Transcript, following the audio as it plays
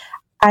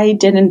I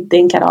didn't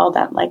think at all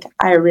that like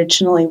I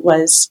originally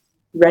was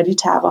ready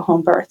to have a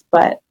home birth,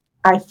 but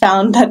I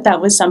found that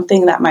that was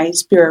something that my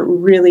spirit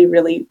really,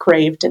 really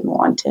craved and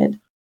wanted.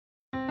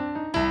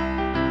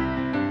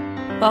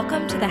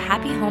 Welcome to the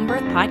Happy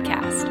Homebirth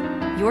Podcast,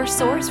 your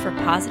source for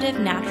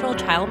positive natural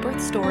childbirth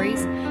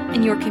stories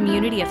and your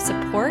community of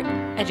support,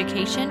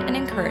 education, and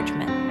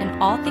encouragement in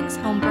all things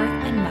homebirth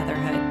and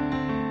motherhood.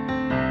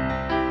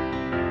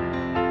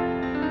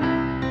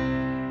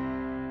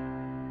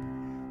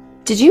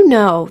 Did you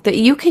know that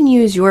you can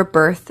use your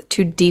birth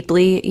to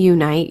deeply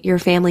unite your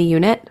family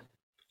unit?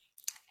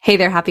 Hey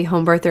there, happy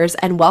homebirthers,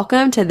 and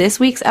welcome to this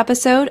week's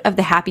episode of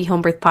the Happy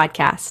Homebirth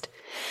Podcast.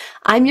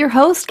 I'm your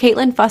host,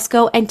 Caitlin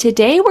Fusco, and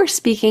today we're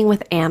speaking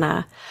with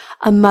Anna,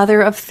 a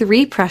mother of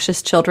 3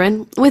 precious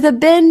children with a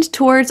bend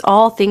towards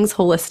all things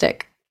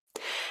holistic.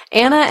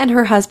 Anna and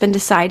her husband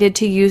decided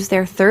to use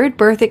their third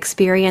birth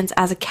experience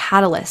as a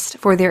catalyst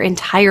for their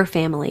entire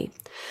family,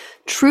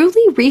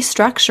 truly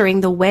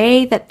restructuring the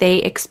way that they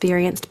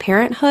experienced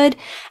parenthood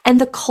and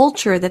the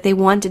culture that they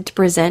wanted to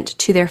present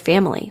to their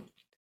family.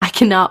 I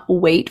cannot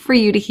wait for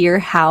you to hear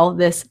how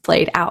this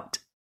played out.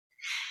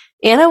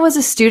 Anna was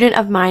a student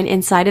of mine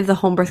inside of the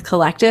Homebirth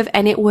Collective,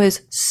 and it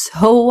was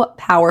so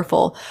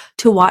powerful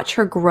to watch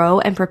her grow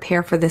and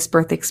prepare for this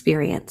birth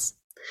experience.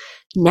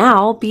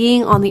 Now,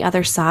 being on the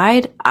other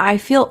side, I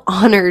feel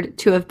honored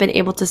to have been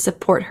able to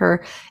support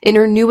her in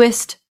her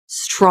newest,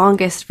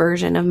 strongest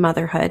version of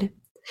motherhood.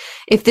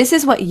 If this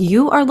is what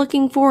you are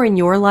looking for in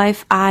your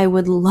life, I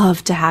would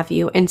love to have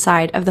you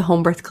inside of the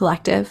Homebirth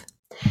Collective.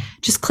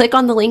 Just click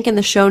on the link in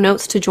the show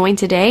notes to join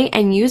today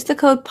and use the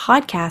code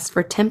podcast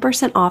for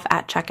 10% off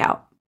at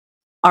checkout.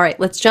 All right,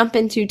 let's jump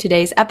into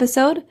today's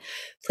episode.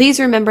 Please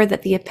remember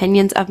that the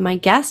opinions of my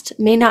guest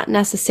may not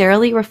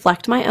necessarily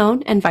reflect my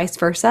own and vice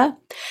versa.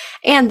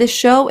 And this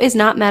show is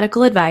not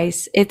medical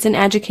advice. It's an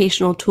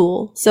educational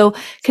tool. So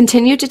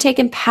continue to take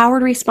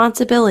empowered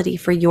responsibility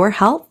for your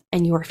health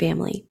and your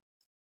family.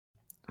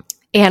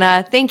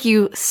 Anna, thank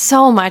you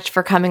so much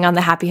for coming on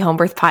the Happy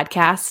Homebirth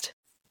Podcast.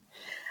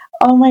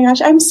 Oh my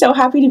gosh, I'm so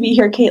happy to be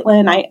here,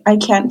 Caitlin. I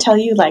can't tell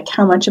you like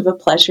how much of a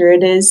pleasure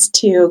it is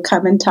to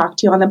come and talk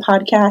to you on the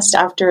podcast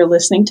after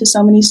listening to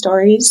so many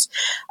stories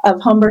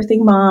of home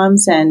birthing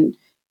moms and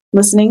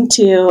listening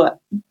to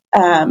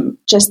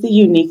just the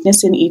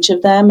uniqueness in each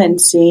of them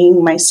and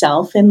seeing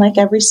myself in like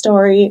every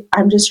story.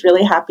 I'm just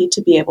really happy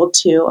to be able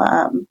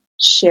to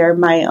share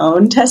my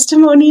own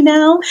testimony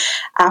now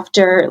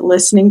after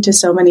listening to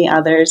so many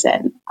others.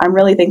 And I'm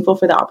really thankful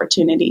for the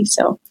opportunity.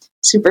 So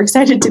super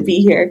excited to be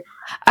here.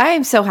 I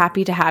am so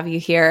happy to have you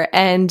here.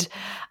 And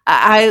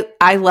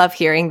I love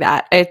hearing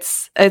that.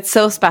 It's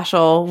so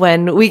special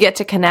when we get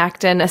to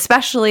connect, and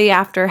especially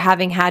after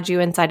having had you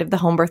inside of the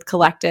Homebirth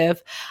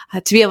Collective,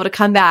 to be able to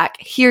come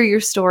back, hear your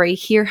story,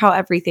 hear how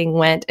everything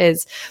went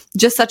is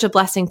just such a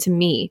blessing to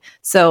me.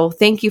 So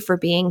thank you for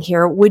being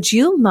here. Would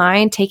you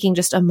mind taking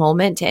just a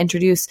moment to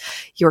introduce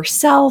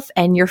yourself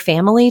and your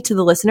family to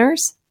the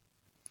listeners?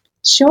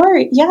 Sure.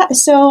 Yeah.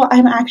 So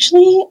I'm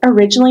actually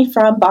originally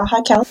from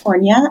Baja,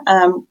 California.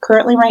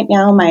 Currently right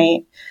now, my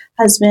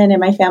husband and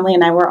my family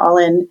and I were all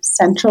in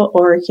Central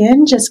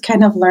Oregon, just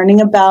kind of learning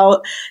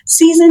about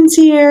seasons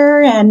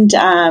here. And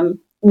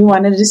we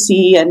wanted to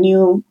see a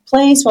new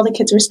place while the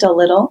kids were still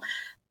little.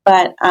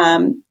 But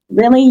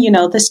really,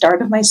 the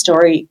start of my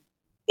story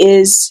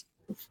is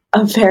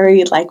a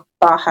very like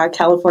Baja,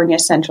 California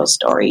Central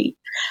story.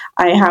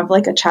 I have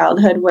like a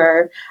childhood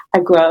where I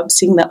grew up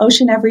seeing the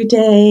ocean every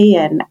day,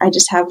 and I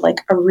just have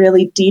like a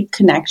really deep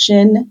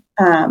connection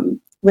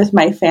with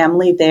my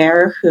family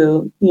there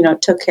who,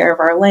 took care of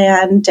our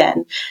land,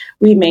 and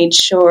we made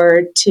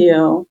sure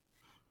to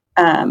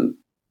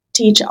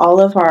teach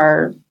all of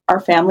our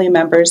family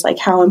members like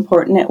how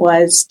important it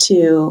was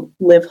to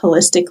live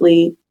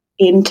holistically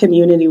in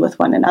community with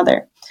one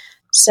another.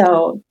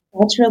 So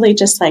that's really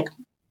just like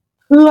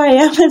who I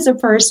am as a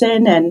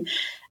person,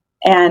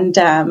 and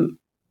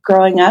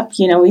growing up,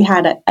 we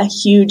had a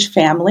huge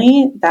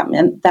family. That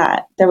meant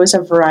that there was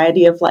a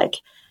variety of like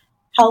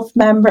health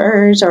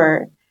members,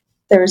 or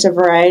there was a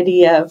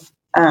variety of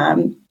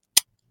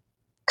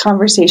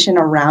conversation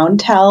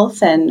around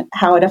health and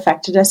how it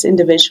affected us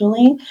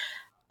individually.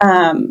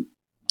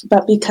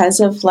 But because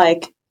of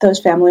like those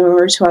family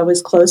members who I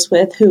was close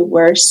with who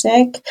were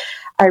sick,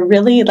 I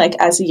really like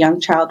as a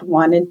young child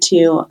wanted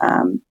to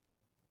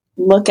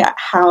look at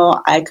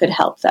how I could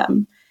help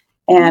them.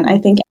 And I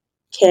think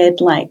a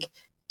kid like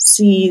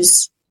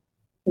sees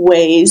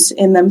ways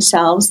in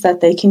themselves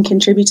that they can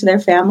contribute to their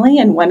family.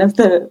 And one of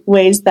the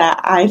ways that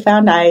I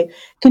found I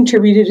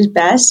contributed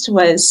best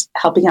was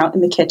helping out in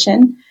the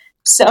kitchen.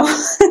 So,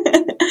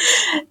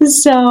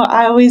 so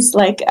I always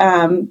like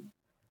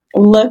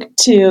look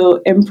to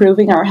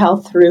improving our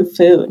health through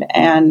food.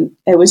 And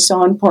it was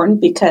so important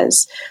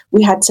because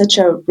we had such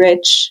a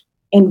rich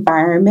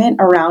environment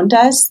around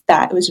us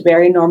that it was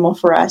very normal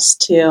for us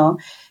to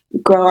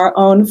grow our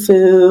own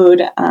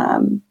food,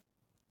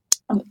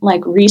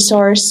 like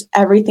resource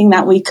everything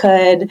that we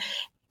could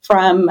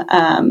from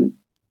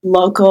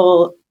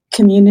local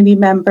community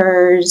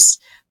members,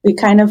 we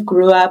kind of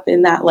grew up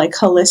in that like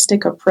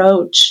holistic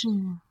approach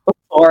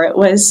before it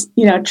was,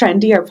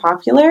 trendy or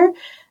popular.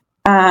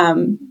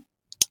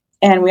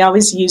 And we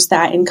always use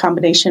that in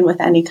combination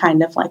with any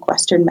kind of like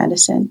Western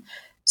medicine.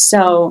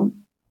 So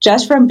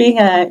just from being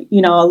a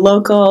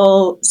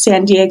local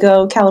San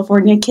Diego,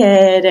 California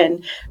kid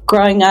and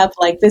growing up,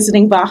 like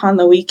visiting Baja on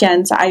the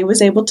weekends, I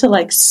was able to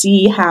like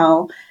see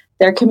how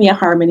there can be a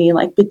harmony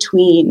like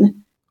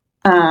between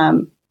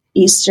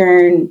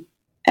Eastern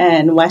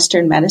and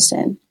Western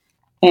medicine.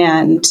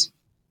 And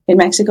in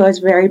Mexico, it's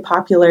very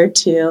popular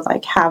to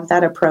like have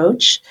that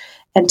approach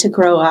and to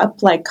grow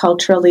up like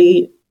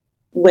culturally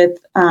with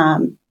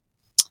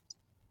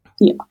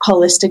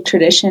holistic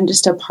tradition,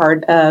 just a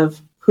part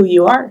of who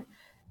you are.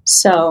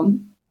 So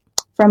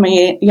from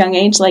a young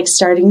age, like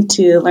starting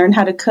to learn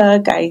how to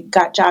cook, I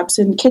got jobs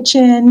in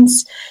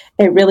kitchens.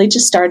 It really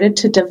just started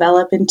to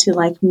develop into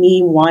like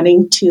me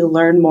wanting to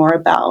learn more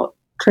about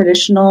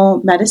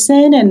traditional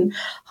medicine and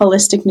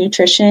holistic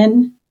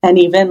nutrition and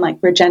even like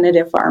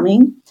regenerative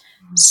farming.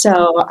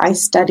 So I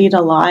studied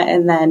a lot,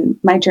 and then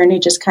my journey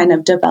just kind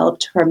of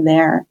developed from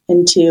there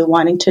into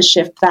wanting to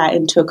shift that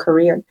into a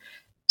career.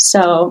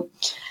 So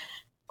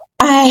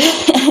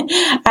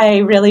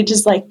I really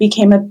just like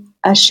became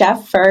a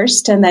chef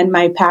first, and then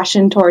my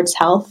passion towards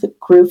health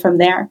grew from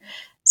there.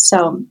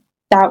 So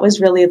that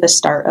was really the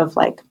start of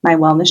like my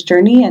wellness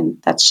journey.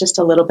 And that's just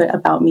a little bit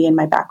about me and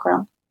my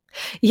background.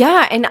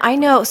 Yeah. And I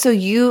know,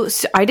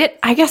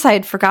 I guess I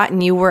had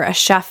forgotten you were a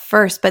chef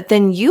first, but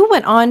then you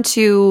went on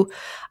to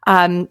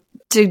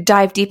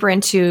dive deeper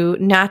into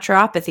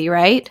naturopathy,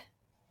 right?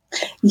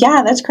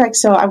 Yeah, that's correct.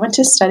 So I went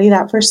to study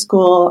that for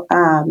school.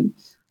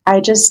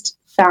 I just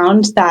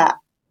found that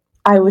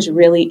I was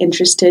really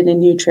interested in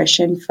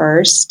nutrition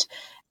first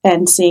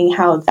and seeing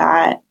how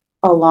that,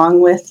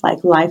 along with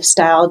like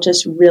lifestyle,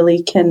 just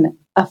really can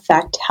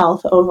affect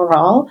health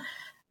overall.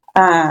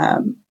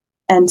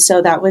 And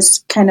so that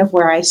was kind of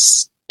where I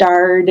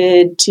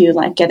started to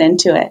like get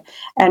into it.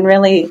 And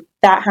really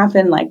that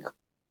happened like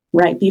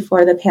right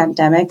before the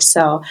pandemic.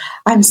 So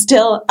I'm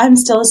still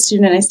a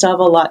student. I still have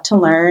a lot to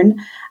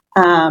learn.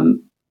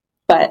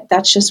 But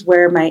that's just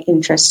where my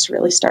interests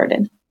really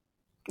started.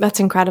 That's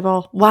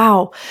incredible.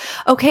 Wow.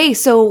 Okay.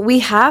 So we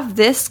have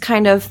this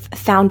kind of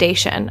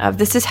foundation of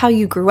this is how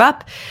you grew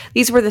up.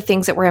 These were the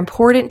things that were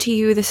important to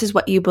you. This is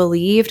what you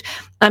believed.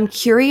 I'm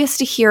curious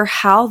to hear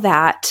how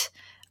that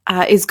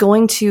is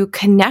going to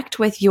connect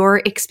with your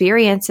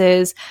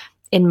experiences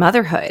in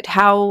motherhood,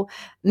 how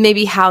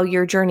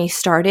your journey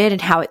started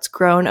and how it's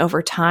grown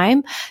over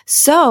time.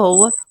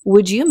 So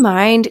would you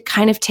mind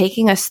kind of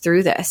taking us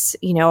through this?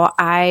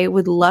 I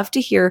would love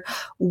to hear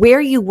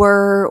where you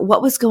were,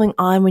 what was going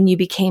on when you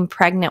became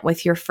pregnant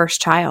with your first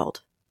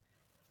child.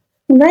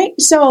 Right.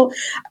 So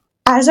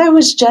as I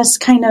was just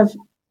kind of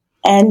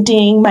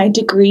ending my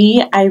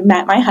degree, I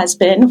met my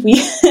husband.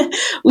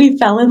 We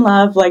fell in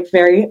love like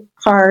very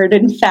hard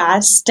and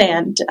fast.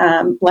 And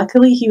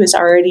luckily he was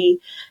already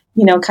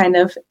kind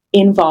of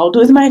involved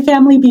with my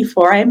family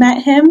before I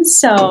met him.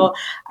 So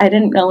I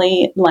didn't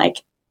really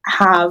like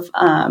have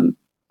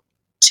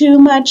too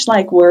much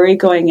like worry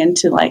going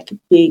into like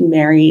being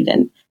married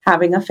and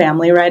having a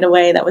family right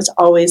away. That was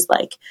always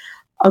like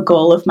a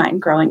goal of mine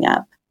growing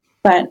up.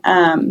 But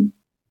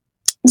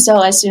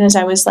so as soon as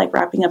I was like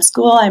wrapping up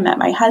school, I met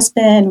my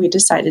husband. We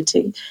decided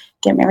to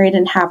get married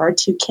and have our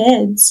 2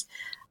 kids.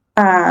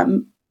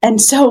 And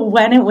so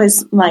when it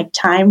was like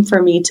time for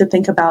me to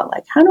think about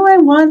like, how do I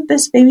want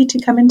this baby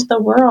to come into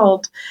the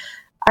world?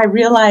 I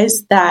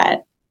realized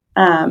that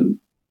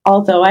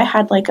although I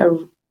had like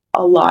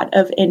a lot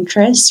of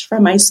interest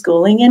from my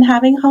schooling in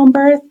having home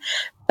birth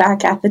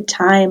back at the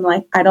time,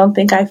 like, I don't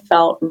think I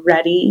felt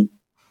ready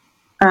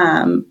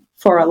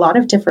for a lot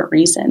of different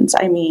reasons.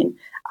 I mean,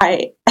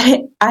 I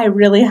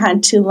really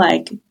had to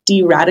like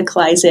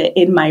de-radicalize it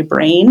in my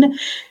brain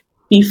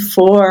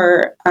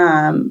before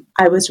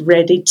I was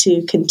ready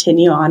to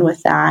continue on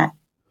with that,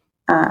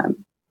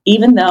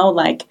 even though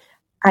like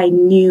I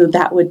knew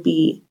that would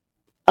be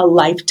a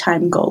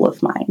lifetime goal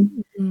of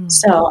mine. Mm-hmm.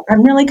 So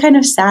I'm really kind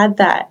of sad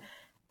that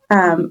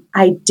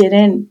I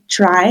didn't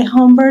try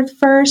home birth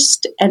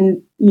first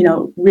and,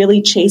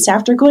 really chase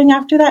after going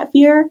after that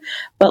fear.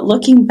 But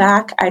looking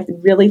back, I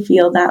really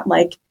feel that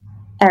like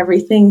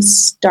everything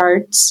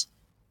starts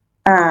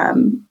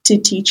to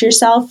teach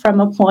yourself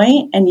from a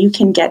point, and you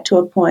can get to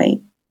a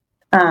point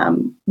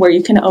where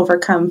you can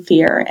overcome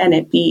fear and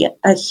it be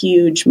a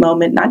huge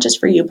moment, not just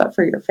for you, but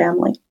for your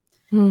family.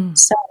 Mm.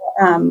 So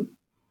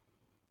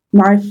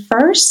my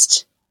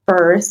first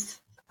birth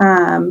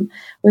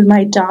with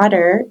my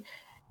daughter,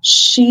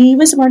 she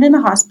was born in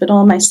the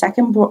hospital. My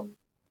second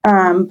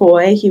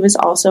boy, he was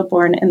also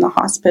born in the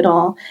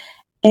hospital.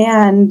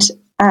 And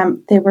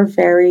they were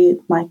very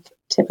like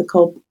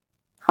typical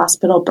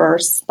hospital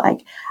births.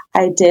 Like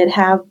I did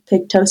have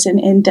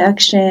Pitocin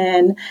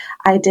induction.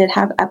 I did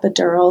have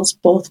epidurals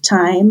both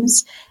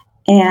times.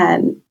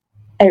 And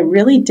it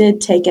really did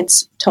take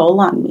its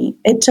toll on me.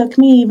 It took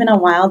me even a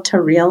while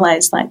to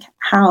realize like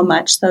how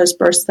much those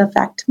births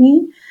affect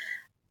me.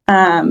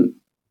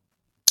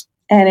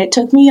 And it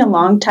took me a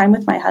long time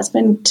with my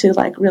husband to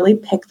like really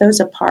pick those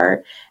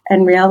apart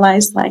and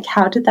realize like,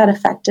 how did that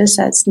affect us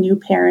as new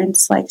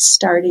parents, like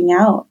starting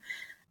out?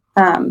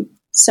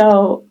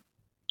 So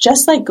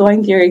just like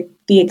going through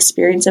the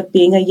experience of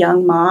being a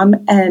young mom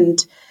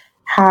and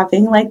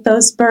having like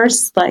those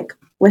births, like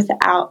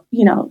without,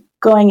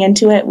 going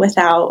into it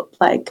without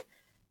like,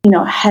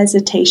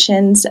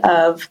 hesitations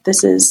of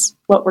this is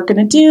what we're going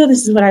to do.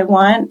 This is what I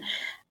want.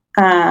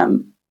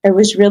 It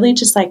was really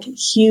just like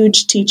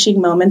huge teaching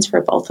moments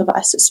for both of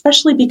us,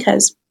 especially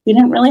because we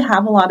didn't really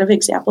have a lot of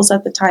examples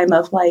at the time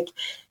of like,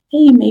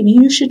 hey, maybe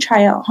you should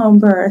try out home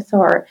birth,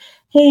 or,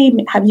 hey,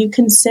 have you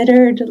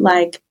considered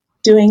like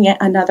doing it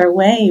another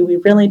way? We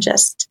really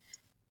just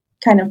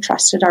kind of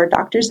trusted our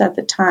doctors at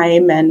the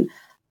time and,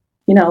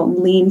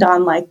 leaned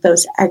on like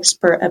those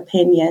expert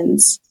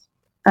opinions,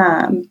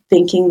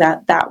 thinking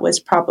that that was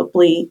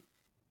probably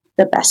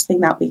the best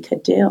thing that we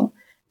could do.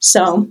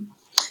 So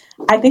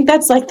I think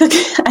that's like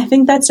I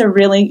think that's a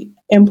really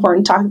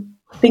important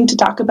thing to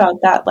talk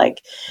about, that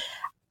like,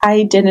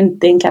 I didn't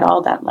think at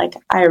all that like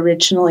I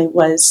originally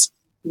was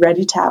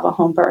ready to have a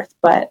home birth,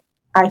 but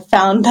I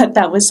found that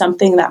that was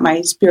something that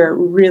my spirit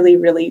really,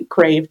 really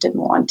craved and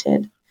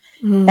wanted.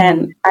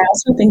 And I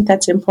also think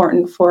that's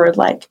important for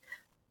like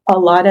a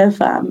lot of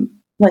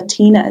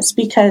Latinas,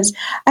 because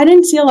I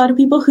didn't see a lot of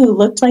people who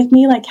looked like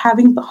me, like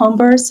having home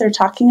births or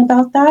talking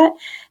about that.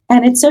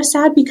 And it's so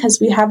sad because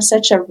we have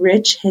such a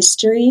rich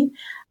history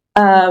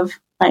of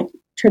like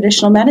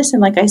traditional medicine.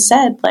 Like I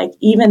said, like,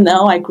 even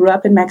though I grew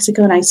up in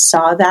Mexico and I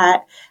saw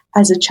that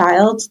as a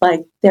child,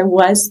 like there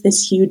was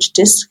this huge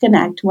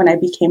disconnect when I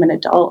became an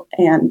adult.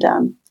 And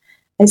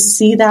I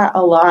see that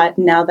a lot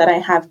now that I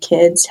have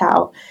kids,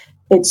 how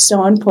it's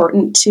so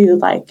important to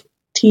like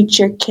teach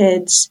your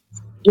kids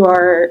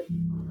your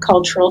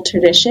cultural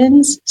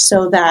traditions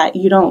so that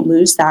you don't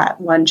lose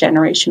that one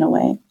generation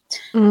away.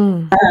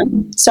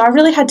 So I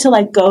really had to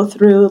like go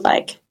through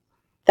like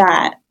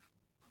that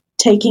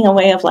taking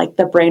away of like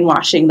the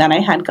brainwashing that I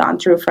had gone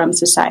through from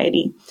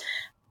society,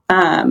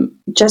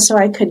 just so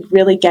I could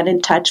really get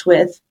in touch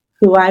with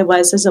who I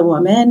was as a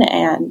woman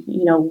and,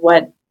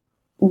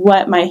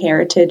 what my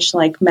heritage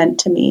like meant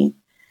to me.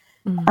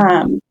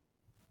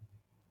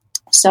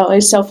 So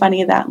it's so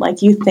funny that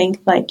like you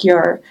think like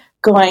you're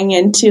going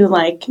into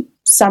like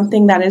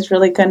something that is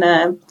really going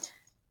to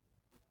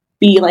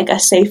be like a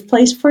safe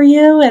place for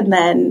you. And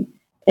then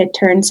it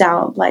turns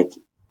out like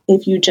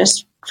if you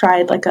just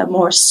tried like a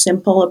more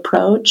simple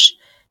approach,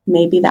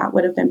 maybe that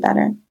would have been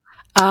better.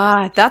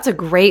 That's a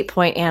great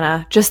point,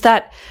 Anna. Just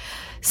that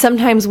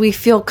sometimes we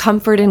feel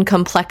comfort in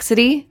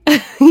complexity,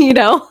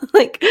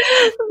 like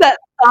that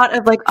thought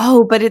of like,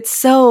 oh, but it's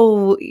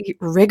so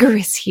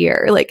rigorous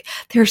here. Like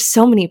there's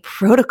so many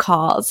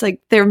protocols, like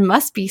there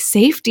must be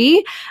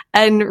safety,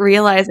 and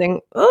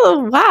realizing,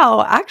 oh,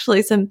 wow,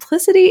 actually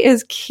simplicity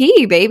is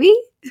key, baby.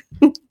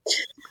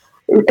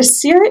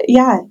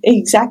 Yeah,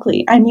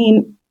 exactly. I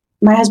mean,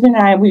 my husband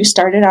and I, we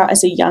started out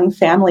as a young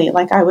family.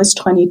 Like I was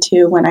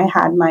 22 when I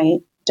had my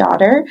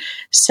daughter.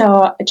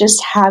 So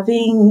just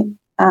having,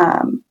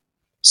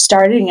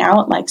 starting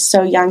out like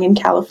so young in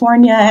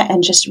California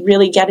and just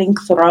really getting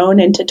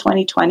thrown into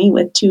 2020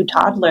 with two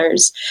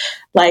toddlers,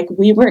 like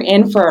we were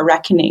in for a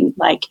reckoning.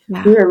 Like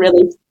we were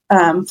really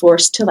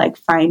forced to like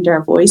find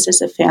our voice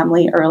as a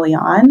family early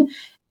on.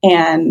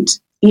 And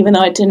even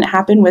though it didn't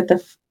happen with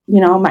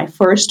my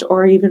first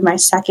or even my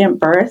second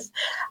birth,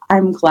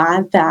 I'm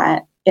glad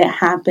that it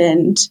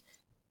happened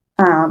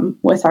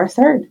with our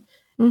third.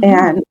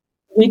 And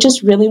we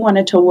just really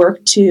wanted to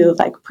work to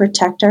like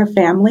protect our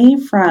family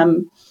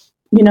from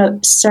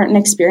certain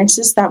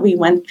experiences that we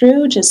went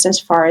through, just as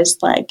far as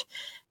like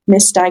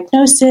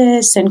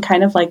misdiagnosis and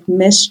kind of like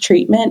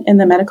mistreatment in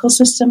the medical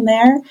system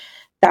there.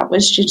 That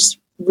was just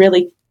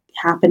really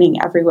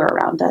happening everywhere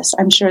around us.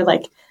 I'm sure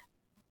like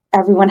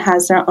everyone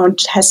has their own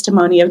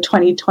testimony of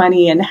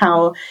 2020 and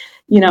how,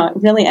 it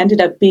really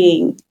ended up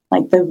being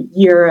like the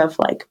year of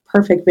like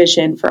perfect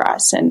vision for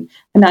us and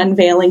an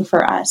unveiling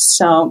for us.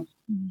 So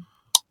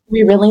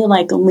we really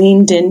like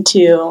leaned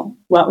into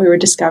what we were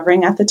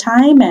discovering at the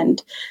time,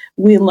 and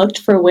we looked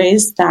for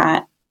ways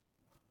that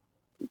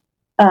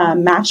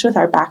matched with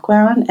our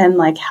background and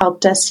like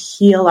helped us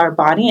heal our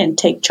body and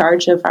take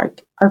charge of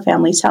our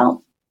family's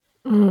health.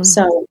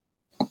 So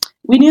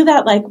we knew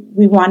that like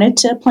we wanted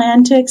to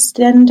plan to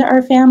extend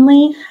our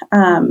family.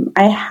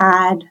 I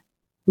had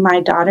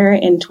my daughter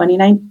in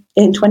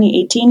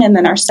 2018 and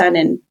then our son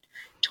in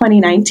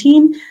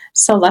 2019.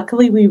 So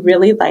luckily we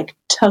really like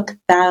took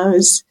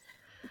those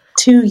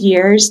 2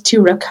 years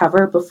to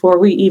recover before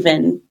we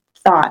even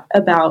thought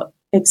about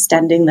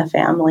extending the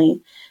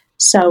family.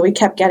 So we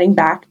kept getting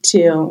back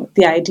to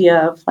the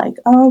idea of like,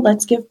 oh,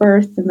 let's give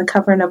birth in the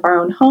comfort of our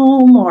own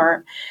home,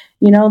 or,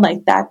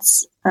 like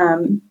that's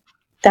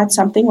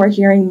something we're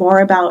hearing more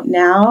about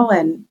now.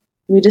 And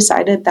we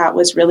decided that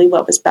was really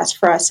what was best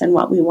for us and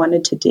what we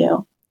wanted to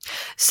do.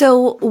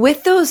 So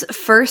with those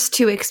first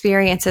two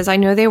experiences, I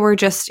know they were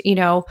just,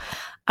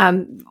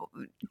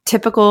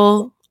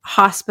 typical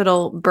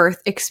hospital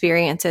birth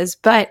experiences,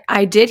 but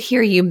I did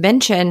hear you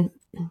mention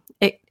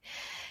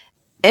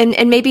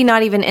and maybe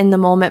not even in the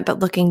moment, but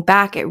looking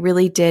back, it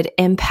really did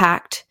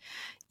impact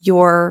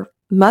your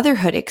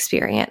motherhood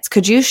experience.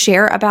 Could you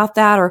share about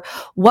that, or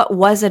what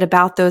was it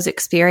about those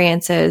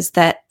experiences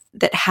that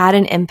had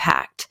an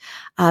impact,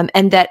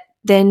 and that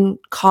then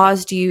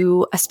caused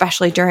you,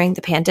 especially during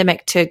the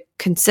pandemic, to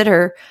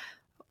consider,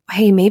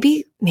 hey,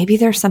 maybe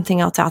there's something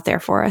else out there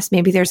for us.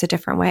 Maybe there's a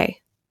different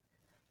way.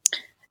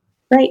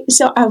 Right.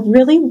 So I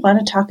really want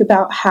to talk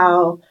about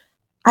how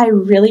I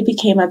really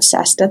became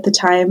obsessed at the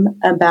time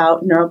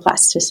about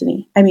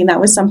neuroplasticity. I mean,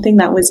 that was something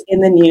that was in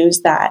the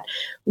news that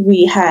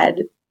we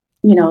had,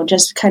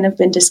 just kind of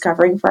been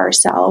discovering for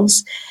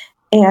ourselves.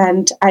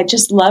 And I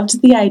just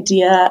loved the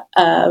idea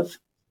of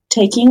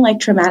taking like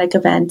traumatic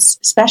events,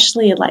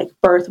 especially like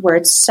birth, where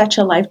it's such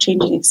a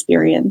life-changing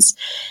experience,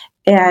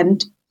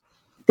 and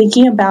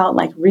thinking about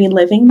like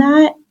reliving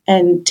that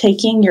and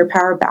taking your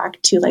power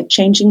back to like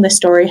changing the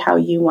story how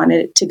you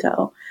wanted it to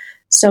go.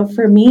 So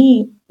for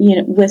me,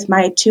 with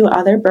my two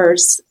other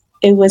births,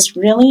 it was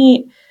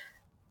really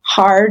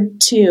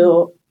hard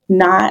to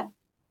not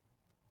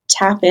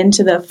tap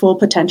into the full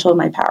potential of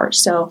my power.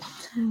 So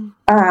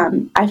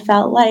I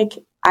felt like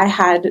I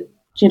had,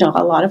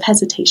 a lot of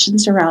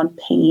hesitations around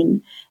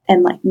pain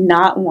and like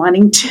not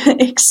wanting to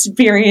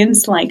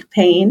experience like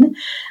pain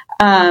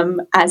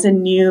as a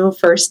new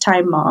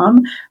first-time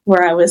mom,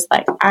 where I was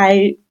like,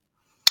 I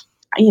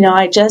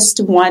just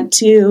want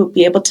to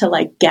be able to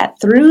like get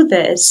through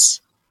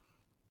this,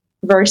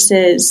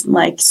 versus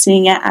like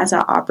seeing it as an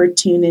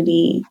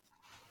opportunity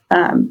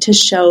to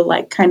show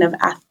like kind of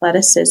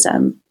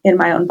athleticism in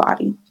my own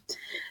body.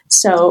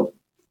 So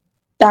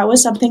that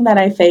was something that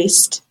I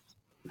faced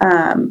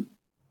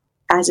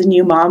as a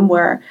new mom,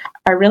 where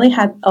I really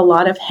had a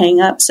lot of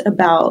hangups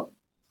about,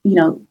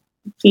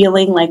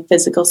 feeling like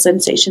physical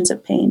sensations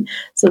of pain.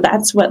 So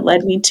that's what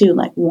led me to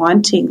like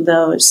wanting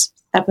those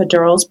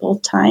epidurals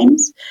both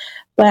times.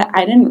 But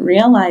I didn't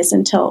realize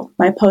until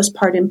my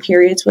postpartum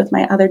periods with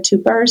my other two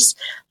births,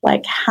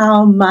 like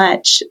how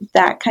much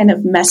that kind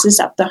of messes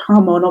up the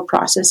hormonal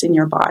process in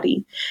your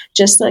body.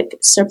 Just like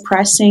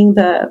suppressing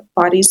the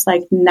body's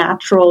like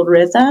natural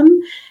rhythm,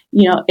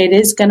 it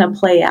is going to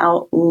play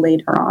out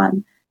later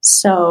on.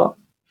 So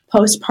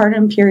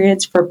postpartum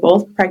periods for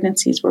both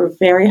pregnancies were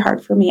very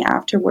hard for me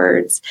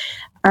afterwards.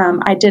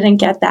 I didn't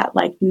get that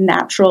like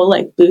natural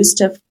like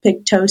boost of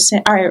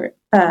Pitocin, or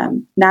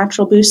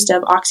natural boost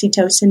of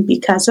oxytocin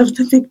because of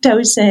the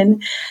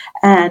Pitocin.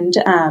 And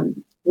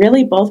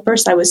really both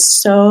births, I was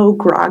so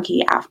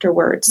groggy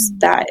afterwards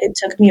that it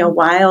took me a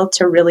while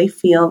to really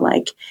feel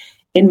like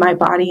in my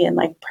body and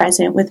like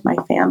present with my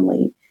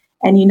family.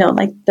 And,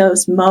 like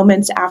those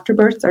moments after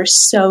birth are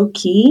so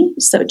key.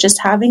 So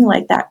just having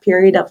like that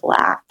period of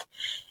lack,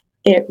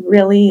 it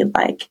really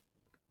like,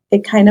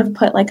 it kind of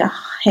put like a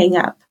hang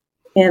up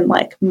in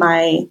like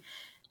my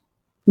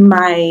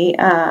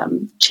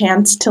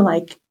chance to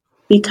like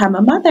become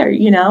a mother,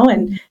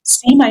 and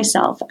see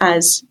myself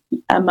as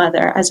a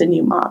mother, as a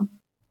new mom.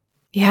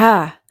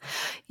 Yeah.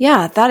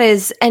 Yeah, that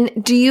is.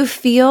 And do you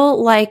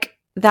feel like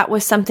that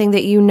was something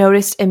that you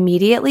noticed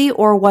immediately,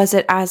 or was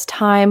it as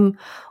time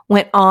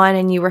went on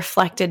and you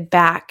reflected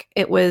back,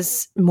 it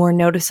was more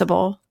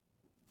noticeable?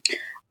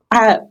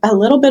 A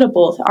little bit of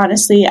both.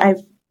 Honestly,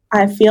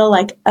 I feel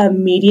like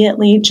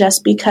immediately,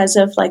 just because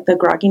of like the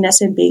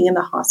grogginess and being in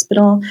the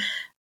hospital,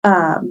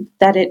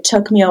 that it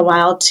took me a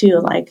while to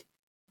like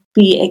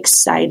be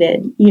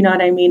excited. You know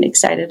what I mean?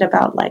 Excited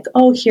about like,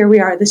 oh, here we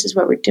are. This is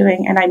what we're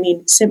doing. And I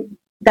mean,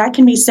 that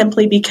can be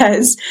simply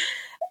because,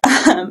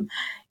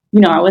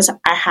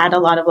 I had a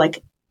lot of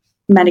like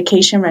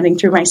medication running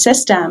through my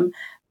system,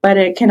 but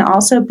it can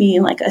also be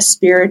like a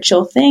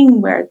spiritual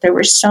thing where there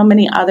were so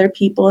many other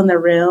people in the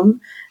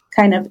room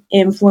kind of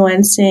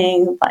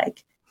influencing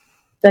like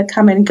the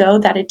come and go,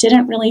 that it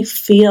didn't really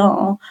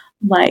feel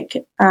like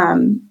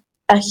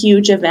a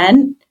huge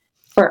event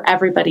for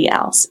everybody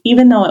else,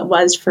 even though it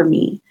was for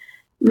me,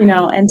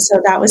 and so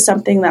that was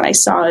something that I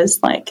saw as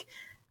like,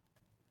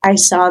 I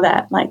saw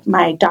that like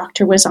my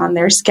doctor was on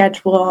their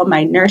schedule,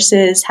 my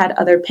nurses had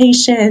other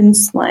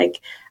patients,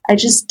 like I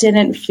just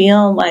didn't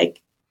feel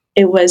like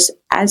it was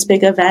as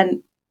big an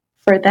event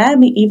for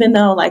them, even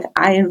though like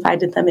I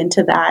invited them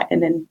into that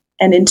and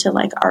into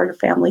like our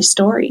family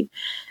story.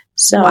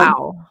 So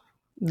wow,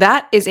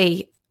 that is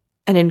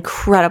an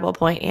incredible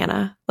point,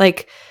 Anna.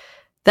 Like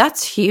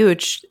that's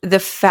huge. The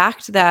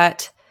fact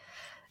that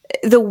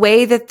the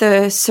way that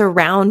the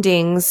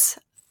surroundings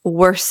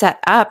were set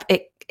up,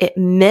 it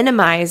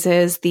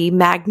minimizes the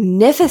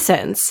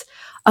magnificence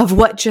of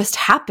what just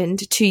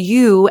happened to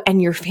you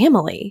and your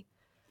family.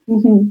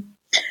 Mm-hmm.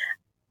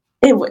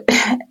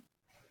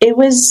 It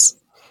was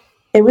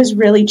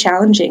really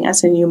challenging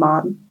as a new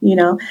mom.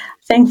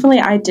 Thankfully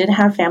I did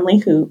have family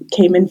who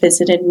came and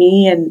visited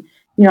me, and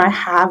I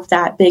have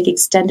that big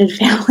extended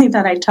family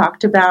that I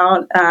talked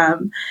about.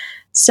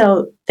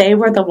 So they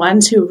were the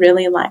ones who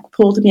really like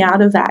pulled me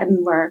out of that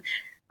and were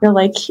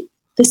like,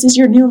 this is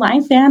your new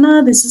life,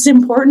 Anna. This is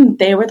important.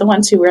 They were the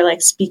ones who were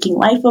like speaking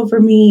life over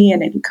me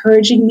and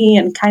encouraging me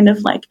and kind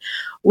of like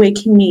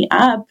waking me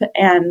up.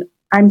 And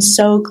I'm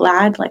so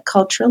glad, like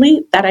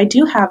culturally, that I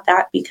do have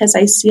that, because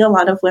I see a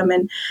lot of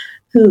women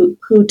who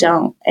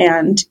don't,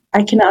 and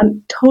I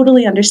can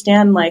totally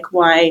understand like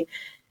why,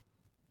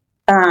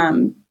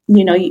 you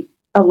know,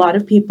 a lot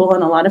of people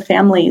and a lot of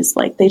families,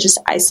 like they just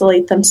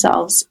isolate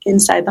themselves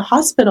inside the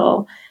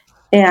hospital,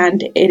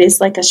 and it is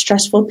like a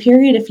stressful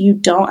period if you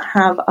don't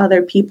have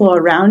other people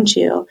around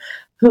you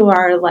who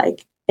are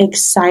like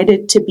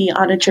excited to be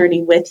on a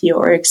journey with you,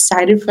 or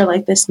excited for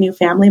like this new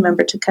family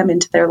member to come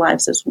into their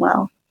lives as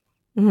well.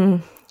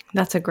 Mm-hmm.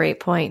 That's a great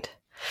point.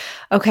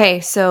 Okay,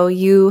 so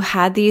you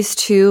had these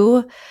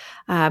two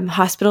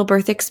hospital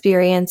birth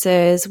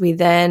experiences. We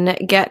then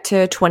get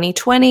to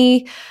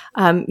 2020.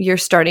 You're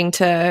starting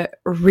to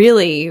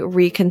really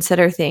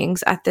reconsider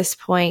things at this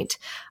point.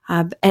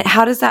 And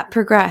how does that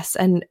progress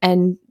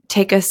and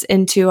take us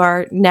into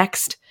our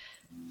next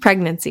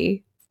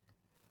pregnancy?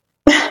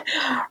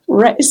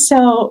 Right.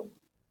 So,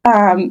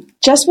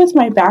 just with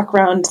my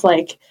background,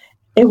 like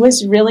it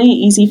was really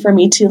easy for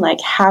me to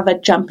like have a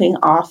jumping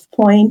off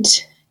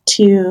point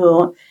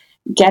to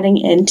getting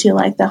into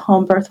like the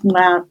home birth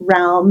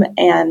realm.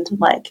 And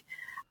like,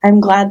 I'm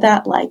glad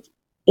that like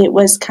it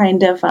was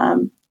kind of,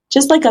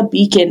 just like a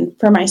beacon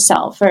for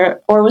myself,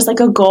 or it was like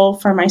a goal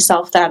for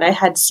myself that I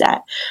had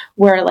set,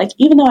 where like,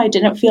 even though I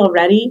didn't feel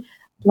ready,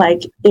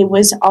 like it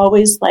was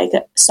always like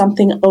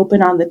something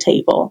open on the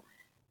table.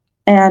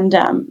 And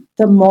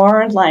the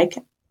more like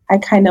I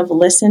kind of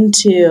listened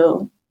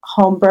to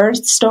home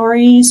birth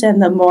stories,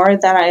 and the more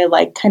that I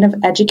like kind of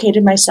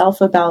educated myself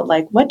about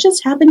like what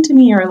just happened to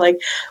me, or like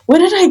what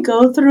did I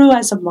go through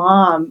as a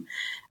mom,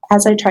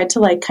 as I tried to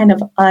like kind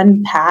of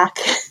unpack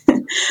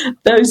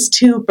those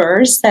two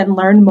births and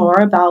learn more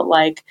about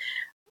like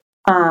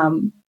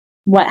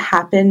what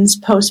happens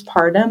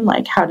postpartum,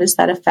 like how does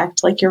that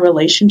affect like your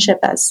relationship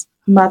as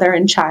mother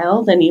and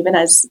child, and even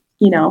as,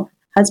 you know,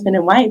 husband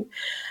and wife.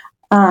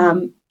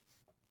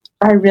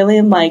 I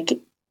really like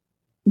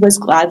was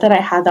glad that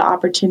I had the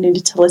opportunity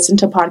to listen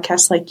to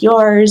podcasts like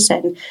yours.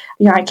 And,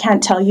 you know, I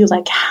can't tell you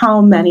like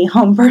how many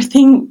home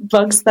birthing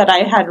books that I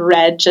had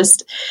read,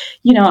 just,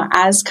 you know,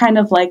 as kind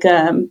of like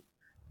a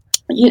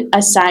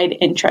side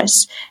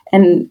interest,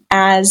 and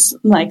as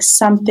like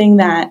something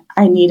that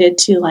I needed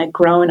to like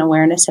grow in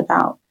awareness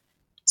about.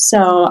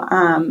 So,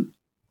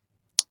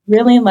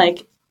 really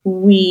like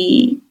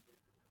we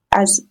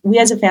as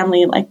a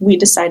family, like we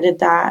decided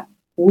that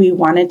we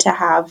wanted to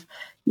have,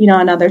 you know,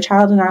 another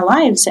child in our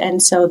lives.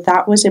 And so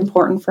that was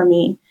important for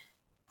me.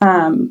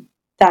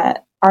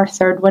 That our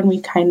third one,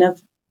 we kind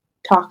of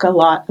talk a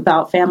lot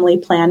about family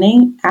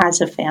planning as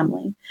a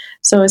family.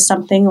 So it's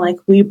something like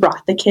we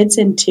brought the kids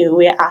into.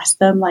 We asked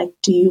them like,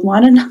 do you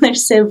want another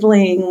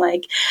sibling?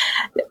 Like,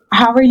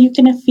 how are you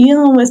going to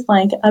feel with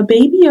like a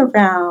baby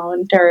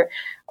around?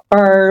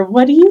 Or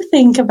what do you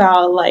think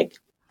about like,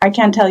 I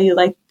can't tell you,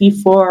 like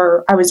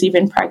before I was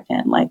even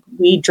pregnant, like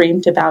we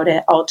dreamed about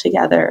it all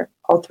together,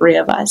 all three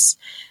of us.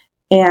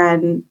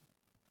 And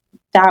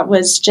that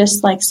was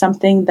just like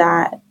something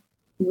that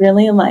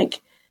really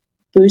like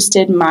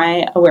boosted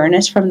my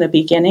awareness from the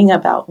beginning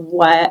about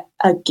what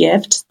a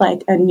gift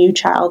like a new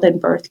child and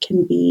birth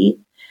can be.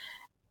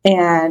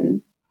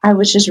 And I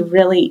was just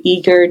really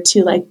eager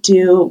to like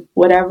do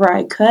whatever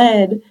I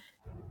could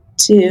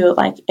to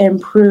like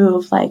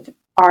improve like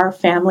our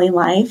family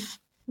life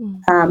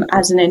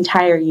as an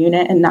entire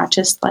unit, and not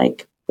just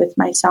like with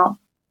myself.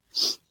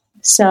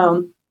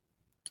 So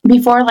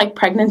before like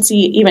pregnancy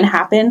even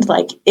happened,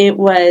 like it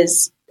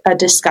was a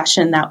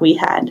discussion that we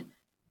had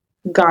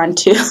gone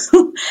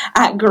to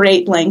at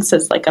great lengths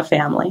as like a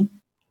family.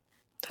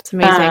 That's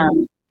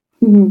amazing.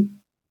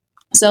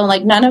 So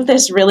like none of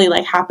this really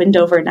like happened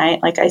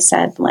overnight. Like I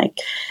said, like,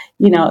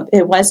 you know,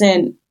 it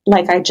wasn't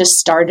like I just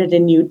started a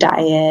new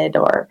diet,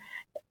 or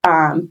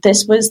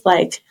this was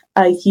like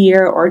a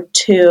year or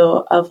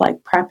two of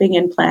like prepping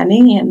and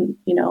planning, and,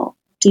 you know,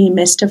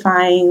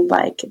 demystifying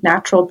like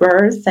natural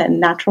birth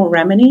and natural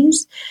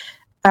remedies.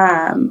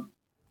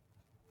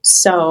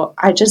 So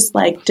I just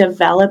like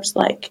developed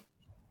like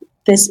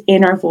this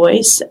inner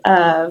voice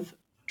of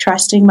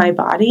trusting my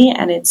body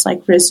and its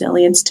like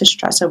resilience to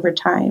stress over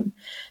time.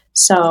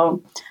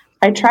 So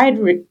I tried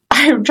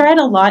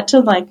a lot to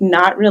like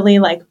not really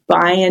like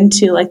buy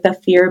into like the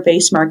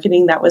fear-based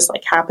marketing that was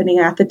like happening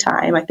at the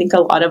time. I think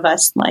a lot of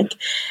us like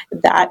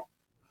that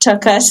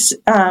took us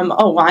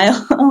a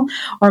while,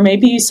 or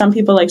maybe some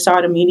people like saw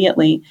it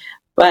immediately.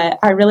 But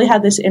I really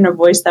had this inner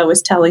voice that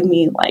was telling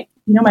me like,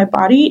 you know, my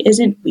body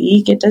isn't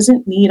weak. It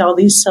doesn't need all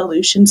these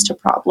solutions to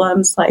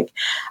problems. Like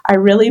I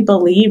really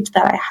believed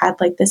that I had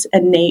like this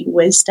innate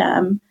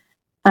wisdom,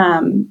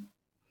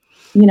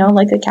 you know,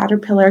 like a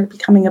caterpillar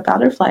becoming a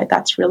butterfly.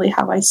 That's really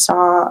how I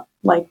saw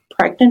like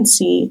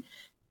pregnancy,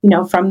 you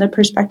know, from the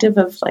perspective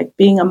of like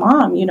being a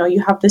mom. You know,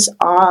 you have this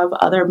awe of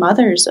other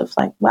mothers of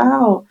like,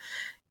 wow,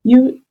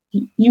 you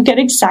get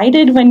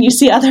excited when you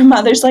see other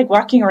mothers like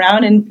walking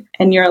around,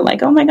 and you're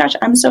like, oh my gosh,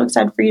 I'm so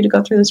excited for you to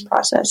go through this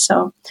process.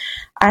 So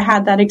I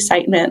had that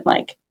excitement,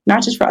 like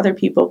not just for other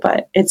people,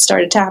 but it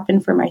started to happen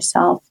for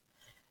myself.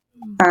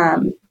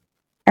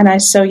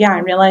 I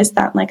realized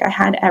that like I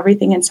had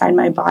everything inside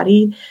my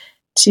body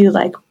to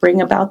like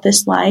bring about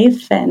this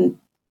life. And,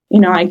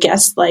 I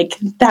guess like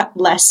that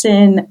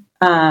lesson,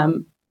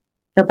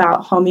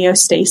 about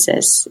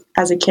homeostasis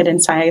as a kid in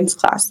science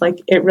class, like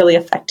it really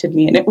affected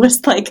me. And it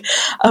was like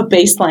a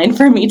baseline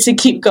for me to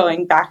keep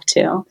going back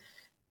to.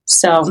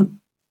 So,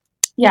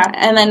 yeah.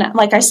 And then,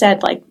 like I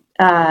said, like,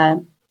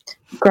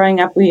 growing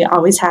up, we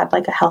always had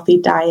like a healthy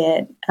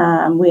diet.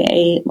 We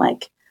ate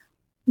like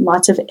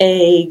lots of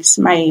eggs.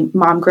 My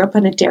mom grew up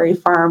on a dairy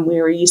farm.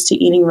 We were used to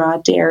eating raw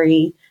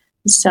dairy.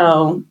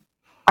 So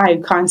I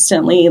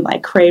constantly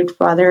like craved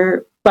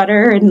butter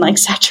and like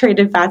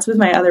saturated fats with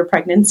my other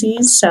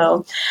pregnancies.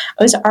 So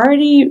I was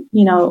already,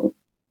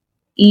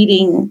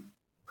 eating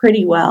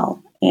pretty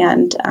well.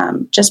 And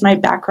just my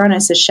background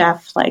as a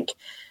chef, like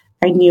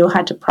I knew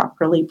how to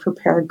properly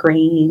prepare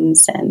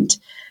grains, and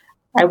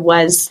I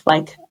was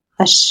like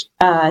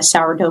a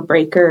sourdough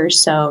breaker.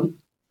 So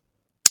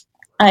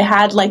I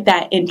had like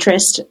that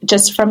interest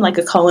just from like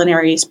a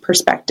culinary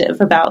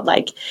perspective about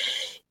like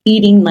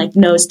eating like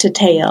nose to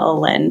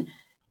tail and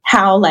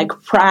how like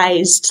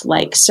prized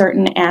like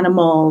certain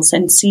animals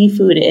and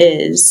seafood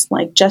is,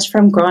 like just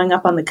from growing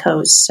up on the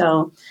coast.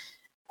 So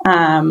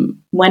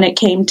when it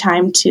came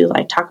time to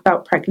like talk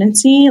about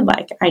pregnancy,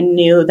 like I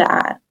knew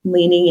that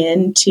leaning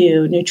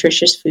into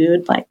nutritious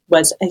food like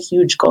was a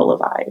huge goal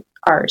of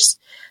ours.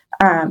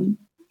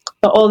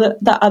 But all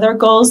the other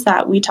goals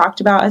that we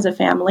talked about as a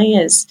family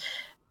is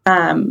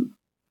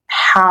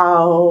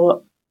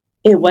how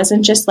it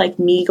wasn't just like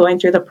me going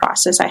through the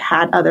process. I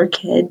had other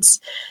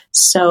kids.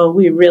 So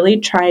we really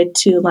tried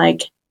to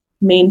like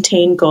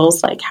maintain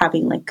goals like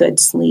having like good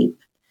sleep.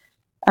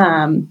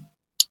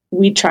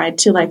 We tried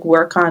to like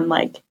work on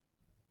like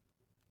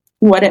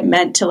what it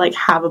meant to like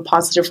have a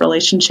positive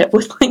relationship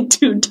with like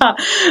two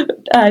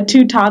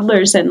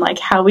toddlers, and like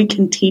how we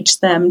can teach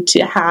them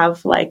to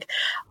have like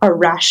a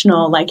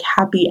rational, like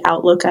happy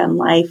outlook on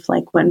life,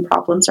 like when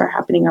problems are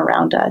happening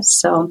around us.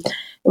 So it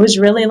was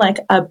really like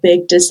a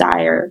big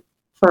desire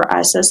for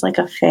us as like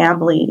a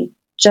family,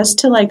 just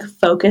to like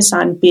focus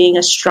on being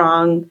a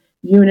strong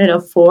unit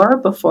of 4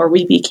 before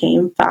we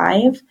became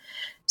 5.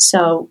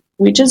 So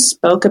we just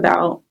spoke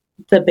about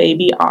the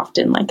baby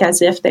often, like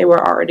as if they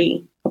were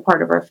already a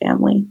part of our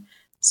family.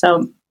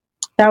 So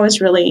that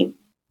was really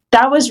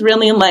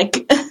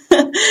like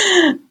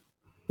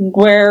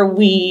where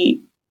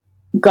we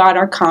got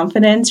our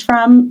confidence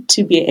from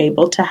to be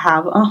able to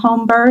have a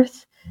home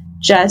birth,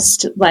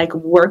 just like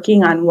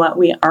working on what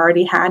we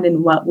already had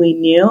and what we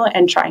knew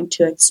and trying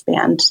to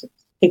expand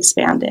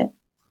it.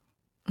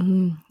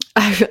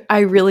 I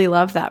really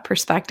love that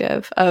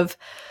perspective of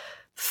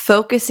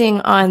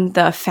focusing on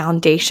the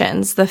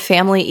foundations, the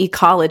family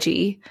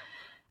ecology,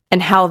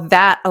 and how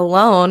that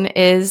alone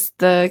is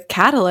the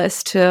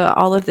catalyst to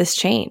all of this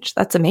change.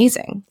 That's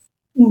amazing.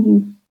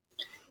 Mm-hmm.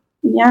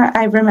 Yeah,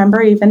 I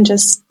remember even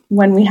just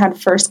when we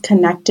had first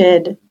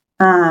connected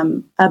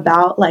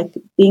about like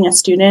being a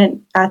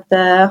student at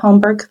the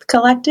Homebirth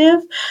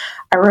Collective,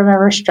 I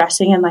remember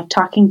stressing and like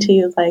talking to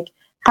you like,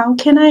 how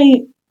can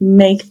I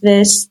make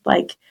this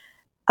like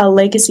a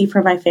legacy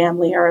for my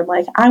family? Or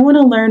like, I want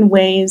to learn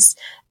ways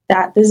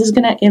that this is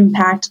going to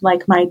impact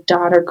like my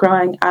daughter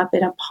growing up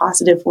in a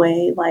positive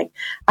way. Like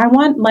I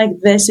want like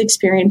this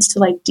experience to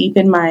like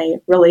deepen my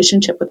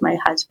relationship with my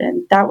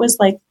husband. That was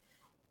like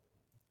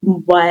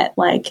what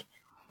like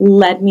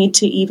led me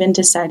to even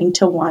deciding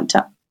to want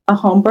a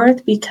home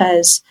birth,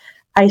 because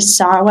I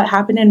saw what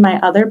happened in my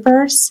other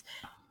births,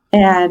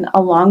 and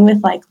along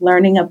with like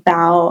learning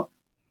about,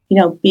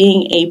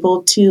 being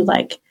able to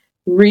like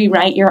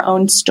rewrite your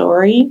own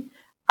story,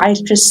 I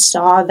just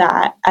saw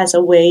that as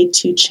a way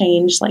to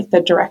change like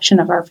the direction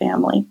of our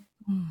family.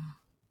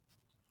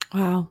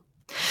 Wow.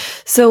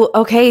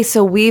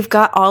 So we've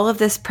got all of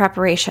this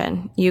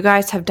preparation. You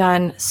guys have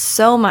done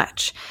so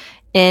much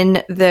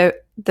in the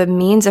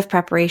means of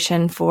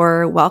preparation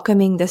for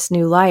welcoming this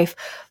new life.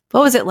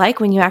 What was it like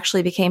when you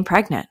actually became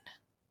pregnant?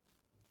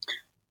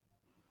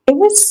 It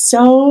was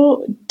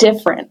so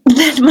different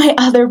than my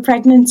other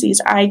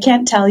pregnancies. I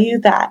can't tell you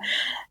that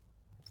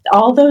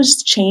all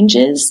those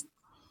changes,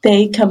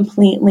 they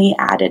completely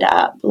added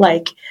up.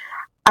 Like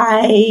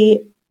I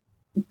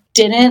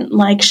didn't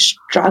like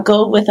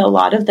struggle with a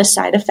lot of the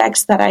side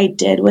effects that I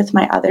did with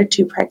my other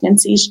 2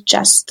 pregnancies,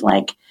 just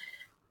like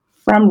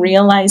from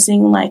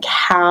realizing like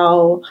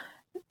how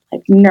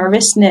like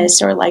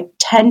nervousness or like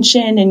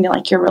tension and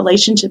like your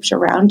relationships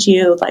around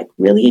you like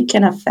really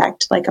can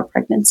affect like a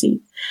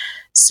pregnancy.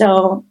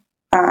 So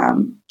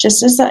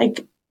just as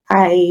like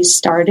I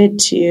started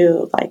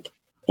to like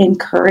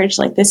encourage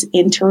like this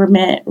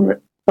intimate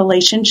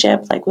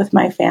relationship like with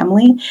my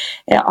family,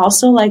 it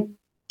also like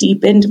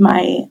deepened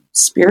my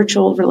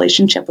spiritual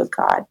relationship with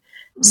God.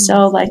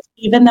 So like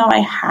even though I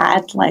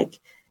had like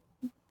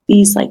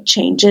these like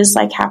changes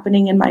like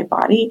happening in my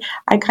body,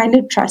 I kind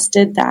of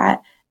trusted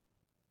that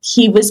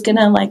he was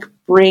gonna like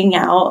bring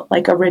out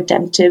like a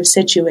redemptive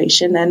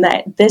situation, and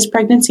that this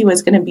pregnancy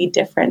was gonna be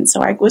different.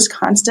 So I was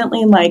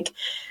constantly like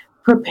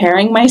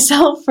preparing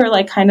myself for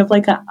like kind of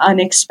like an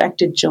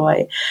unexpected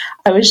joy.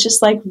 I was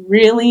just like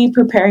really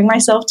preparing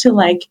myself to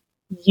like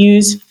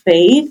use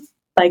faith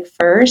like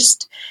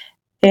first,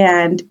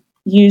 and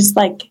use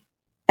like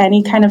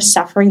any kind of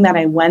suffering that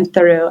I went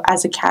through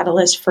as a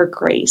catalyst for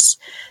grace.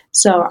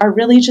 So I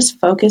really just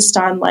focused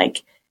on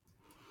like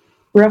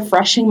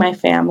refreshing my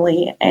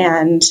family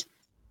and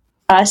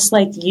us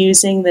like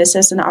using this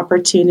as an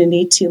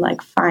opportunity to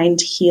like find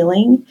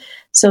healing.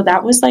 So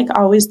that was like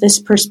always this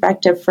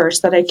perspective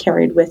first that I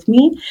carried with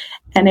me.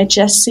 And it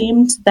just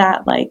seemed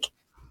that like,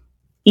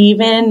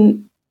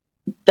 even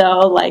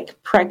though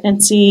like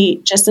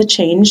pregnancy, just a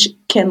change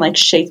can like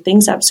shake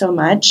things up so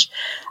much,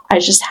 I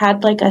just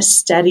had like a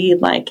steady,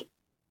 like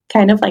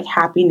kind of like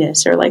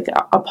happiness or like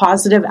a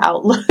positive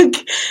outlook,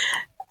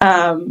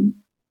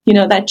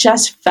 that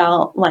just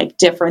felt like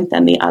different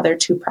than the other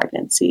two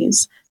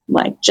pregnancies.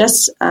 Like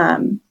just,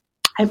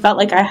 I felt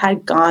like I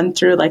had gone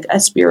through like a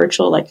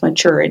spiritual like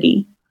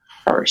maturity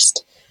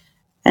first.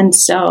 And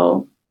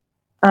so,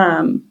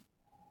 as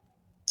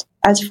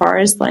far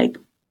as like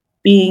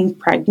being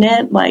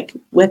pregnant, like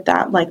with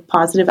that like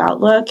positive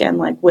outlook and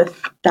like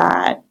with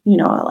that,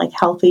 like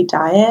healthy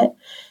diet,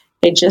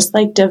 it just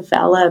like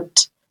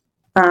developed,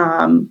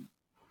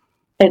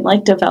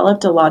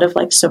 developed a lot of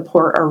like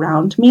support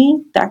around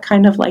me that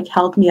kind of like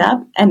held me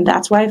up. And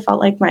that's why I felt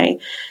like my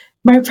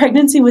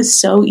pregnancy was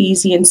so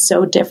easy and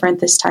so different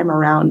this time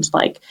around.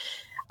 Like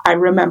I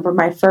remember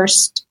my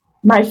first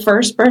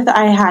birth,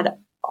 I had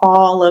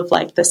all of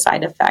like the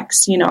side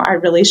effects. I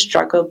really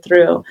struggled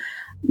through,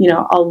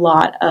 a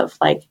lot of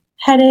like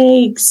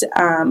headaches.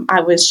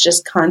 I was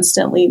just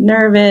constantly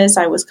nervous.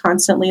 I was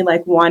constantly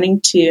like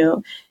wanting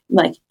to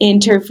like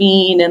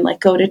intervene and like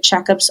go to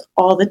checkups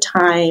all the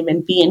time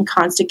and be in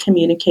constant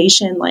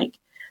communication, like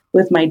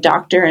with my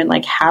doctor, and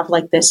like have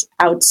like this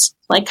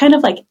kind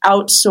of like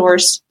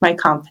outsource my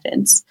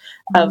confidence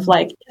of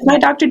like, if my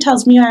doctor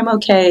tells me I'm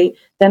okay,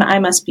 then I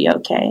must be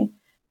okay.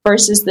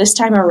 Versus this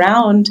time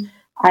around,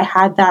 I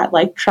had that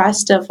like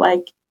trust of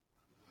like,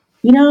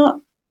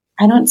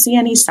 I don't see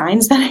any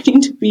signs that I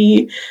need to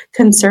be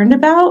concerned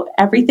about.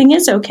 Everything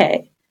is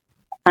okay.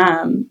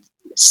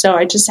 So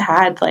I just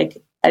had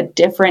like a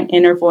different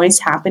inner voice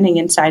happening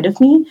inside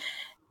of me.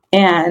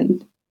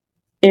 And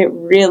it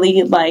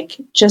really like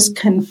just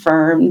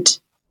confirmed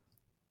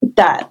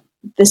that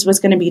this was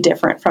going to be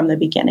different from the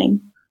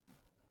beginning.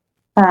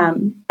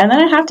 And then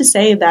I have to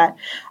say that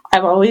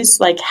I've always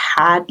like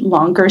had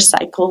longer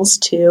cycles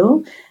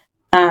too.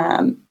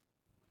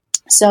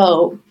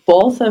 So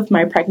both of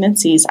my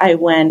pregnancies, I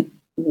went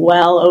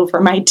well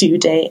over my due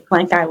date.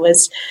 Like I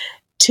was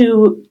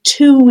 2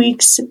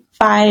 weeks,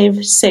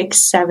 5, 6,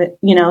 7,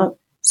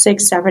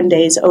 6, 7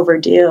 days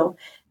overdue.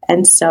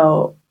 And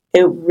so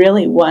it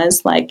really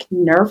was like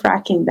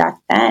nerve-wracking back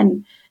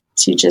then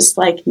to just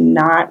like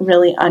not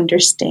really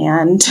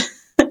understand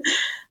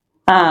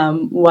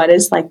what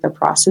is like the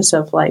process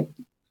of like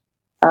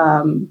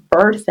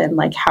birth and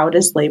like how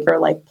does labor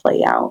like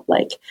play out.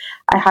 Like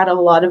I had a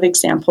lot of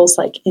examples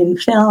like in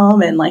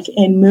film and like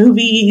in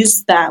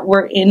movies that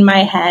were in my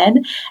head,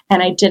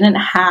 and I didn't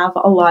have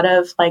a lot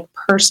of like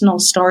personal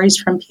stories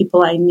from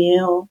people I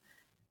knew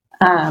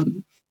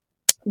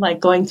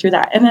like going through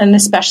that. And then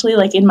especially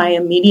like in my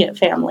immediate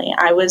family,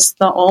 I was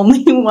the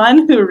only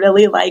one who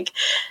really like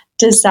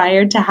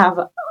desired to have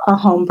a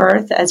home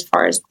birth as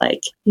far as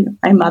like,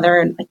 my mother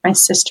and like my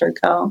sister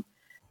go.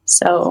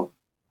 So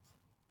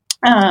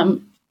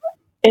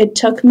it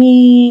took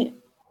me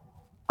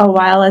a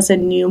while as a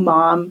new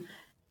mom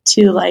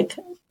to like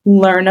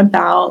learn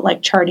about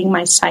like charting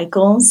my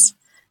cycles.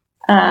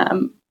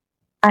 I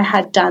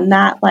had done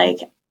that like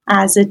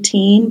as a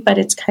teen, but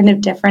it's kind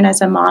of different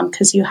as a mom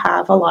because you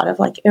have a lot of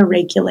like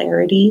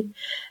irregularity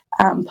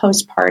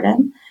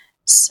postpartum.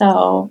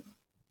 So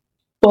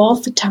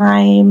both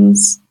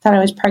times that I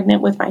was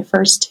pregnant with my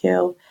first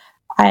two,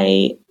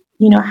 I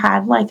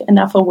had like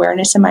enough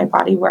awareness in my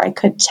body where I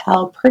could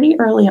tell pretty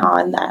early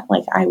on that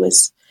like I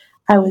was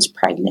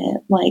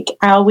pregnant. Like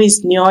I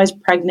always knew I was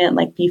pregnant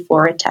like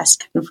before a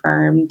test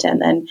confirmed.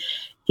 And then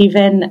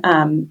even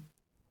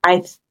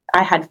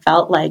I had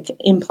felt like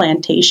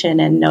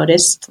implantation and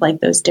noticed like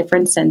those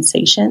different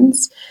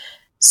sensations.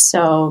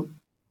 So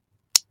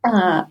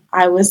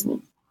I was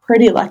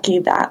pretty lucky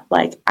that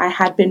like I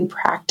had been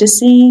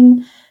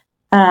practicing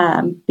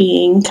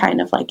being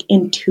kind of like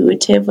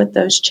intuitive with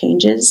those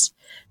changes,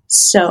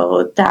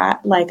 so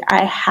that like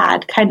I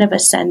had kind of a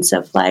sense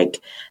of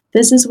like,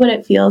 this is what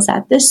it feels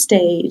at this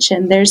stage.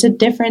 And there's a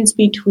difference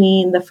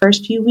between the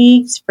first few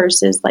weeks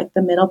versus like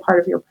the middle part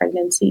of your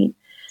pregnancy,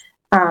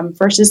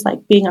 versus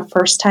like being a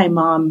first time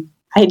mom.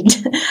 I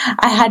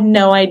had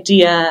no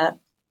idea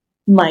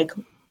like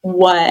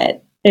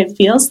what it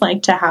feels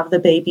like to have the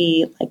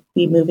baby like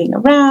be moving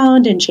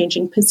around and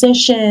changing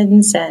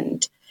positions,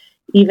 and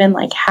even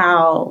like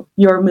how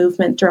your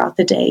movement throughout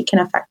the day can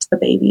affect the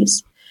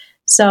babies.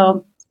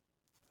 So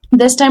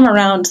this time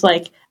around,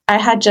 like I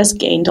had just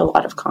gained a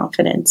lot of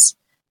confidence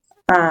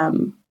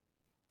that,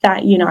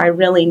 I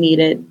really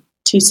needed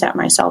to set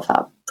myself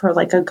up for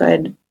like a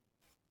good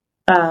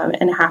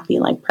and happy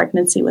like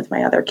pregnancy with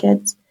my other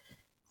kids.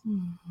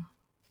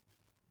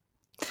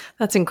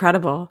 That's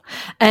incredible.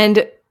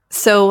 And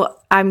so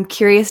I'm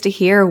curious to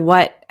hear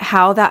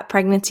how that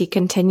pregnancy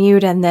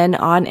continued and then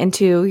on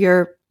into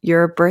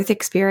your birth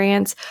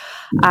experience.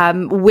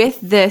 With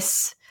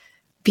this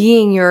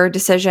being your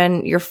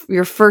decision, your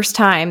first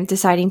time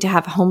deciding to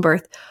have a home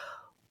birth,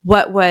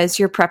 what was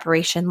your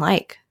preparation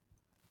like?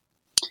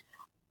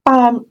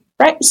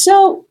 Right.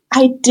 So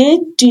I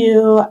did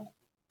do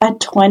a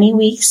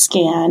 20-week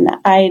scan.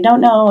 I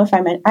don't know if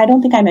I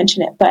don't think I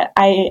mentioned it, but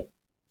I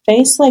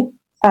faced like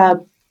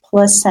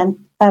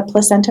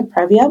placenta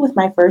previa with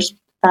my first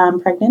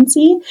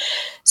pregnancy.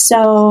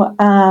 So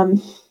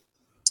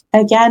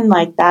again,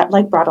 like that,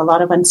 like brought a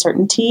lot of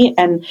uncertainty,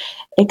 and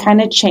it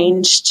kind of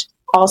changed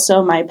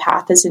also my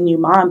path as a new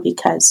mom,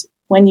 because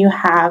when you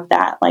have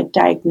that like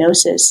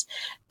diagnosis,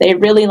 they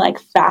really like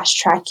fast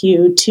track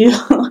you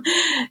to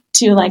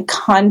to like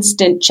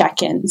constant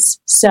check-ins.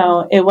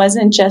 So it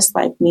wasn't just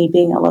like me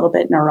being a little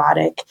bit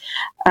neurotic.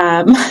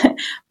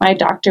 My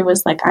doctor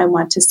was like, I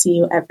want to see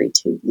you every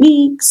 2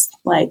 weeks.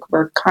 Like,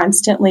 we're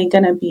constantly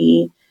going to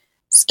be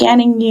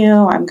scanning you.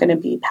 I'm going to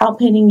be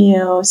palpating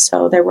you.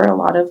 So there were a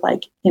lot of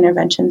like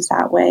interventions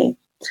that way.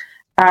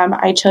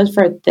 I chose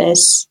for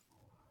this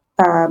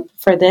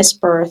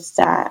birth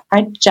that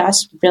I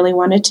just really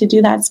wanted to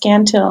do that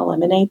scan to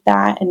eliminate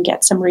that and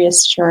get some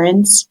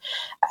reassurance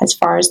as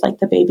far as like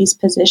the baby's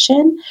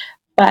position.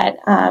 But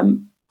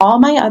all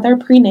my other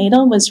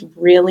prenatal was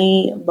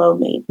really low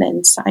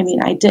maintenance. I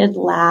mean, I did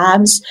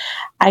labs.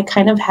 I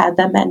kind of had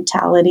the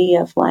mentality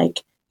of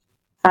like,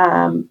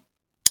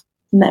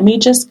 let me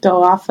just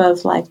go off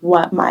of like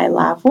what my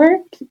lab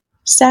work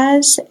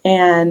says,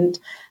 and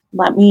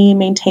let me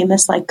maintain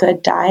this like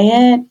good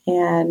diet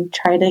and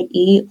try to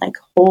eat like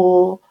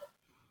whole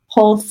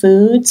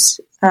foods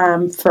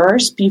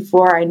first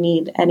before I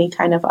need any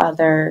kind of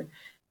other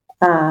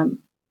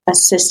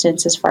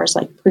assistance as far as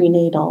like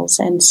prenatals.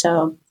 And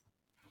so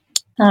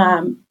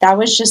that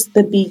was just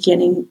the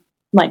beginning,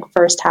 like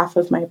first half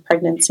of my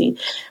pregnancy,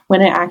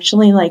 when it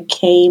actually like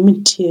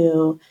came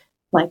to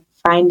like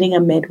finding a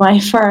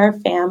midwife for our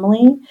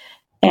family.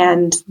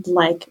 And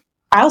like,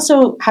 I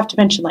also have to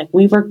mention, like,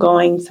 we were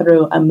going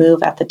through a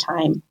move at the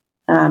time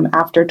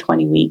after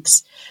 20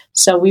 weeks.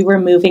 So we were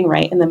moving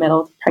right in the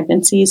middle of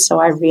pregnancy. So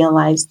I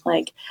realized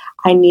like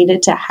I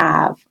needed to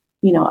have,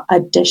 you know,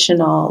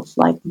 additional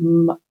like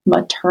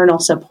maternal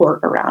support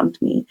around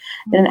me.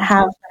 I didn't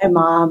have my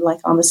mom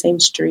like on the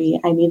same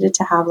street. I needed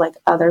to have like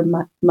other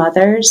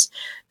mothers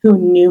who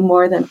knew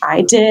more than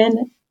I did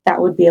that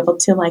would be able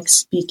to like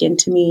speak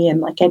into me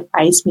and like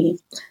advise me,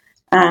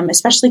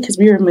 especially because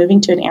we were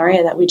moving to an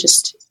area that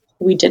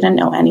we didn't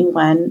know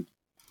anyone.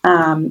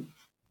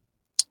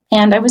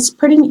 And I was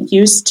pretty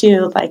used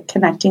to like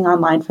connecting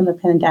online from the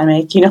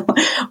pandemic. You know,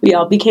 we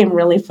all became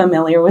really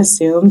familiar with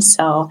Zoom.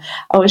 So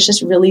I was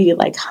just really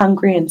like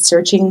hungry and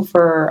searching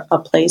for a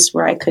place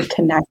where I could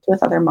connect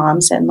with other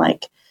moms and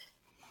like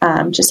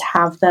just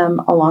have them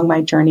along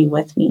my journey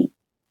with me.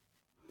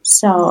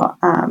 So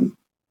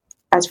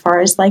as far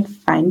as like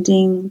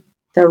finding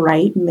the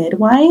right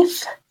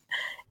midwife,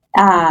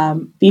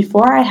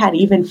 before I had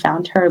even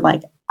found her,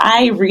 like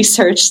I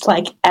researched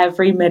like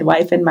every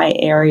midwife in my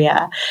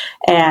area,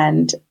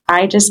 and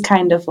I just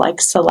kind of like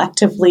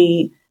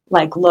selectively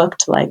like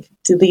looked like,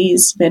 do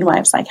these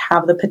midwives like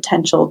have the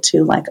potential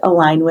to like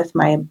align with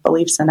my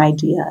beliefs and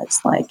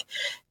ideas? Like,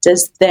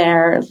 does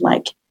their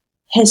like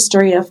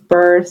history of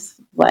birth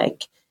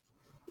like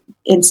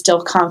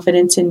instill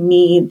confidence in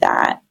me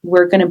that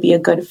we're going to be a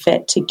good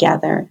fit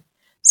together?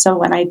 So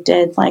when I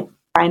did like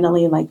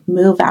finally like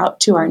move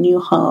out to our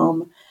new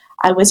home,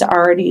 I was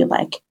already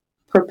like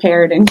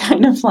prepared and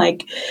kind of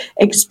like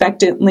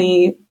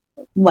expectantly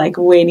like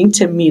waiting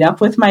to meet up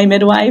with my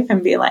midwife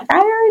and be like, I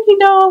already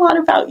know a lot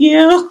about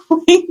you.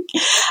 Like,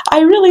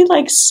 I really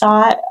like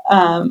saw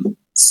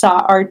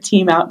our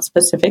team out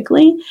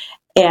specifically.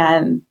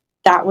 And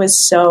that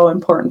was so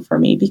important for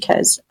me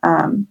because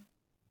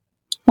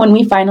when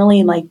we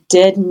finally like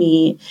did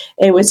meet,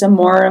 it was a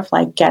more of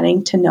like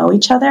getting to know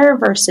each other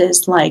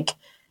versus like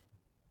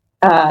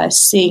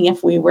seeing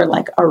if we were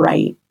like a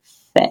right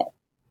fit,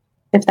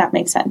 if that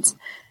makes sense.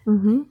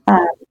 Mm-hmm.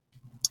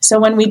 So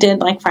when we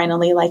did like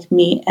finally like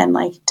meet and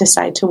like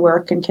decide to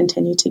work and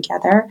continue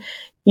together,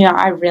 you know,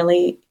 I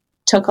really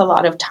took a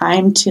lot of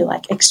time to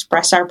like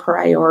express our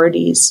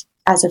priorities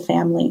as a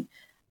family.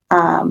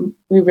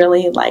 We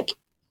really like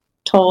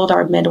told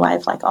our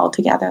midwife like all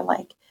together,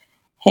 like,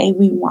 hey,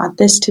 we want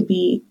this to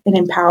be an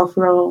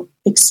empowering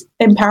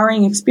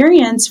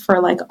experience for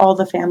like all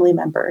the family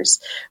members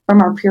from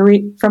our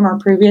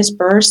previous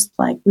births.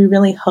 Like, we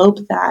really hope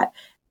that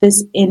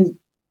this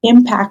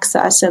impacts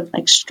us and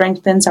like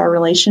strengthens our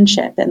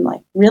relationship and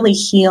like really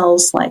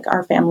heals like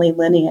our family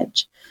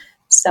lineage.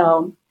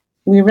 So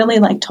we really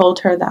like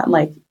told her that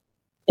like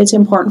it's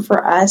important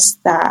for us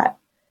that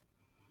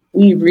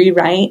we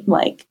rewrite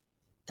like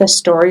the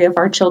story of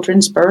our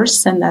children's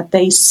births and that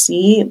they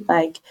see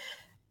like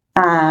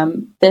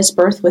this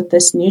birth with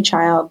this new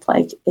child,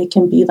 like it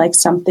can be like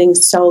something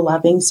so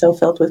loving, so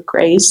filled with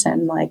grace,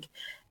 and like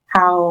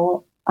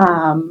how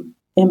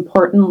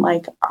important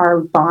like our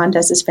bond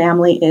as his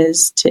family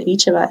is to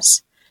each of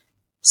us.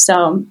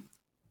 So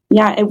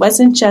yeah, it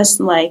wasn't just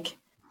like,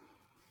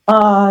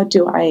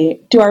 do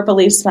our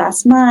beliefs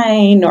match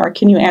mine, or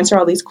can you answer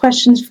all these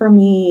questions for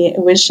me?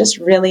 It was just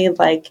really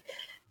like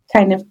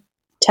kind of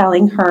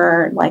telling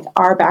her like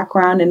our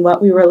background and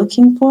what we were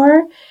looking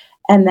for.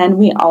 And then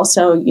we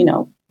also,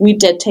 we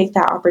did take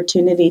that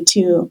opportunity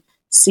to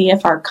see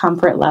if our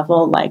comfort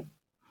level like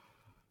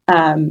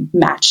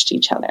matched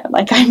each other.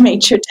 Like I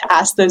made sure to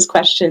ask those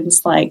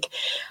questions like,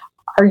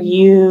 are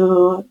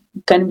you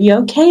going to be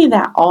okay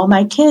that all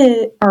my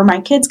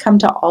kids come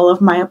to all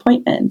of my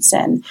appointments,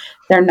 and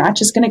they're not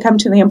just going to come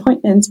to the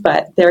appointments,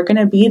 but they're going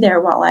to be there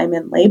while I'm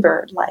in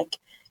labor? Like,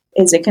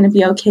 is it going to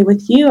be okay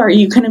with you? Are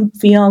you going to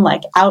feel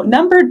like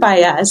outnumbered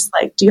by us?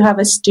 Like, do you have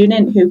a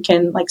student who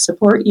can like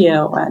support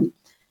you? And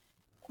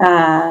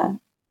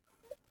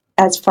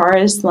as far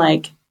as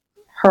like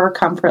her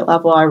comfort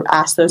level, I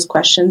asked those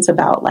questions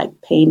about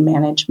like pain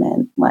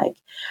management. Like,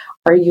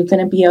 are you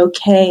going to be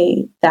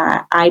okay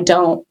that I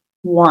don't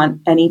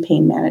want any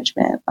pain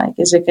management? Like,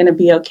 is it going to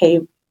be okay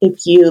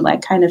if you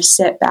like kind of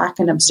sit back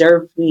and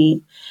observe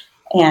me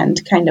and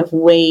kind of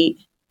wait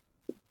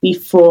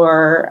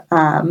before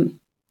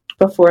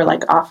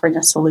like offering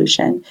a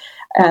solution?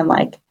 And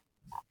like,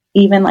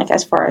 even like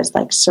as far as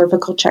like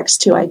cervical checks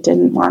too, I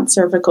didn't want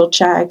cervical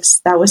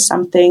checks. That was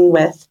something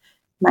with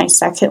my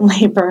second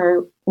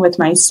labor with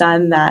my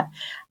son that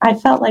I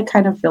felt like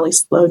kind of really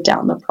slowed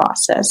down the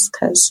process,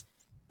 because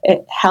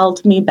it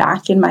held me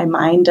back in my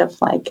mind of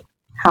like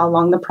how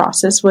long the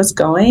process was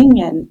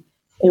going. And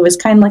it was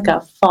kind of like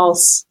a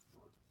false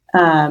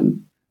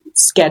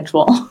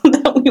schedule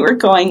that we were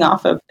going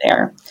off of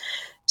there.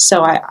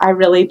 So I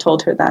really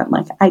told her that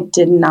like I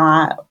did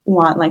not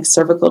want like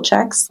cervical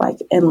checks, like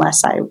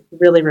unless I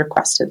really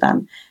requested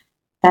them.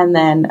 And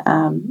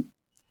then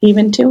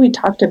even too, we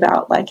talked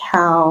about like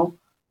how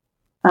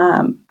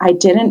I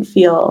didn't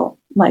feel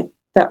like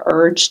the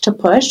urge to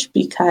push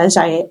because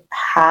I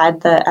had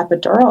the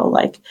epidural.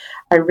 Like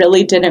I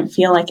really didn't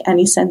feel like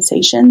any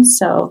sensations.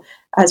 So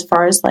as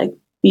far as like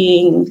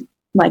being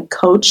like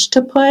coached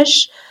to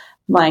push,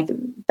 like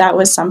that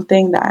was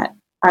something that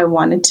I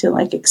wanted to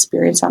like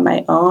experience on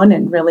my own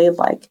and really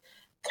like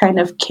kind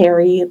of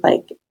carry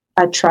like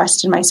a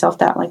trust in myself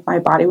that like my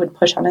body would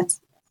push on it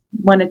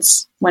when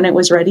it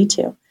was ready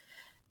to.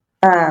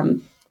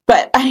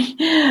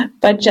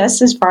 But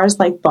just as far as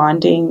like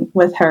bonding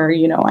with her,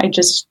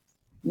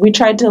 we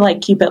tried to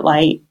like keep it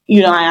light.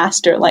 I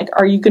asked her like,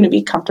 are you going to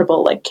be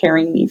comfortable like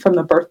carrying me from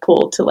the birth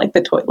pool to like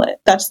the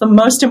toilet? That's the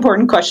most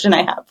important question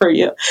I have for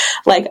you.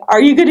 Like,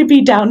 are you going to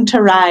be down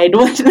to ride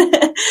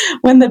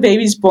when the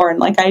baby's born?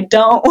 Like, I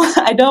don't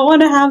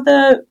want to have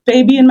the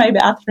baby in my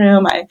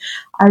bathroom. I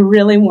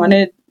really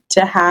wanted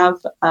to have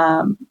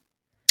a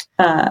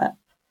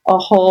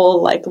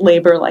whole like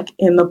labor like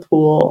in the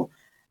pool.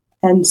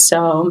 And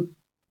so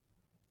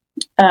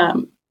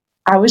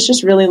I was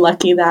just really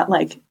lucky that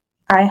like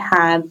I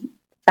had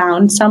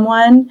found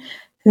someone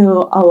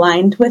who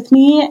aligned with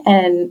me,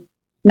 and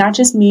not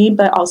just me,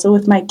 but also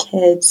with my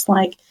kids.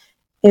 Like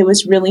it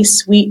was really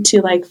sweet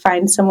to like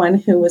find someone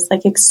who was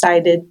like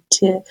excited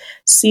to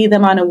see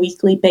them on a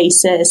weekly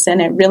basis.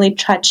 And it really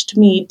touched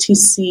me to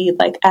see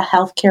like a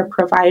healthcare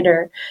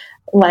provider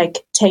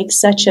like take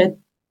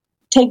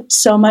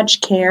so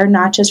much care,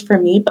 not just for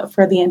me, but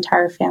for the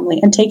entire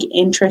family, and take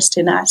interest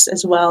in us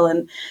as well.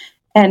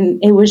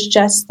 And it was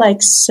just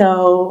like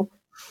so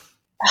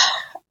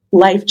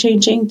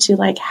life-changing to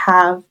like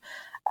have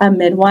a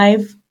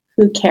midwife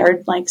who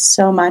cared like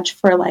so much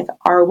for like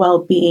our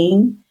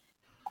well-being,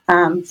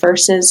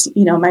 versus,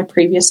 my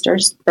previous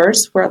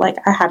births where like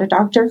I had a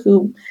doctor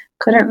who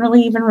couldn't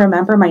really even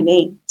remember my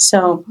name.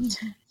 So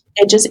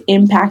it just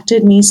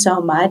impacted me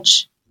so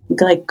much,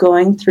 like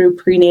going through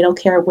prenatal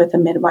care with a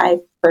midwife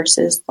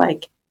versus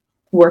like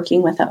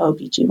working with an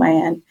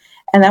OBGYN.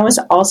 And that was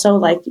also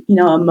like,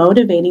 a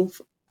motivating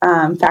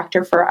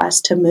factor for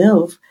us to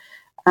move.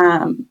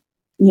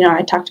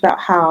 I talked about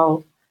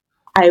how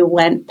I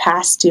went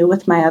past due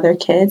with my other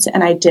kids,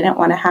 and I didn't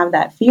want to have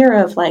that fear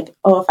of like,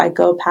 if I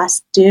go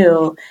past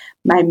due,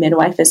 my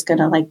midwife is going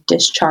to like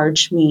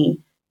discharge me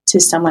to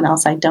someone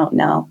else I don't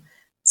know.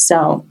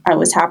 So I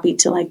was happy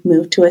to like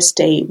move to a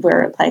state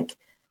where like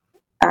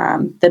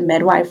the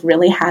midwife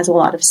really has a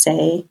lot of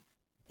say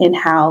in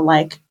how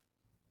like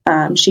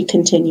she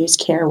continues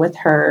care with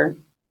her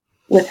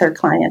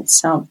clients.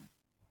 So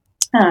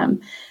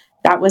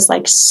that was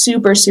like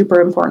super,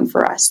 super important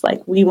for us.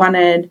 Like we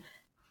wanted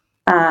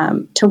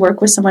to work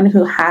with someone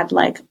who had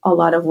like a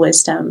lot of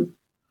wisdom,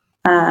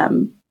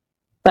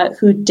 but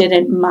who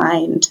didn't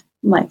mind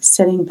like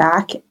sitting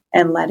back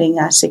and letting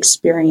us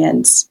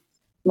experience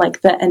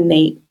like the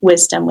innate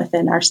wisdom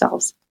within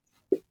ourselves.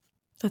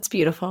 That's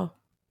beautiful.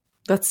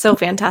 That's so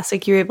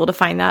fantastic. You were able to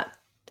find that.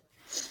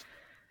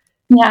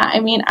 Yeah. I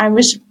mean, I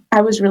was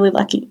really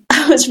lucky.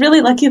 I was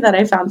really lucky that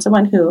I found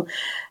someone who,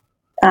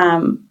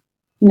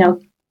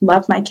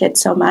 love my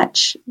kids so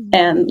much,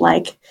 and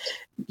like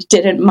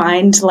didn't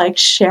mind like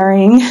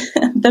sharing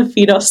the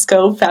fetal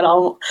scope at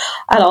all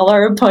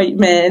our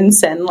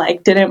appointments, and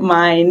like didn't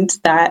mind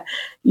that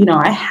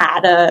I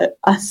had a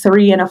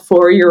 3 and a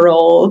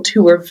 4-year-old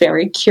who were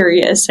very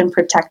curious and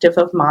protective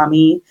of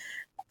mommy.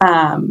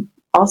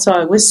 Also,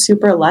 I was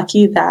super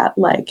lucky that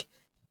like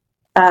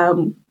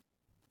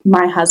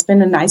my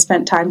husband and I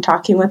spent time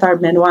talking with our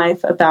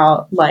midwife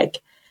about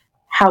like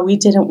how we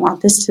didn't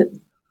want this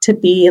to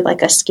be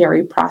like a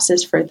scary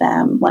process for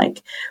them.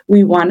 Like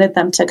we wanted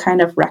them to kind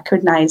of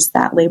recognize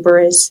that labor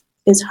is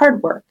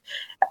hard work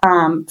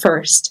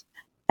first.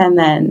 And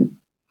then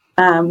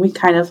we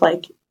kind of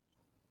like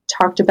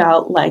talked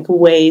about like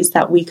ways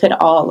that we could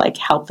all like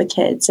help the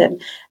kids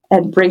and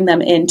bring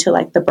them into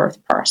like the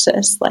birth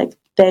process. Like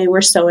they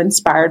were so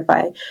inspired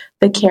by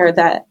the care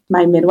that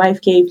my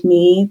midwife gave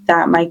me,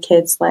 that my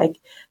kids, like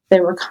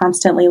they were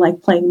constantly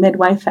like playing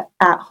midwife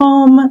at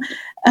home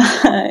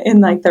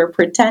in like their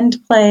pretend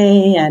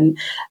play, and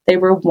they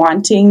were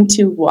wanting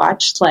to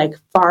watch like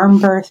farm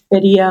birth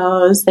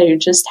videos. They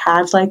just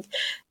had like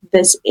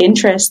this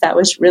interest that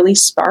was really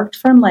sparked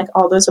from like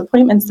all those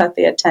appointments that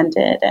they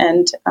attended.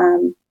 And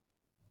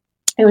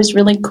it was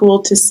really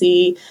cool to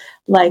see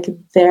like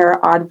their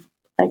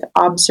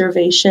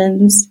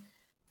observations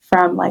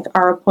from like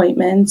our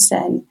appointments,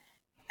 and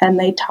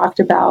they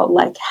talked about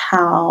like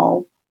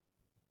how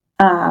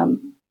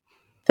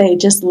they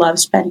just love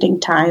spending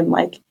time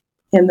like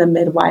in the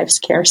midwife's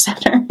care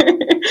center.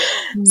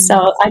 Mm-hmm.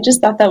 So I just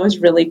thought that was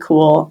really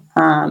cool.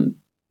 And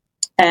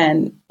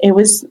it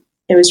was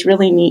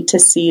really neat to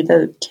see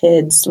the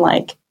kids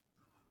like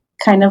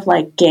kind of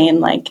like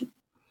gain like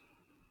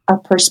a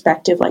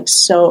perspective like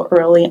so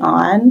early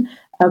on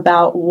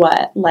about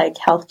what like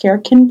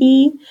healthcare can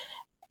be.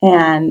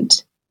 And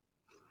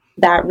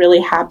that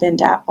really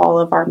happened at all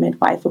of our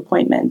midwife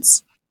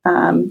appointments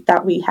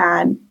that we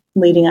had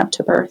leading up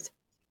to birth.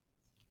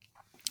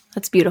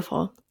 That's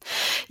beautiful.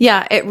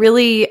 Yeah, it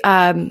really,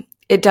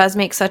 it does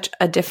make such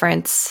a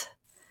difference,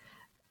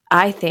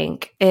 I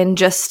think, in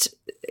just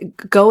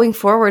going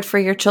forward for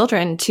your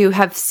children to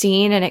have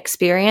seen and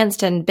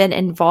experienced and been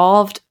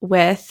involved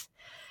with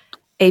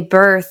a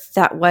birth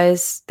that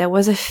was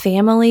a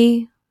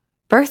family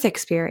birth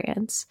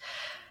experience.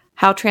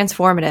 How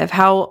transformative,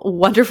 how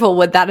wonderful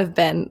would that have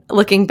been?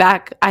 Looking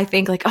back, I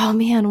think like, oh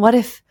man, what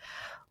if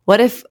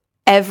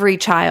every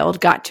child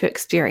got to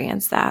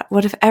experience that?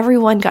 What if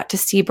everyone got to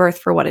see birth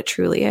for what it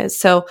truly is?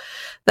 So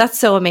that's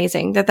so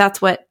amazing that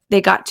that's what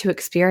they got to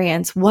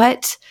experience.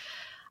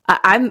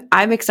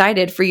 I'm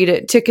excited for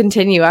you to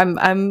continue.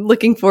 I'm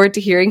looking forward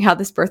to hearing how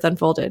this birth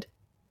unfolded.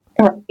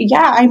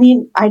 Yeah, I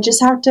mean, I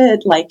just have to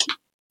like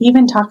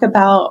even talk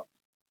about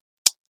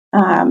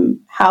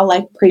how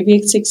like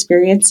previous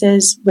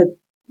experiences with,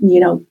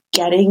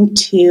 getting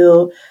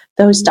to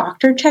those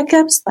doctor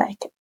checkups, like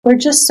were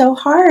just so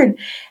hard.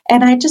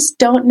 And I just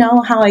don't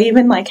know how I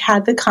even like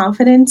had the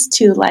confidence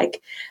to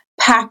like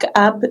pack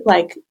up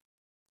like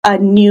a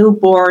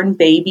newborn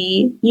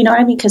baby, you know what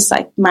I mean? Cause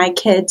like my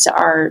kids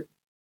are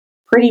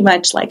pretty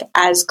much like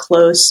as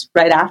close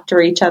right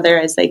after each other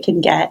as they can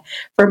get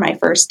for my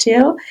first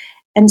two.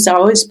 And so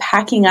I was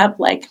packing up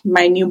like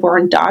my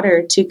newborn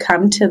daughter to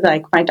come to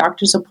like my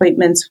doctor's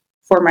appointments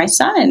for my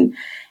son.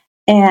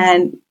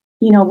 And,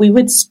 we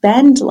would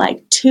spend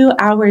like 2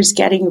 hours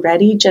getting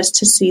ready just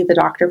to see the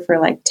doctor for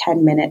like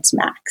 10 minutes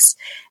max.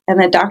 And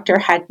the doctor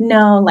had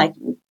no like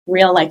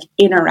real like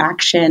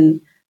interaction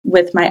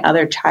with my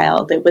other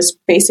child. It was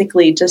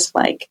basically just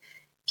like,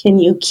 can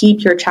you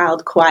keep your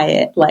child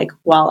quiet like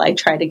while I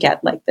try to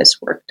get like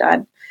this work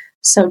done?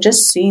 So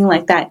just seeing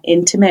like that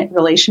intimate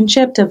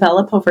relationship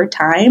develop over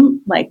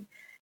time, like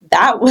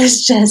that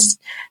was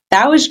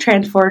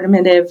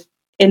transformative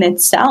in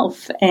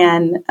itself.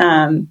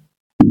 And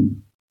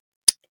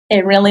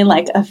it really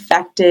like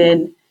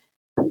affected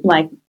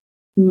like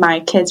my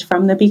kids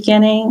from the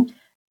beginning,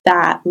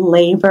 that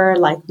labor,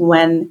 like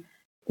when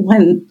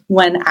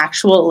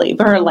actual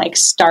labor like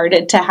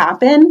started to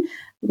happen,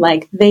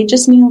 like they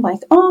just knew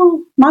like,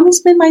 oh,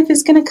 mommy's midwife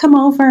is going to come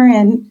over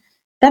and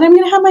then I'm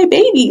going to have my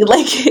baby.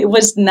 Like it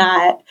was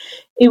not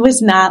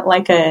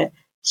like a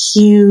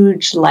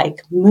huge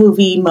like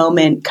movie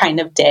moment kind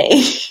of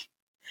day.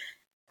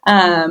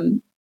 So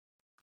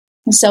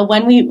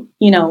when we,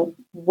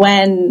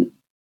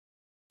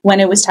 when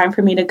it was time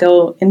for me to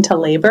go into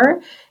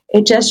labor,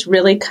 it just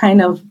really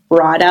kind of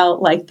brought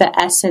out like the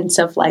essence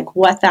of like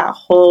what that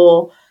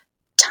whole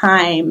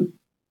time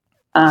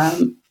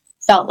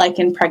felt like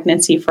in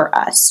pregnancy for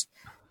us.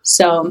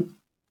 So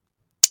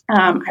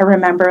I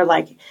remember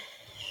like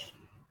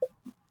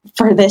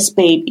for this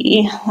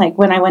baby, like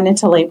when I went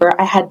into labor,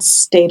 I had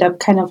stayed up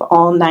kind of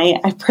all night.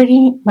 I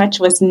pretty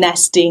much was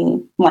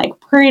nesting like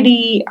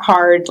pretty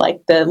hard,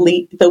 like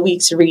the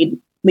weeks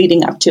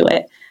leading up to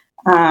it.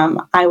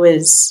 I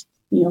was,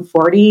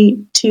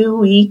 42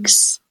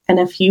 weeks and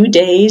a few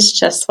days,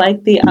 just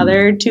like the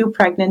other two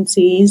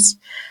pregnancies.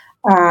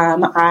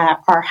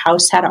 Our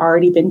house had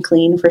already been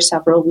clean for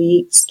several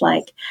weeks.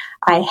 Like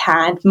I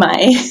had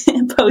my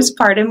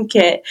postpartum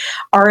kit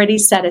already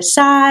set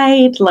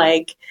aside,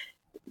 like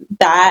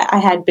that. I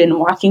had been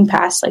walking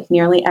past like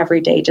nearly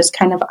every day, just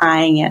kind of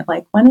eyeing it,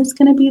 like, when is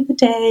going to be the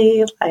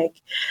day? Like,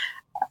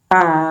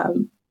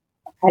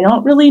 I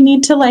don't really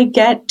need to like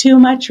get too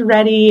much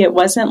ready. It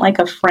wasn't like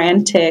a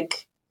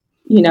frantic,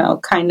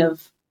 it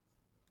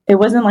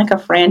wasn't like a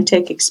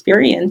frantic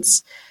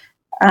experience.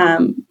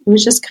 It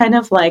was just kind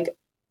of like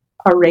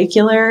a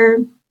regular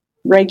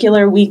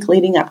week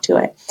leading up to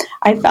it.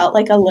 I felt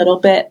like a little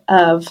bit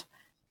of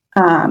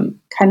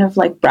kind of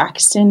like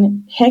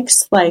Braxton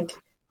Hicks, like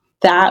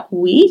that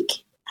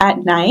week at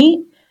night.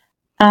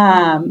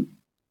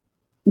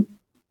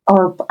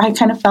 Or I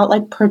kind of felt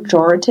like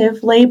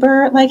pejorative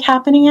labor like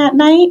happening at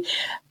night,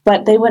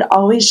 but they would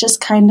always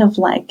just kind of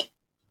like,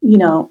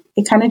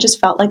 it kind of just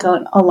felt like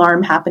an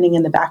alarm happening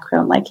in the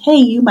background, like, hey,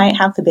 you might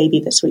have the baby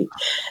this week.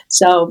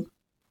 So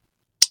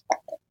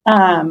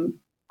the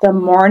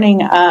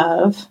morning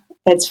of,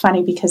 it's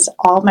funny because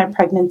all my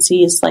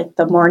pregnancies, like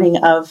the morning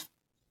of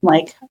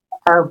like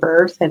our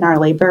birth and our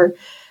labor,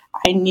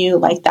 I knew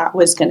like that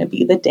was going to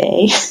be the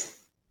day.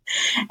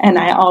 And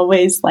I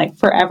always, like,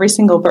 for every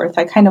single birth,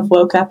 I kind of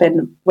woke up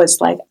and was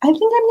like, I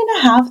think I'm going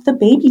to have the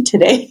baby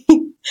today.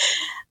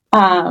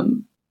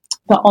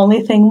 The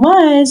only thing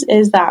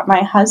is that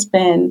my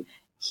husband,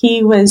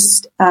 he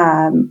was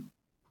kind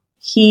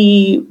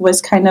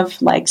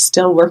of like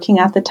still working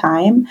at the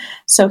time.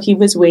 So he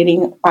was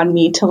waiting on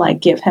me to like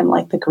give him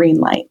like the green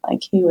light.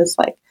 Like he was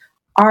like,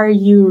 are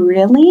you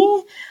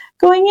really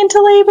going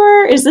into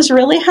labor? Is this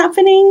really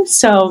happening?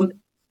 So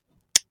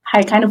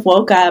I kind of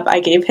woke up,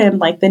 I gave him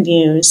like the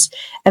news,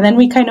 and then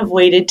we kind of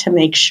waited to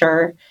make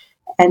sure.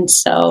 And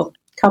so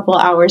a couple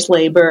hours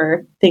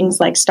later, things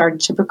like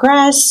started to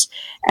progress.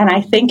 And I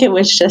think it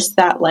was just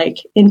that like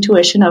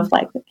intuition of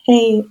like,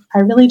 hey, I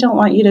really don't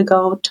want you to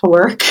go to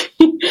work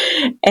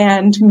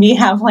and me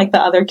have like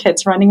the other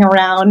kids running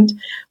around.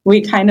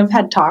 We kind of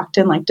had talked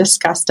and like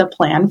discussed a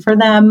plan for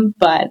them.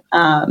 But,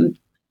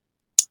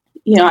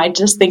 I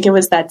just think it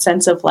was that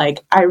sense of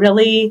like,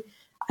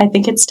 I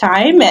think it's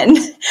time, and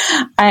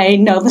I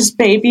know this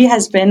baby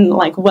has been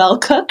like well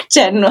cooked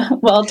and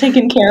well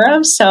taken care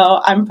of, so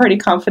I'm pretty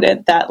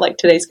confident that like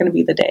today's going to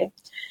be the day.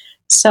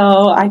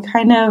 So I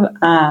kind of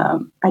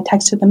I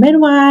texted the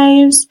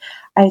midwives.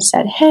 I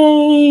said,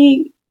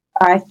 hey,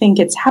 I think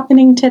it's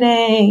happening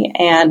today,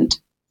 and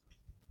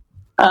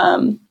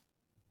I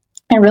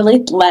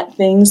really let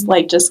things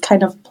like just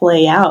kind of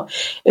play out.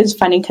 It was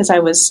funny because I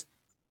was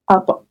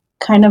up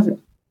kind of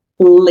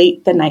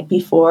late the night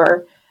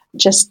before,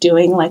 just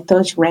doing like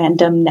those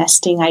random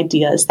nesting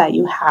ideas that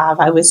you have.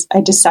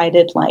 I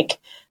decided like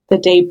the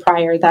day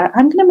prior that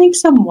I'm going to make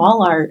some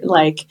wall art.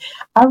 Like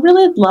I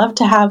really love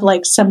to have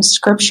like some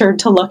scripture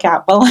to look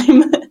at while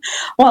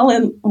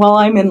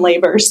I'm in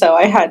labor. So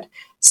I had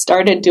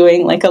started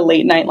doing like a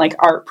late night like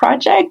art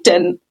project,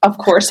 and of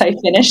course I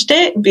finished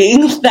it,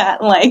 being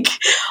that like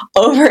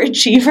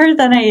overachiever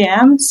that I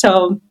am.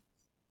 So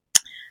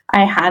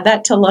I had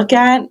that to look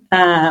at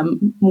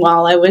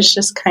while I was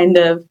just kind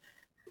of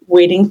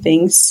waiting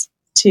things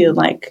to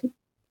like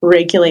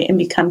regulate and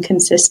become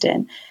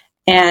consistent.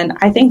 And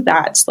I think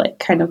that's like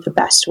kind of the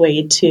best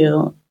way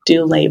to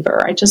do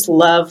labor. I just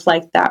love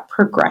like that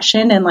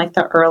progression and like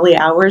the early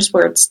hours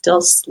where it's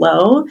still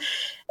slow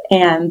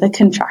and the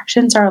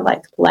contractions are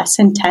like less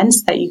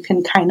intense, that you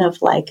can kind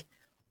of like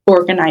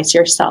organize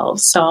yourself.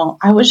 So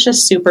I was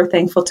just super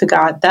thankful to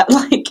God that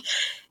like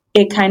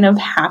it kind of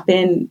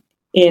happened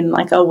in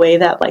like a way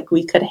that like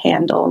we could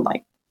handle.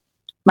 Like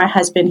my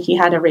husband, he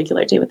had a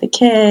regular day with the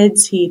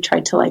kids. He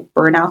tried to like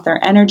burn out their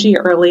energy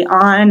early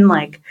on.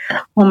 Like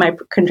when my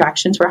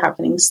contractions were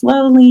happening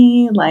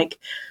slowly, like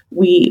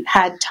we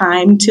had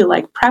time to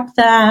like prep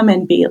them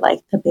and be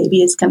like, the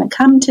baby is going to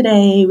come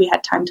today. We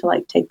had time to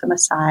like take them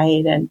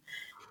aside,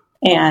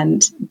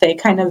 and they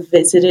kind of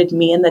visited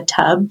me in the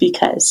tub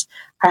because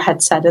I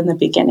had said in the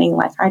beginning,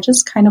 like, I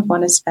just kind of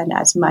want to spend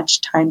as much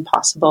time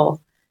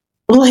possible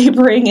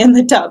laboring in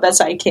the tub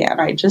as I can.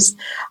 I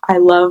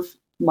love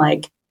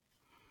like,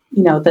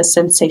 the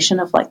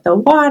sensation of like the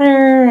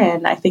water.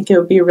 And I think it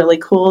would be really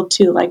cool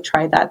to like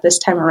try that this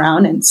time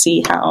around and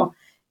see how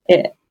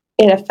it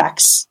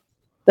affects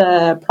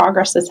the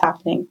progress that's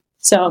happening.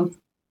 So,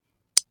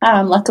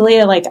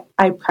 luckily, like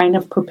I kind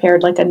of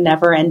prepared like a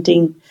never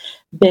ending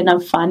bin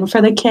of fun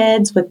for the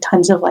kids with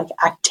tons of like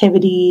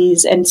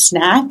activities and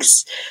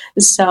snacks.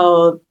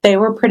 So they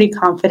were pretty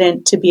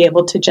confident to be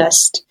able to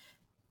just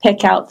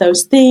pick out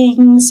those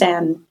things.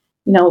 And,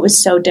 it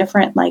was so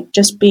different, like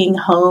just being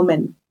home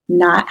and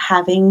not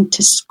having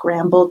to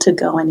scramble to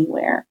go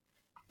anywhere,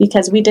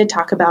 because we did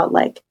talk about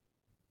like,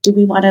 do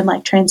we want to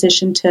like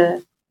transition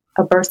to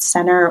a birth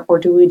center, or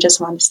do we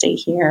just want to stay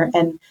here?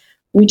 And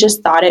we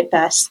just thought it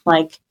best,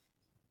 like,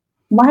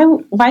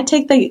 why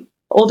take the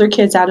older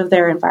kids out of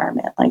their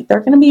environment? Like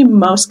they're going to be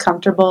most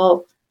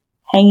comfortable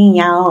hanging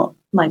out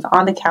like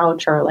on the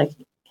couch or like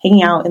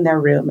hanging out in their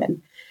room.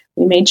 And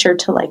we made sure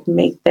to like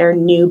make their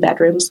new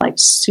bedrooms like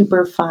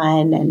super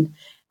fun and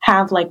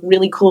have like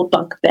really cool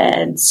bunk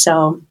beds.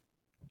 So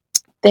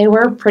they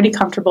were pretty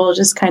comfortable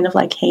just kind of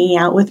like hanging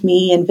out with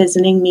me and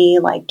visiting me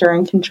like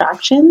during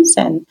contractions.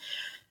 And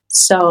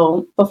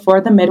so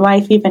before the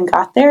midwife even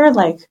got there,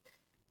 like,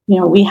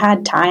 we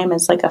had time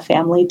as like a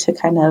family to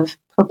kind of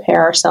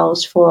prepare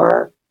ourselves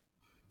for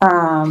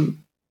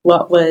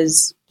what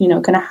was,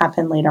 going to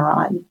happen later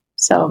on.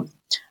 So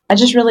I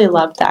just really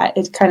loved that.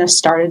 It kind of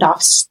started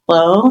off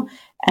slow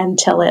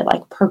until it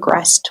like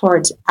progressed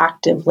towards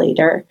active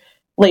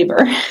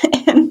labor.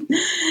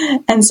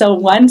 and so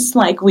once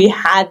like we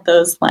had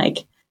those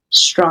like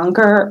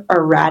stronger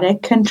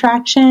erratic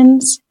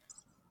contractions,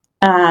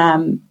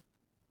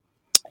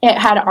 it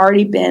had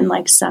already been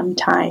like some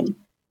time.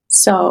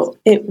 So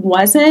it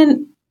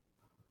wasn't,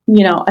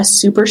 a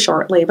super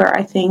short labor.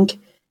 I think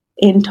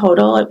in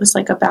total it was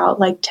like about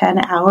like 10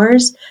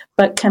 hours,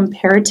 but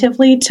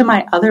comparatively to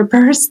my other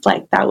births,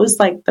 like that was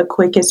like the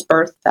quickest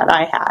birth that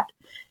I had,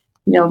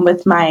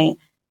 with my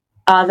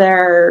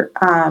other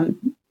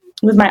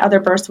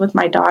births with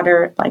my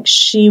daughter, like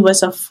she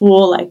was a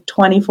full like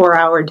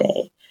 24-hour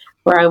day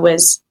where I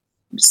was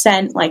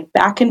sent like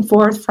back and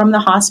forth from the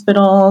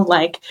hospital,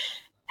 like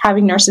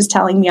having nurses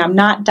telling me I'm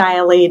not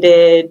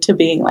dilated to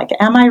being like,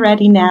 am I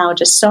ready now?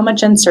 Just so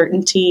much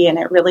uncertainty. And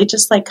it really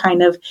just like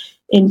kind of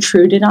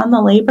intruded on the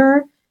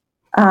labor.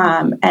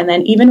 And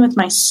then even with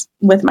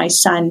my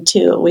son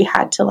too, we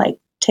had to like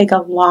take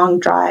a long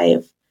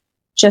drive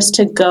just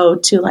to go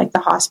to like the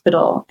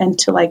hospital and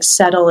to like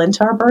settle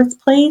into our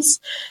birthplace.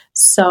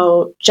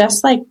 So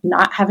just like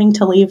not having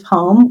to leave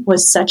home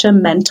was such a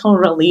mental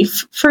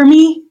relief for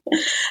me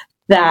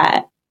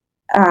that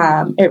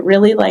it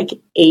really like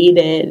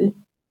aided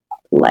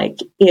like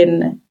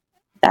in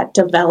that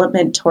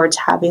development towards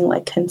having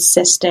like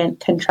consistent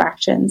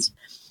contractions.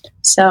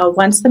 So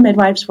once the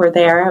midwives were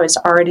there, I was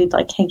already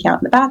like hanging out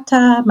in the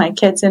bathtub. My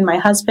kids and my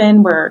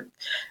husband were,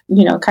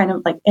 kind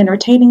of like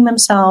entertaining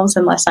themselves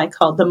unless I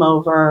called them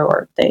over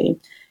or they,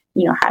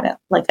 had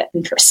like an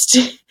interest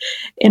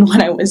in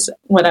what I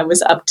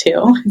was up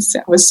to. So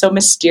I was so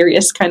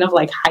mysterious, kind of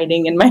like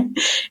hiding in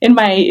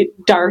my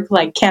dark,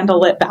 like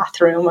candlelit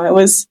bathroom.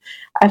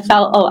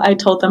 I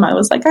told them I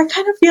was like, I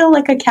kind of feel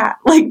like a cat,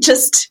 like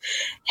just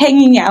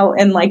hanging out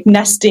and like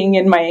nesting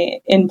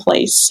in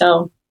place.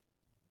 So,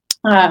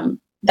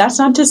 that's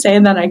not to say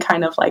that I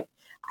kind of like,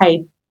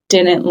 I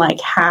didn't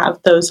like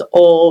have those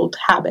old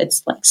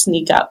habits like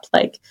sneak up.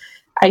 Like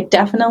I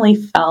definitely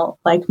felt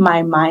like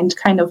my mind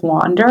kind of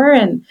wander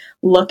and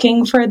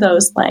looking for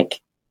those like,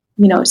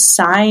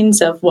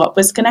 signs of what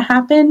was going to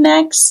happen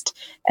next.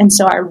 And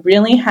so I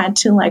really had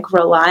to like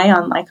rely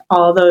on like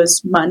all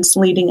those months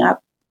leading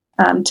up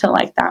to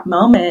like that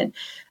moment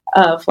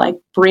of like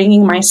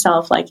bringing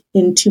myself like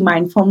into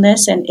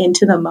mindfulness and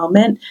into the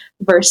moment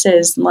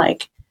versus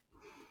like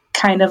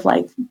kind of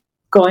like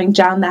going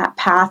down that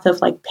path of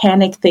like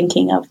panic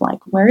thinking of like,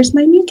 where's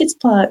my mucus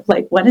plug?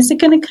 Like, when is it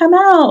going to come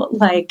out?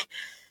 Like,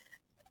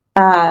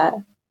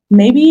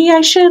 maybe I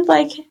should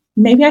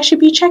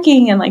be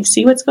checking and like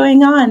see what's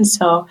going on.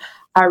 So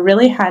I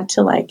really had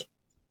to like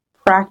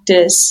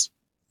practice,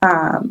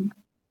 and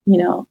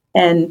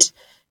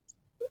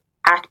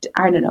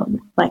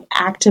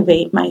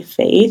activate my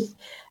faith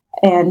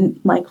and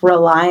like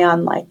rely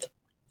on like,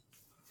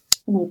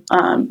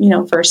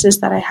 verses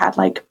that I had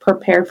like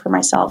prepared for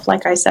myself.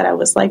 Like I said, I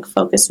was like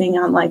focusing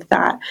on like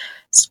that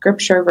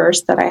scripture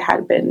verse that I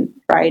had been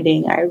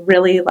writing. I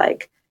really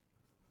like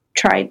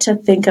tried to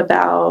think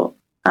about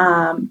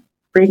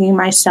bringing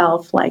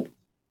myself like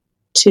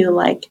to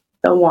like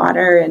the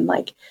water and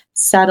like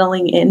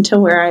settling into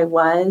where I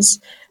was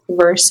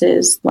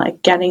versus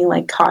like getting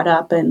like caught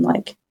up in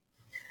like,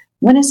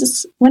 when is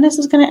this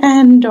going to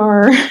end?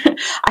 Or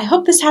I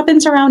hope this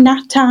happens around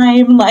nap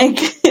time. Like,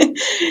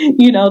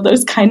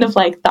 those kind of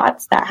like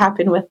thoughts that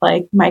happen with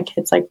like my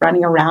kids, like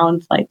running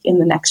around, like in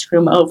the next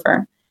room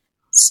over.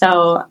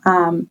 So,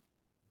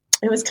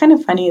 it was kind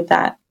of funny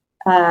that,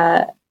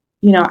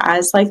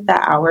 as like the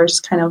hours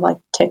kind of like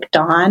ticked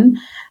on,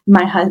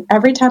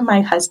 every time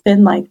my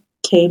husband like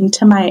came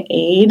to my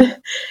aid,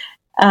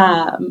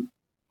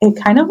 it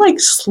kind of like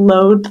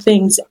slowed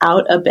things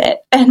out a bit.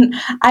 And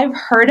I've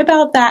heard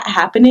about that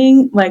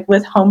happening like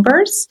with home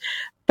births,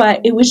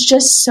 but it was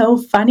just so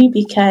funny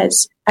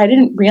because I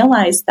didn't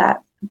realize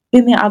that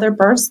in the other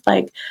births,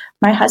 like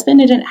my husband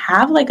didn't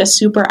have like a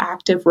super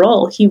active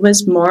role. He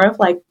was more of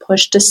like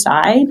pushed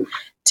aside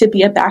to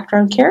be a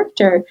background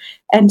character.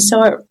 And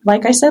so,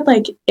 like I said,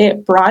 like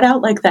it brought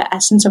out like the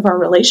essence of our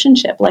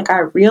relationship. Like I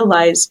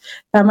realized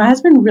that my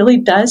husband really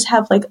does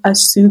have like a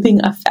soothing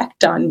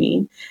effect on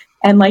me.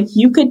 And like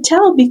you could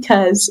tell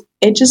because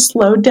it just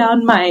slowed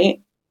down my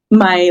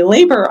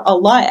labor a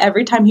lot.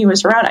 Every time he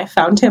was around, I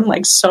found him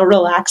like so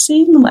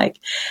relaxing. Like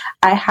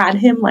I had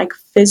him like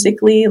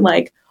physically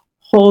like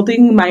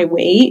holding my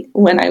weight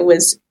when I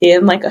was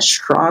in like a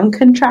strong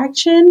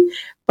contraction.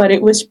 But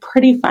it was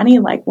pretty funny.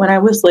 Like when I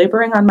was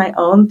laboring on my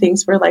own,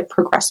 things were like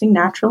progressing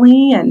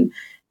naturally and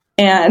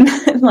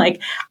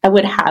like I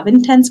would have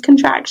intense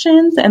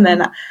contractions, and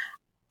then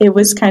it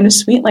was kind of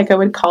sweet. Like I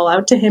would call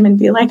out to him and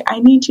be like,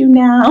 I need you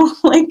now.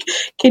 Like,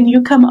 can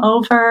you come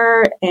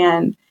over?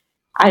 And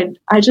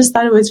I just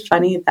thought it was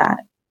funny that,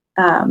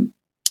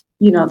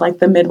 like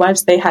the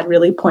midwives, they had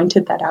really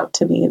pointed that out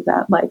to me,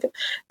 that like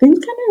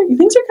things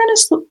are kind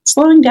of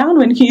slowing down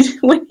when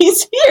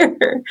he's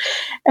here.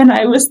 And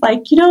I was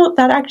like,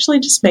 that actually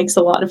just makes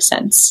a lot of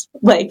sense.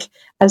 Like,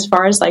 as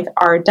far as like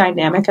our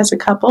dynamic as a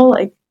couple,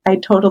 like I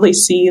totally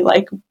see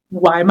like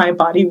why my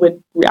body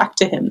would react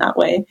to him that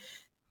way.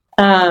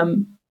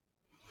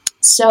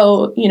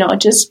 So,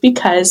 just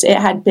because it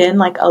had been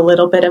like a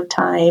little bit of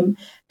time,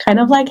 kind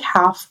of like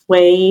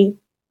halfway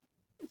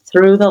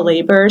through the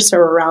labor, so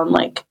around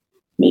like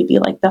maybe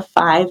like the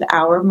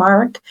 5-hour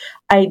mark,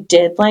 I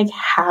did like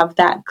have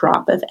that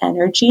drop of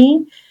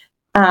energy,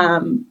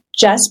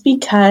 just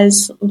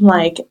because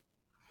like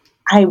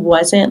I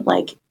wasn't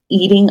like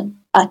eating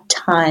a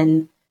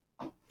ton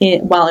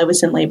while I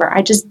was in labor.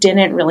 I just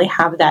didn't really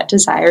have that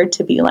desire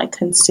to be like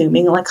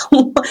consuming like,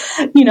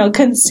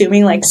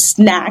 consuming like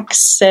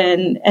snacks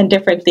and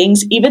different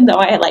things, even though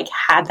I like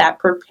had that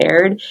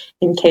prepared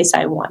in case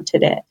I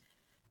wanted it.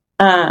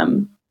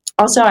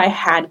 Also, I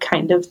had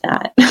kind of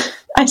that,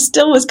 I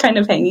still was kind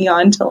of hanging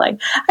on to like,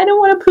 I don't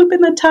want to poop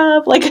in the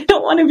tub. Like, I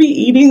don't want to be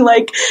eating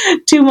like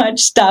too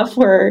much stuff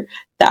where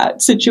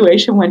that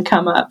situation would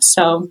come up.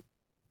 So,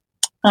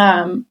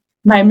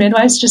 my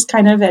midwives just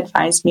kind of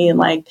advised me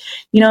like,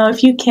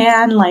 if you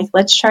can, like,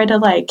 let's try to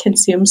like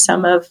consume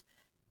some of,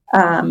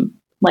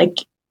 like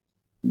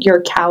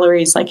your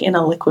calories, like in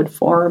a liquid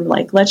form.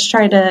 Like, let's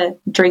try to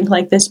drink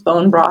like this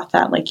bone broth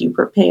that like you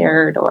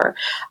prepared, or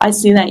I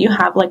see that you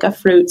have like a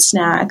fruit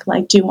snack.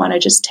 Like, do you want to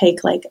just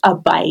take like a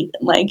bite,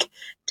 like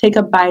take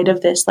a bite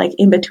of this, like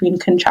in between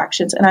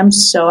contractions? And I'm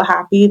so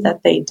happy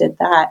that they did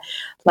that.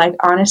 Like,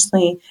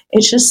 honestly,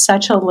 it's just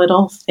such a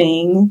little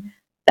thing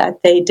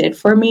that they did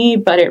for me,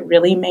 but it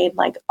really made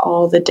like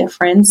all the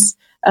difference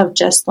of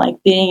just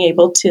like being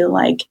able to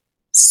like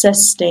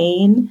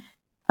sustain,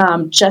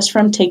 just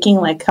from taking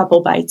like a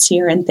couple bites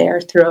here and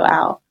there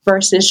throughout,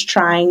 versus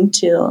trying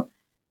to,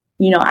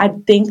 I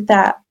think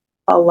that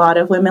a lot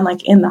of women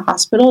like in the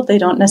hospital, they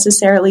don't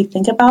necessarily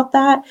think about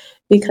that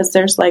because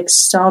there's like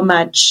so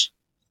much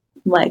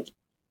like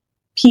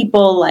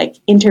people like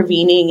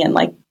intervening and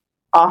like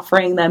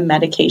offering them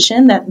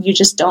medication that you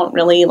just don't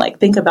really like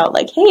think about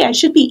like, hey, I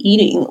should be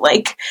eating.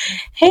 Like,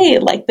 hey,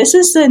 like this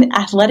is an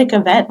athletic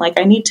event. Like,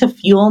 I need to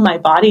fuel my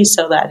body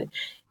so that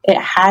it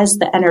has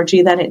the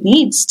energy that it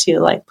needs to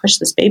like push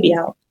this baby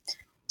out.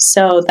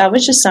 So that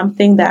was just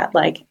something that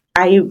like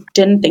I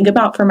didn't think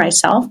about for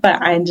myself,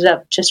 but I ended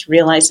up just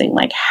realizing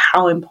like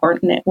how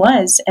important it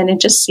was. And it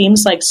just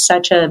seems like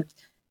such a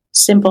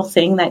simple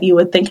thing that you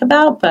would think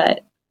about,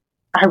 but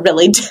I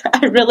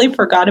really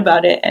forgot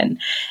about it. And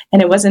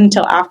it wasn't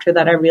until after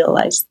that I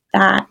realized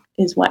that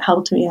is what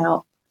helped me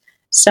out.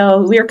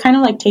 So we were kind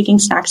of like taking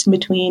snacks in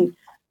between.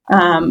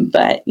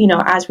 But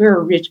as we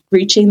were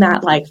reaching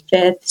that like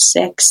 5th,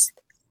 6th,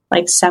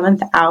 like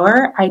 7th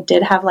hour, I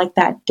did have like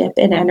that dip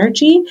in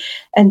energy.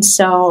 And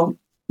so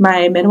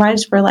my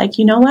midwives were like,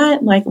 you know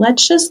what, like,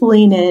 let's just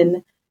lean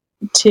in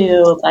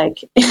to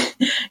like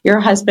your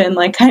husband,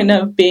 like kind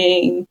of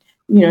being,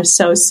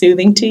 so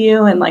soothing to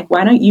you. And like,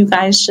 why don't you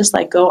guys just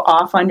like go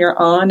off on your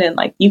own and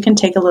like, you can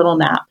take a little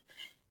nap.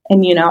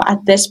 And,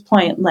 at this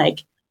point,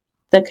 like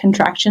the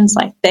contractions,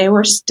 like they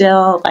were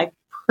still like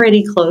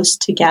pretty close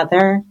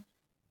together,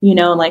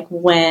 like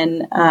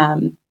when,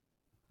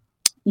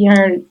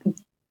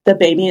 the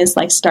baby is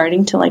like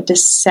starting to like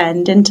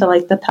descend into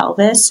like the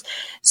pelvis.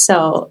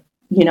 So,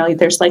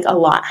 there's like a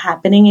lot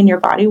happening in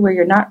your body where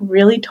you're not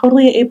really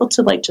totally able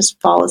to like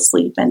just fall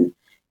asleep and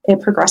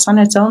it progress on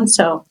its own.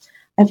 So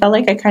I felt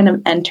like I kind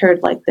of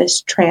entered like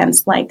this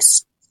trance like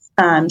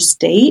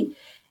state.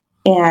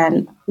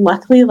 And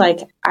luckily,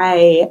 like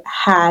I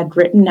had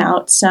written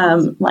out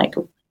some like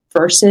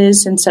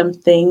verses and some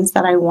things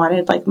that I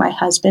wanted like my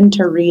husband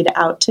to read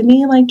out to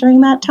me like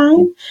during that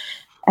time.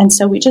 And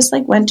so we just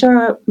like went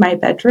to my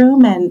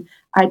bedroom, and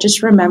I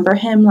just remember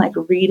him like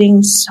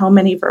reading so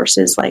many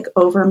verses like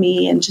over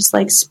me and just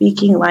like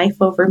speaking life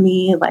over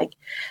me, like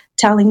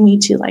telling me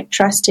to like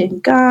trust in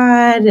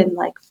God and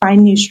like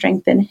find new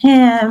strength in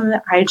him.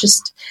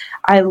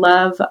 I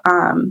love,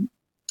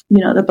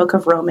 the book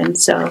of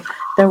Romans. So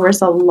there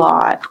was a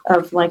lot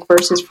of like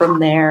verses from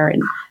there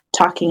and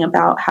talking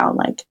about how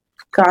like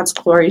God's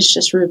glory is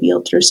just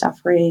revealed through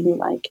suffering.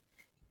 Like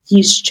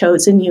he's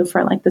chosen you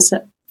for like this,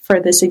 for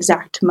this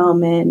exact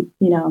moment,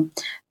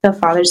 the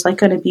Father's like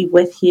going to be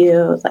with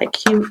you. Like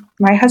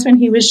my husband,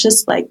 he was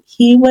just like,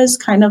 he was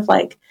kind of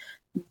like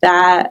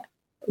that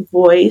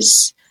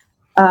voice,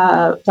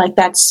 like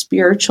that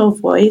spiritual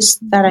voice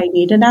that I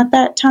needed at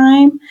that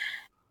time.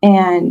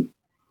 And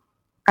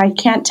I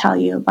can't tell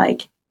you,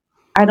 like,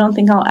 I don't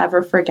think I'll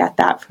ever forget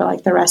that for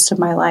like the rest of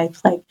my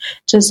life. Like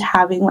just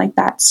having like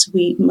that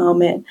sweet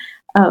moment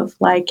of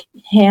like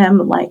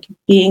him, like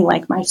being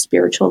like my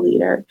spiritual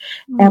leader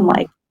and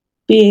like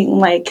being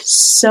like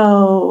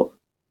so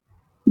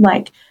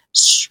like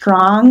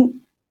strong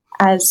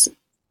as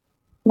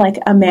like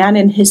a man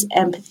in his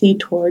empathy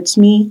towards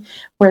me,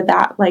 where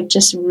that like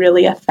just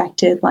really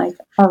affected like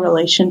our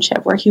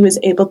relationship, where he was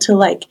able to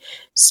like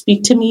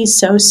speak to me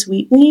so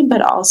sweetly,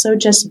 but also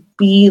just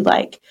be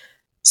like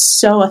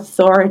so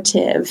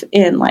authoritative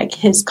in like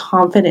his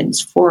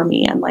confidence for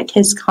me and like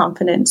his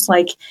confidence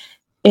like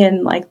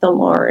in like the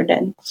Lord.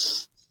 And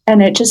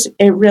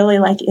it really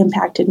like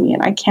impacted me.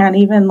 And I can't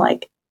even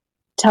like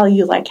tell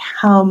you like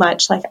how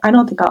much, like, I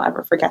don't think I'll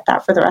ever forget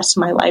that for the rest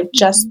of my life.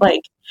 Just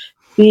like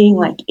being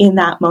like in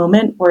that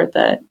moment where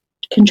the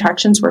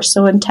contractions were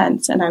so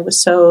intense and I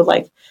was so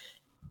like,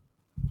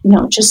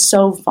 just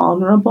so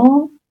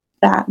vulnerable,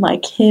 that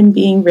like him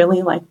being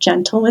really like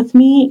gentle with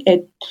me,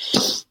 it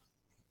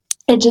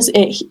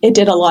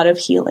did a lot of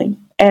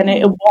healing. And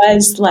it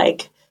was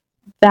like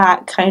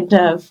that kind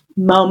of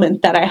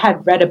moment that I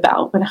had read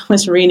about when I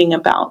was reading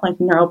about like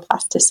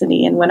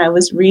neuroplasticity, and when I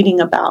was reading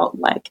about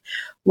like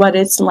what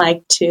it's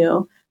like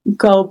to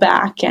go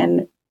back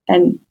and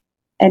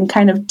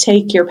kind of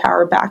take your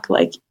power back,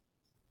 like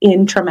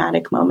in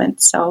traumatic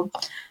moments. So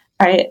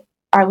I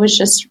was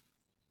just,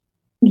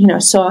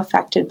 so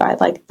affected by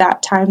like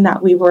that time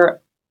that we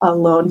were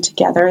alone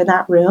together in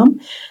that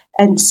room.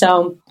 And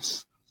so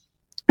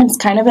it's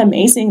kind of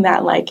amazing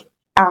that like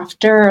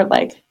after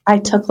like I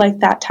took like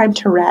that time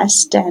to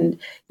rest, and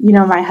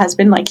my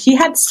husband, like, he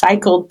had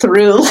cycled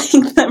through like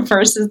the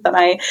verses that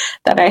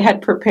I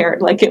had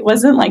prepared. Like it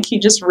wasn't like he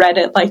just read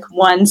it like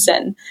once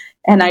and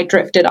I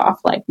drifted off.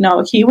 Like,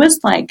 no, he was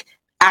like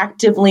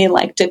actively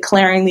like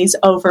declaring these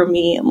over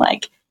me, and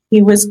like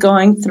he was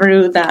going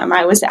through them.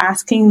 I was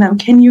asking them,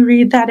 can you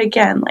read that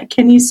again? Like,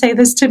 can you say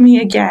this to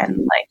me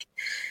again? Like,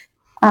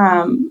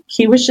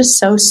 he was just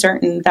so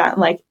certain that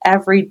like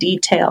every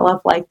detail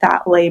of like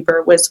that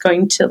labor was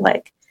going to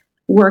like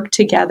work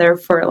together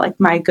for like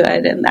my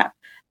good, and that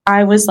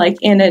I was like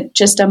in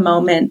just a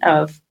moment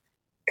of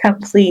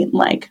complete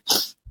like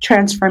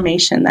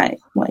transformation, that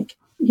like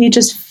he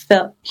just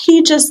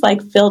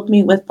like filled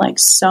me with like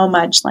so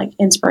much like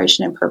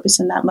inspiration and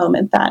purpose in that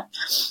moment, that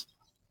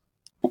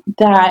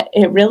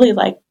it really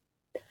like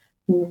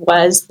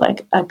was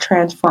like a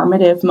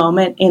transformative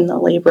moment in the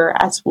labor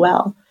as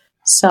well.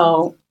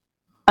 So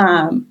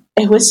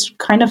it was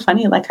kind of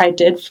funny. Like I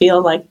did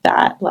feel like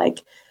that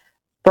like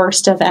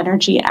burst of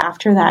energy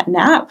after that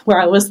nap, where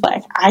I was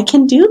like, I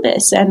can do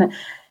this. And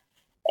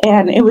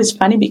it was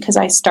funny because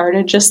I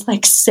started just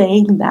like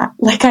saying that,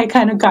 like I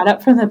kind of got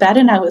up from the bed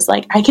and I was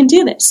like, I can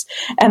do this.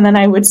 And then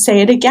I would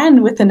say it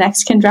again with the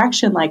next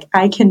contraction, like,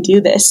 I can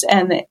do this.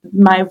 And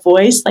my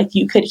voice, like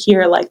you could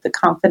hear like the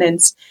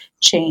confidence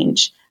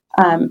change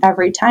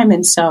every time.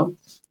 And so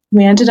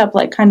we ended up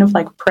like kind of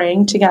like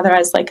praying together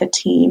as like a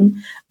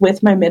team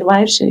with my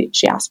midwife.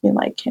 She asked me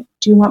like,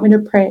 do you want me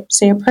to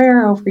say a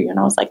prayer over you? And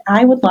I was like,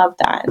 I would love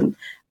that. And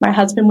my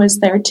husband was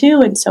there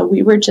too. And so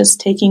we were just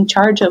taking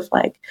charge of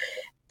like,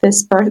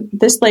 this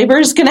labor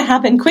is going to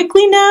happen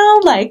quickly now.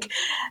 Like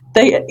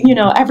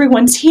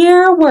everyone's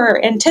here.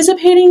 We're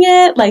anticipating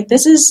it. Like,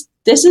 this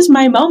is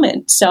my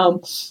moment.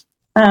 So,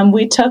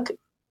 we took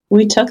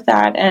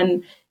that,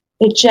 and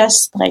it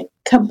just like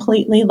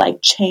completely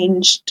like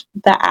changed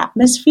the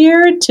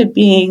atmosphere to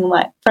being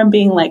like, from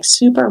being like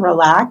super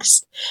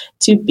relaxed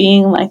to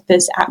being like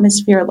this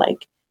atmosphere,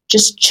 like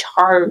just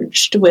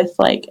charged with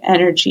like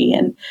energy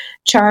and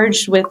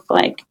charged with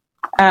like,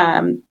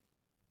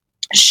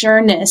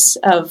 sureness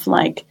of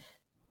like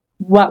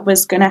what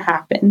was going to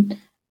happen.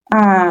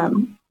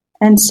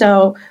 And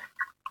so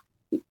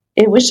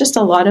it was just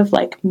a lot of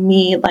like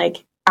me,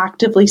 like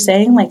actively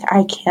saying like,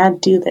 I can't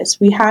do this.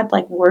 We had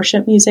like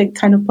worship music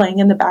kind of playing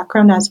in the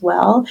background as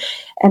well.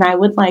 And I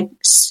would like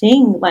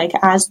sing, like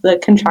as the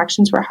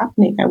contractions were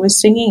happening, I was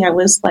singing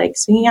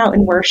out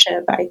in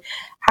worship. I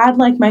had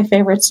like my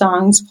favorite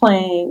songs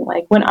playing.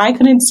 Like when I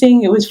couldn't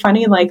sing, it was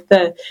funny, like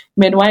the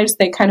midwives,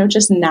 they kind of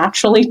just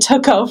naturally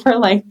took over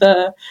like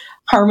the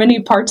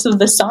harmony parts of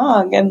the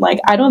song. And like,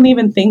 I don't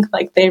even think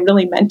like they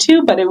really meant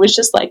to, but it was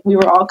just like, we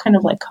were all kind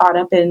of like caught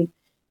up in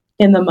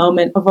the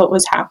moment of what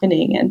was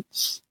happening. And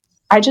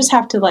I just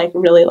have to like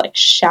really like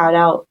shout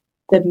out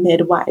the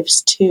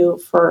midwives too,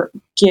 for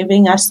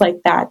giving us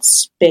like that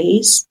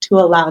space to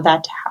allow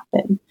that to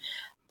happen.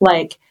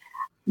 Like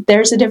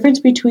there's a difference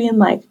between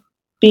like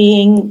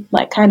being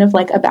like kind of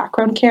like a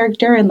background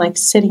character and like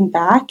sitting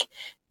back,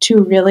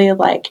 to really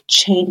like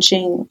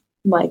changing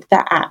like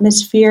the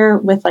atmosphere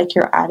with like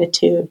your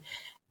attitude.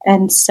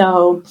 And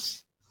so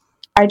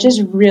I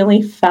just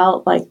really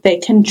felt like they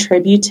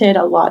contributed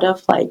a lot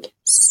of like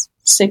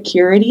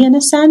security in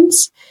a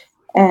sense.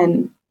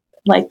 And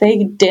like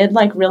they did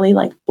like really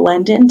like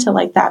blend into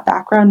like that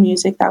background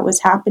music that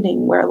was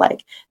happening, where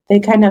like they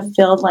kind of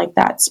filled like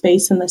that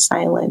space in the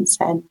silence,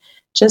 and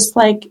just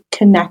like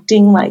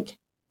connecting like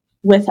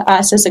with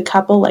us as a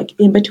couple, like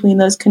in between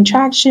those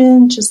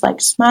contractions, just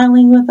like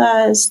smiling with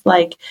us,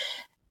 like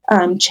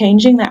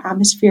changing the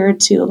atmosphere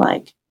to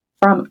like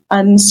from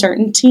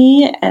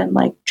uncertainty and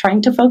like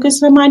trying to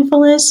focus on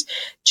mindfulness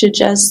to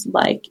just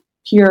like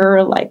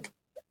pure like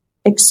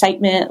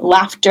excitement,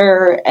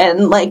 laughter,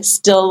 and like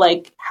still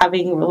like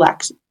having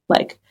relaxed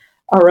like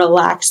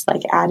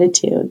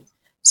attitude.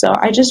 So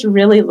I just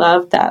really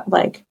love that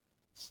like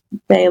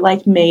they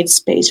like made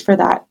space for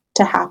that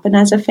to happen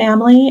as a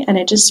family, and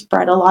it just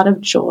spread a lot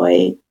of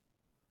joy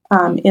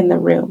in the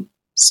room.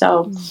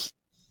 So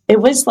it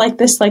was like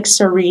this like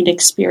serene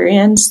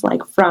experience,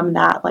 like from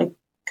that like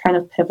kind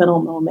of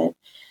pivotal moment.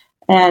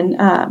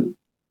 And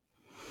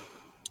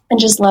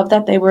just love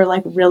that they were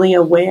like really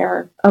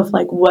aware of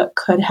like what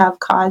could have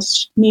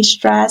caused me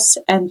stress.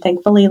 And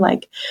thankfully,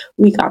 like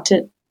we got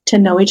to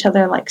know each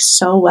other like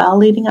so well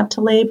leading up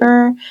to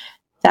labor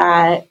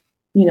that,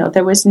 you know,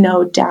 there was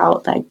no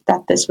doubt like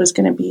that this was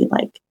going to be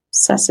like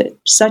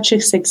such a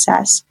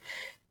success.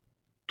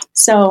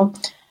 So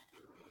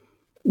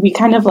we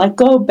kind of like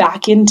go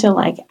back into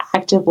like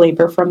active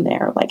labor from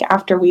there, like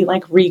after we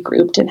like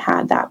regrouped and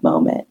had that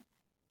moment.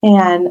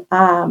 And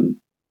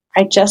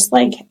I just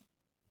like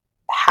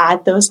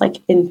had those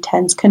like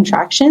intense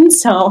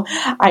contractions. So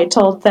I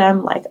told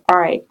them like, all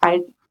right,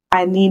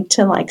 I need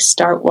to like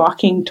start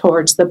walking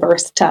towards the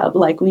birth tub.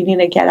 Like we need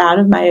to get out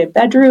of my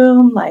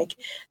bedroom. Like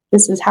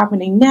this is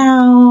happening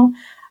now.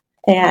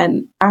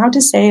 And I have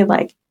to say,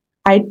 like,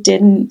 I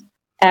didn't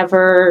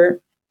ever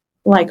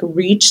like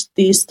reach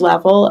these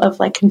level of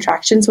like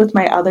contractions with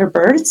my other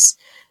births.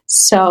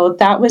 So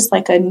that was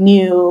like a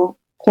new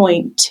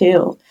point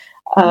too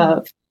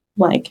of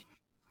like,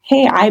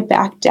 hey, I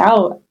backed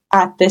out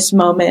at this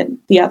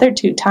moment the other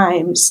 2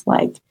 times.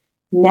 Like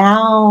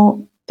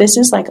now this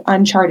is like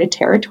uncharted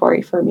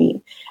territory for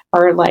me,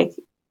 or like,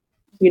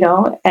 you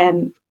know,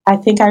 and I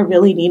think I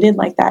really needed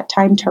like that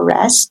time to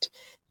rest,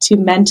 to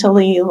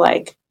mentally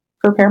like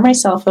prepare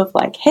myself of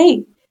like,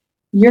 hey,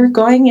 you're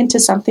going into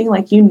something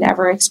like you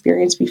never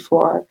experienced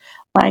before.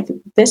 Like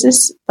this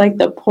is like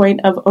the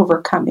point of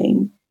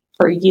overcoming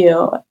for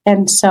you.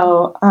 And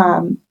so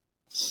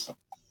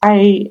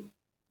I,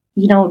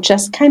 you know,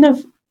 just kind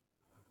of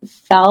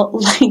felt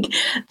like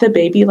the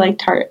baby like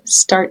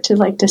start to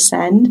like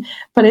descend.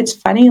 But it's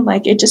funny,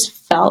 like it just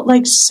felt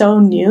like so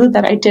new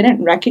that I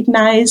didn't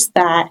recognize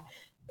that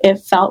it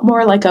felt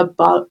more like a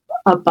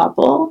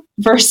bubble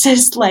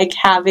versus like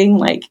having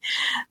like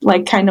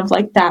kind of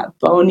like that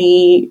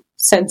bony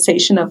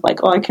sensation of like,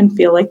 oh, I can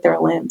feel like their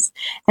limbs.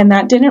 And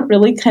that didn't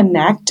really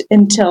connect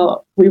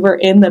until we were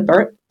in the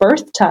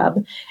birth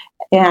tub.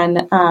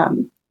 And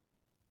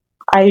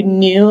I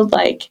knew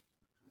like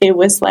it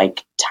was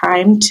like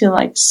time to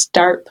like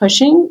start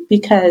pushing,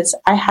 because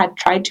I had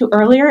tried to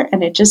earlier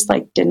and it just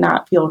like did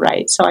not feel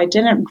right. So I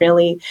didn't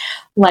really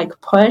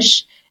like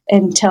push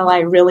until I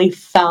really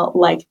felt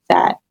like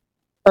that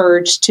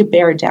urge to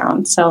bear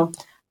down. So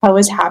I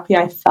was happy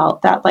I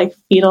felt that like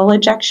fetal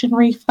ejection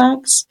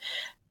reflex,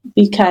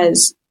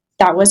 because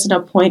that wasn't a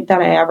point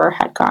that I ever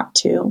had got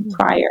to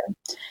prior.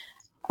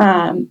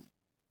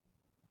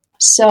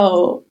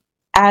 So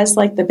as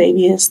like the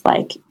baby is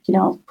like, you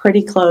know,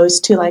 pretty close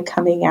to like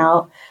coming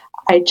out,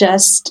 I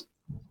just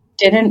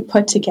didn't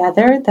put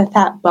together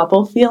that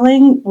bubble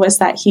feeling was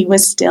that he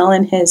was still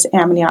in his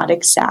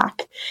amniotic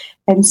sac.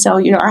 And so,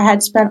 you know, I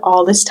had spent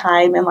all this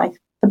time in like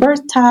the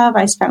birth tub.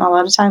 I spent a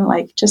lot of time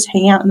like just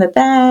hanging out in the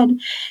bed.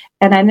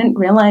 And I didn't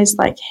realize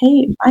like,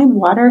 hey, my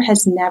water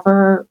has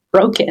never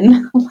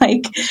broken.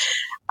 Like,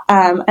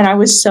 and I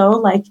was so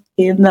like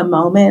in the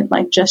moment,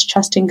 like just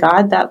trusting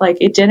God, that like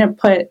it didn't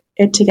put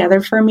it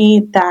together for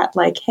me that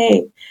like,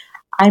 hey,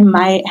 I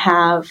might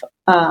have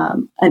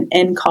an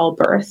end call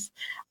birth.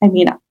 I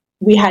mean,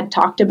 we had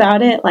talked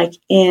about it like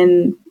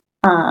in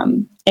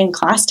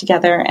class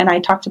together, and I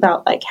talked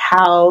about like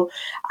how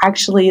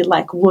actually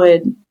like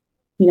would,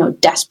 you know,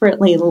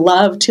 desperately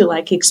love to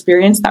like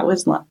experience that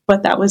was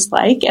what that was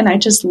like. And I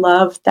just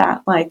love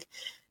that like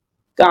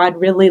God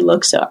really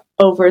looks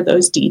over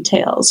those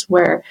details,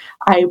 where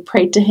I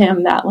prayed to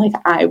him that like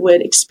I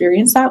would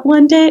experience that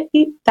one day.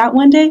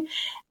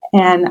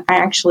 And I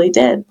actually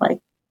did. Like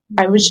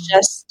I was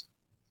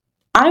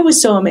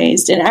so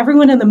amazed, and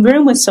everyone in the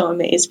room was so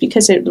amazed,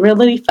 because it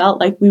really felt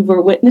like we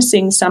were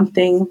witnessing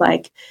something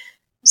like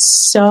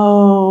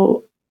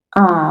so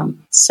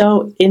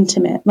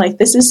intimate. Like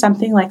this is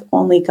something like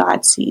only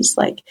God sees.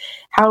 Like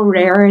how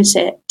rare is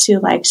it to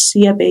like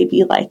see a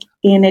baby like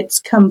in its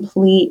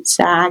complete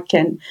sac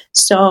and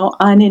so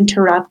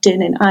uninterrupted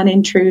and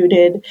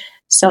unintruded.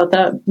 So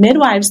the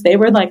midwives, they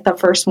were like the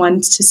first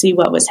ones to see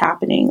what was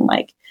happening.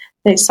 Like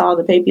they saw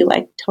the baby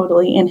like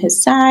totally in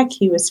his sac.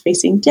 He was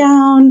facing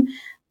down.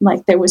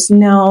 Like there was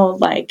no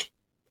like,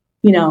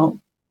 you know,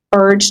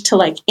 urge to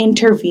like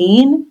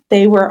intervene.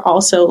 They were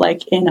also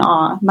like in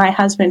awe. My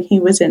husband, he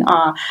was in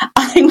awe.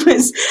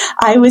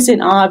 I was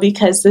in awe,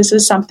 because this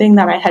is something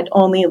that I had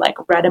only like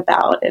read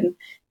about, and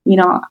you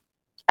know,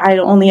 I'd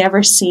only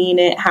ever seen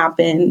it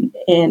happen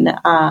in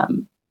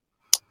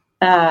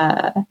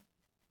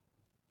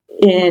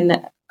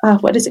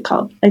what is it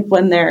called? Like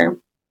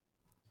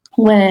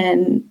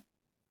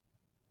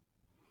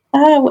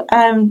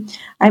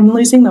I'm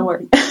losing the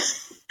word.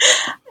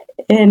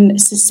 In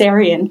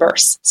cesarean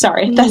births.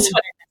 Sorry, that's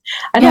what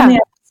I've only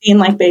ever seen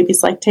like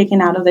babies like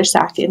taken out of their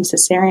sac in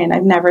cesarean.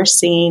 I've never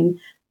seen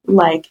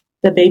like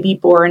the baby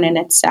born in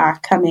its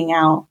sac coming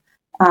out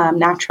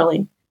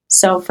naturally.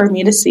 So for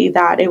me to see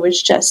that, it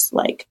was just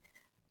like,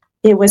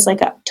 it was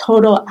like a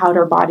total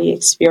outer body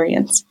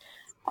experience.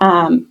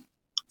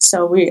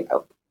 So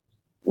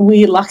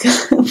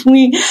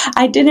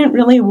I didn't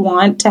really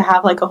want to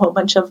have like a whole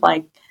bunch of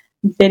like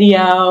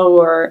video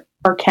or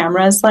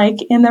cameras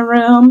like in the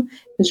room.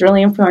 It was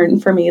really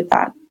important for me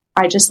that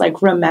I just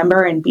like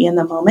remember and be in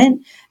the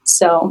moment.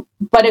 So,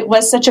 but it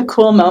was such a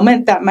cool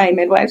moment that my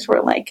midwives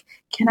were like,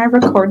 can I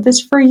record this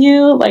for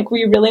you? Like,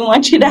 we really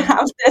want you to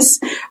have this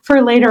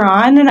for later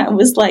on. And I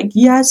was like,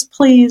 yes,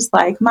 please.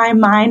 Like, my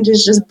mind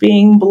is just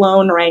being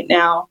blown right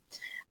now.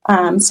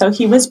 So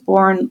he was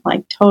born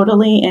like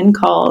totally in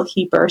cull.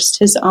 He burst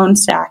his own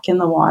sac in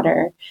the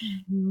water.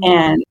 Mm-hmm.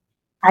 And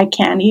I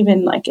can't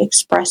even like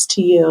express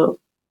to you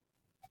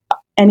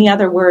any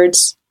other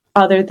words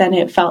other than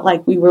it felt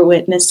like we were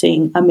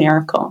witnessing a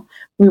miracle.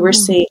 We were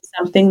seeing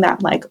something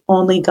that like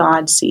only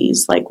God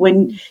sees. Like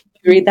when you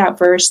read that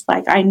verse,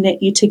 like I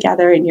knit you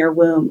together in your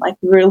womb, like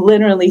we were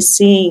literally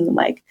seeing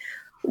like,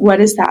 what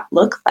does that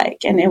look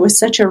like? And it was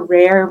such a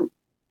rare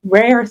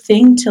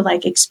thing to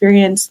like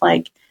experience,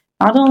 like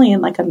not only in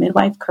like a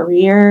midwife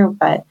career,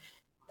 but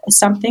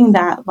something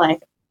that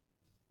like,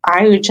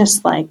 I would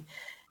just like,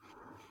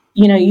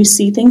 you know, you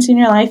see things in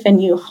your life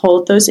and you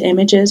hold those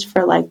images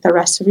for like the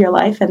rest of your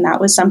life. And that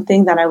was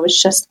something that I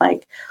was just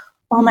like,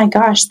 oh my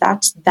gosh,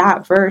 that's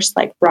that verse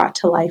like brought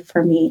to life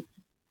for me.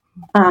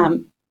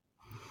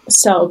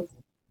 So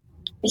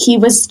he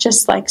was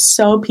just like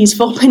so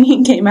peaceful when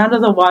he came out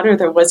of the water.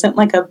 There wasn't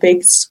like a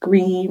big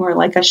scream or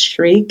like a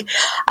shriek.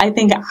 I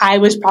think I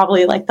was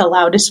probably like the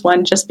loudest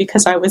one just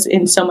because I was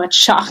in so much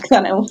shock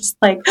that I was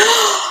like,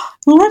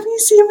 let me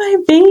see my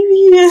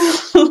baby.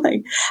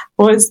 Like,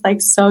 I was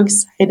like so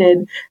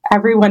excited.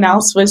 Everyone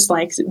else was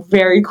like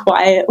very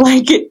quiet,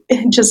 like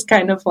just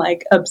kind of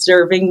like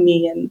observing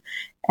me,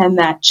 and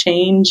that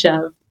change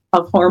of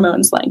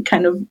hormones like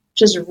kind of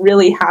just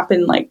really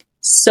happened like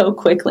so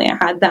quickly. I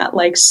had that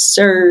like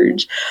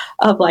surge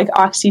of like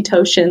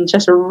oxytocin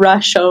just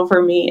rush over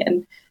me,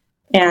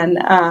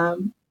 and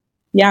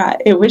yeah,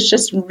 it was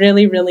just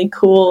really, really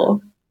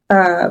cool,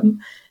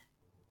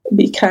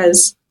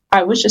 because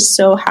I was just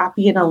so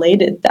happy and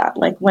elated that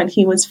like when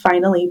he was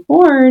finally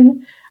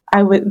born,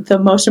 the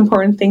most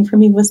important thing for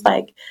me was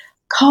like,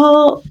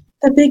 call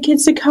the big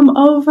kids to come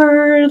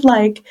over.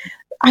 Like,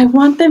 I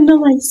want them to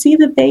like see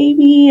the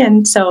baby.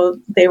 And so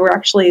they were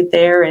actually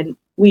there, and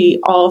we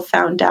all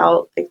found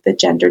out like the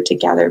gender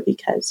together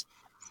because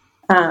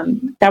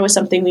that was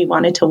something we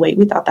wanted to wait.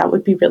 We thought that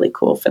would be really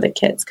cool for the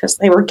kids because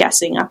they were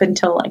guessing up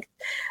until like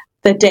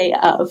the day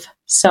of.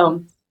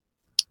 So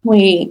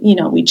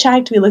we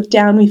checked, we looked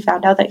down, we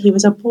found out that he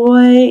was a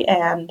boy,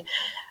 and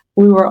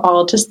we were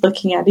all just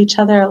looking at each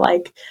other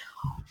like,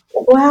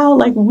 wow,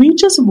 like we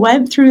just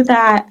went through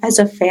that as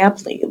a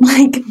family.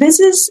 Like, this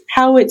is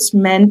how it's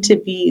meant to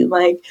be.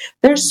 Like,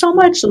 there's so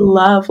much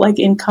love like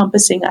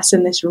encompassing us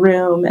in this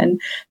room, and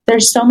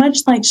there's so much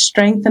like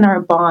strength in our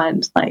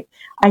bond. Like,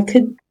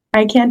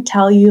 I can't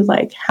tell you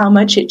like how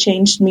much it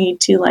changed me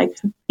to like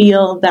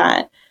feel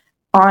that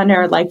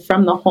honor like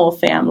from the whole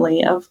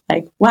family of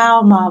like,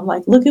 wow, Mom,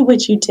 like look at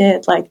what you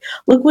did, like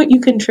look what you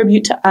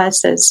contribute to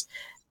us as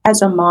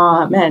a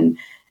mom,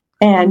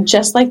 and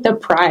just like the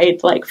pride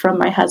like from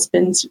my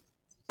husband's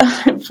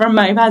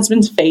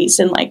face,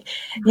 and like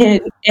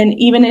and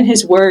even in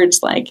his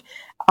words, like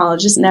I'll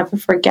just never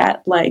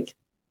forget like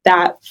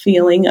that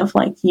feeling of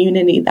like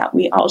unity that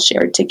we all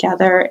shared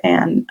together.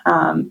 And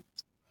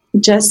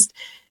just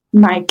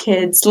my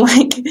kids,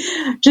 like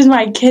just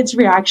my kids'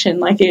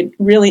 reaction, like it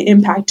really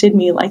impacted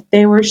me. Like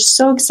they were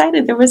so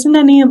excited. There wasn't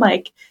any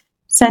like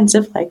sense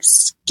of like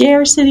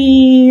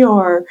scarcity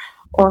or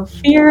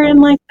fear in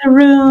like the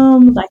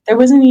room. Like there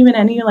wasn't even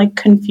any like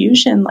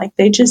confusion. Like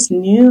they just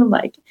knew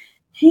like,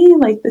 hey,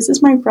 like this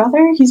is my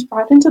brother. He's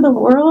brought into the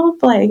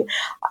world. Like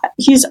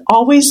he's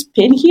always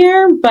been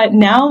here, but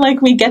now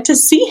like we get to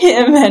see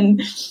him.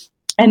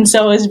 And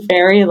so it was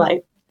very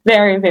like,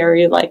 very,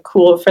 very like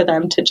cool for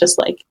them to just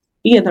like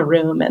be in the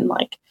room and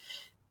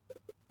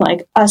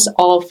like us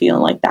all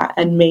feeling like that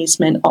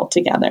amazement all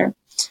together.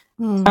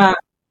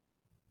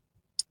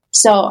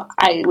 So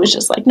I was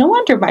just like, no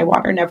wonder my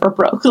water never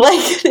broke.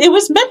 Like it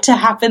was meant to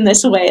happen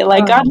this way.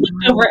 Like God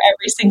looked over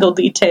every single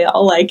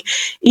detail, like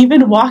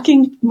even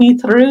walking me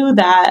through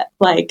that,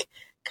 like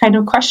kind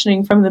of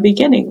questioning from the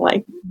beginning,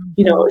 like,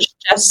 you know, it was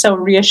just so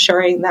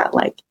reassuring that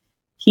like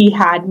he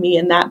had me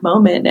in that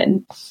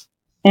moment,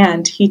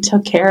 and he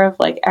took care of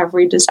like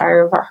every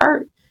desire of our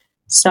heart.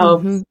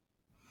 So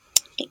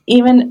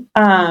even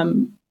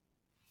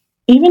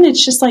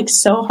it's just like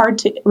so hard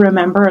to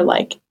remember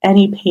like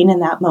any pain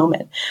in that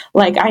moment.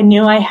 Like I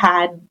knew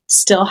I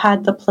still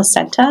had the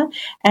placenta,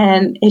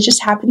 and it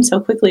just happened so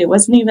quickly. It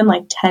wasn't even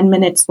like 10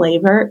 minutes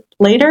later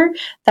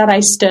that I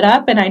stood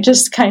up, and I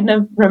just kind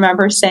of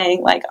remember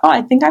saying like, oh,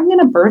 I think I'm going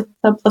to birth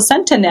the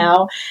placenta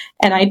now.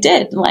 And I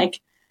did. Like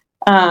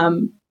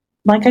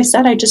I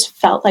said, I just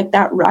felt like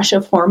that rush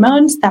of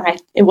hormones that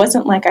it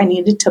wasn't like I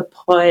needed to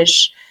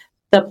push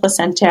the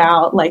placenta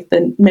out. Like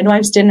the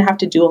midwives didn't have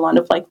to do a lot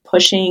of like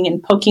pushing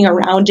and poking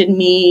around in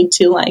me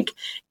to like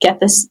get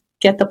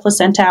the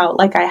placenta out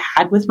like I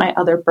had with my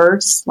other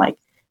births. Like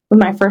with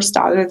my first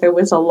daughter, there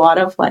was a lot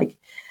of like,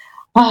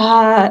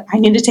 I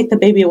need to take the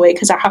baby away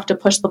because I have to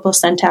push the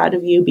placenta out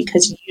of you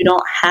because you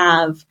don't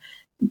have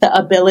the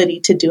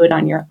ability to do it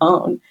on your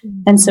own.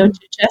 Mm-hmm. And so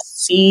to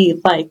just see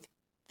like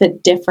the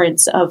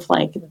difference of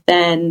like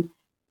then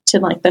to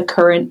like the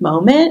current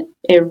moment,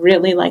 it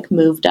really like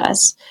moved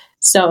us.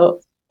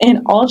 So it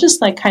all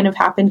just like kind of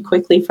happened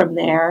quickly from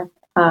there.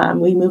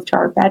 We moved to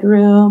our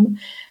bedroom.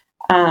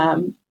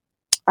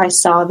 I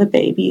saw the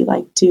baby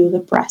like do the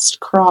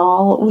breast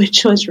crawl,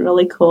 which was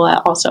really cool.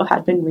 I also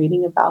had been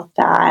reading about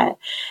that.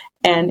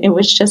 And it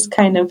was just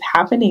kind of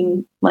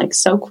happening like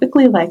so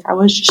quickly. Like I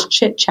was just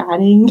chit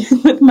chatting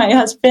with my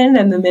husband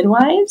and the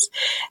midwives,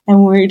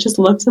 and we just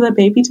looked to the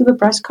baby to the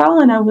breast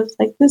crawl. And I was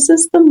like, this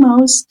is the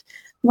most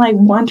like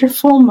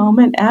wonderful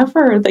moment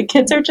ever. The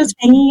kids are just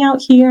hanging out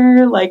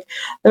here. Like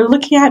they're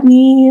looking at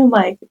me,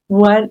 like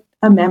what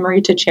a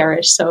memory to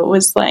cherish. So it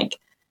was like,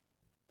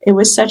 it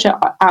was such an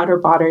outer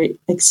body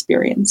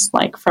experience,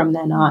 like from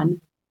then on.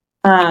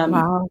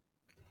 Wow.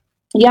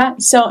 Yeah.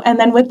 So, and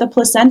then with the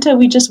placenta,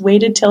 we just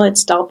waited till it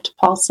stopped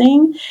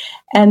pulsing.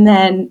 And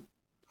then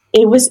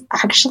it was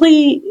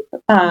actually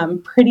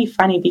pretty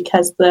funny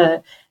because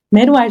the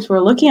midwives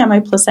were looking at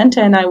my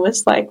placenta and I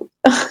was like,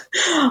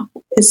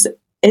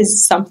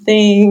 is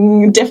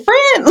something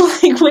different?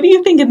 Like, what do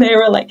you think? And they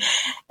were like,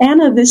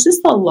 Anna, this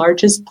is the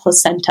largest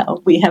placenta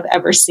we have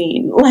ever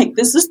seen. Like,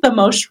 this is the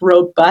most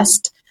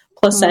robust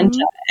placenta.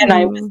 Mm-hmm. And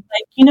I was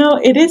like, you know,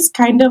 it is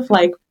kind of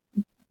like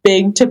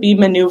big to be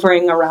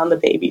maneuvering around the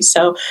baby.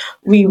 So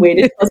we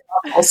waited till it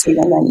stopped pulsing,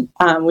 and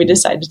then we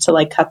decided to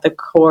like cut the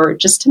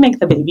cord just to make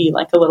the baby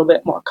like a little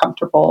bit more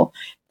comfortable.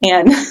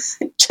 And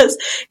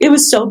just, it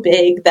was so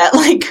big that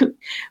like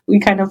we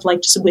kind of like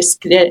just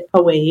whisked it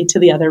away to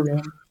the other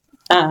room.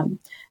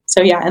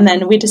 So yeah, and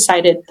then we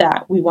decided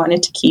that we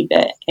wanted to keep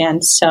it.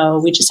 And so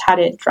we just had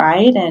it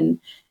dried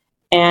and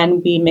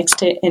we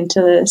mixed it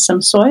into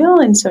some soil.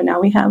 And so now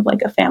we have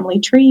like a family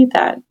tree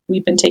that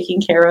we've been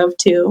taking care of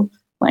too,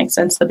 like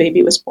since the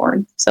baby was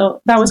born.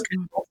 So that was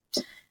kind of cool.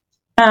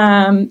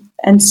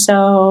 And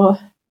so,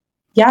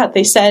 yeah,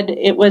 they said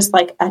it was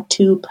like a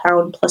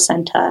 2-pound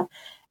placenta.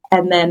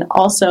 And then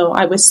also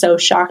I was so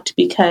shocked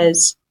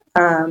because,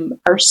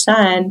 our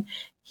son,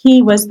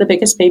 he was the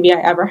biggest baby I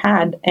ever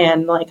had.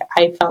 And like,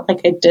 I felt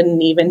like I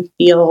didn't even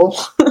feel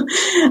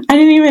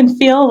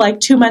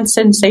like 2 months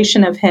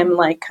sensation of him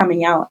like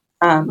coming out,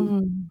 you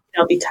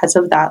know, because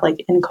of that,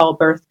 like in call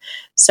birth.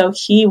 So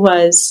he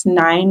was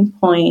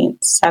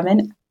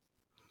 9.7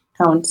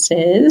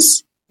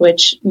 ounces,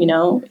 which, you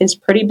know, is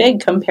pretty big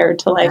compared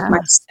to like my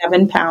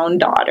 7-pound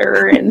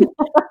daughter. And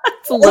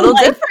it's a little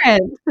like,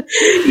 different.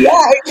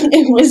 Yeah,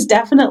 it was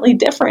definitely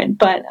different.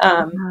 But,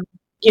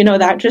 you know,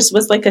 that just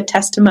was like a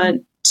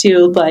testament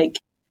to like,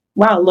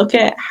 wow, look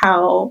at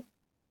how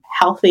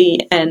healthy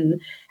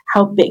and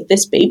how big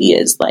this baby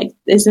is. Like,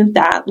 isn't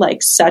that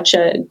like such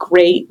a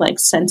great like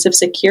sense of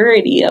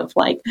security of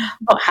like, I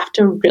don't have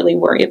to really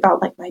worry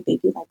about like my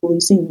baby like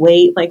losing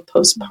weight like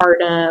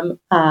postpartum.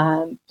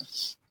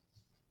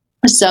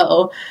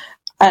 So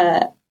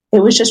it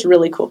was just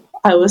really cool.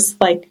 I was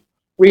like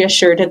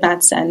reassured in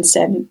that sense.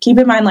 And keep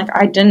in mind, like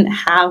I didn't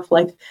have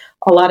like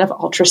a lot of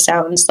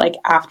ultrasounds like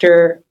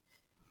after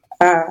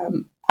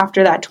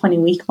that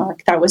 20-week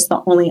mark. That was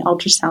the only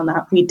ultrasound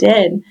that we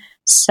did.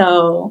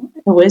 So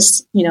it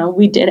was, you know,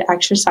 we did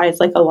exercise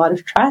like a lot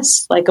of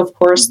trust. Like, of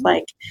course,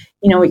 like,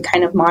 you know, we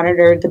kind of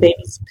monitored the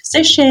baby's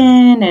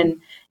position, and,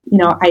 you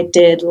know, I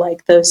did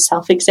like those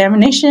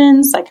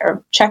self-examinations, like I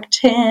checked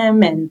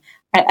him and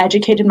I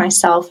educated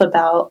myself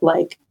about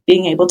like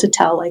being able to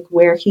tell like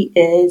where he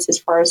is as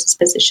far as his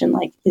position,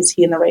 like, is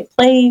he in the right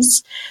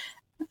place?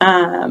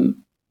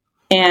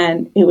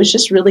 And it was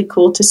just really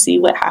cool to see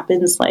what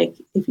happens, like,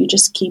 if you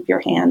just keep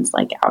your hands,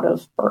 like, out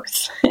of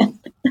birth.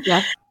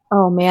 Yep.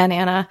 Oh, man,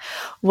 Anna.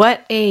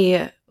 What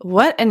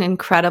an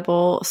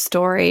incredible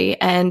story.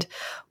 And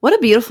what a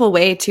beautiful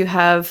way to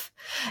have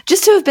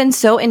been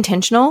so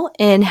intentional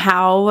in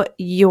how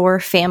your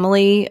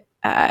family,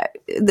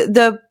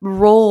 the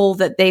role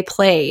that they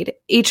played,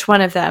 each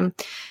one of them,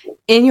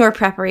 in your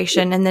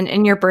preparation and then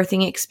in your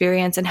birthing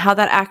experience, and how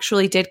that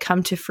actually did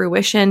come to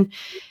fruition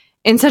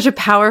in such a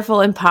powerful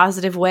and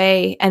positive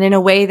way, and in a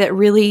way that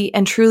really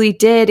and truly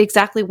did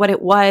exactly what it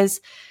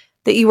was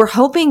that you were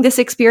hoping this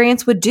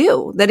experience would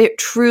do, that it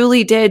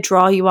truly did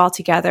draw you all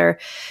together.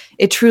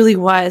 It truly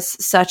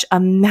was such a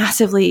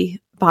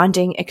massively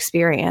bonding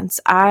experience.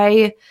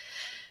 I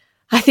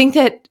think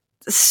that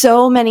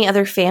so many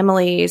other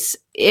families,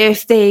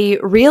 if they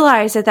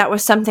realized that that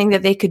was something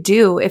that they could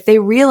do, if they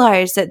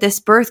realized that this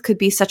birth could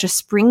be such a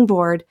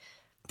springboard,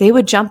 they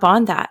would jump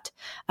on that.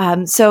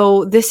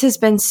 So this has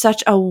been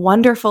such a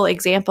wonderful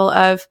example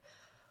of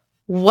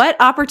what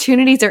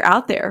opportunities are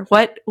out there,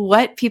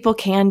 what people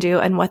can do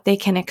and what they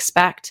can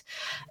expect.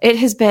 It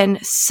has been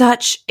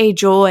such a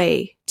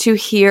joy to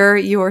hear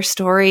your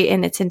story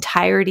in its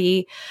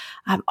entirety,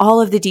 all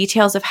of the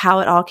details of how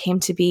it all came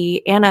to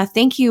be. Anna,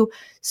 thank you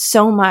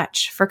so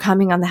much for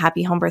coming on the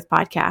Happy Homebirth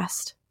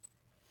podcast.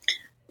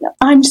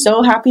 I'm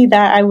so happy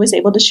that I was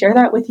able to share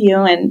that with you.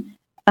 And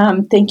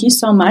Thank you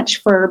so much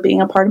for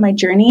being a part of my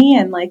journey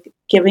and like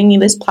giving me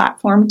this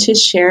platform to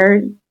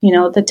share,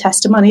 the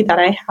testimony that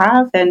I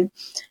have, and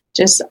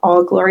just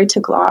all glory to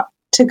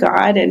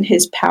God and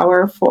his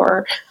power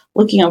for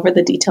looking over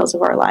the details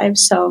of our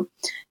lives. So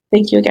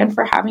thank you again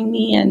for having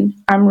me. And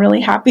I'm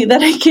really happy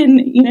that I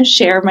can,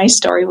 share my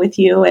story with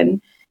you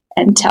and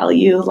tell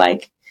you,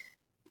 like,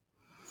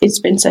 it's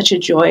been such a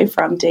joy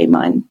from day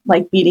one,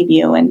 like meeting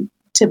you, and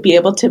to be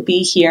able to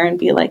be here and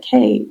be like,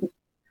 hey,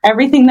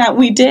 everything that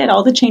we did,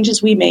 all the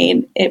changes we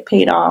made, it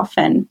paid off.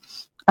 And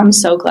I'm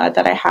so glad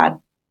that I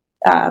had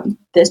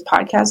this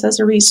podcast as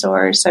a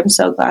resource. I'm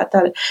so glad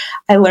that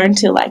I learned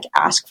to like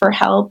ask for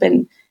help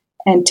and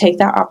take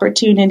that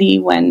opportunity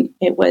when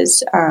it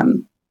was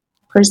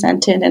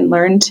presented, and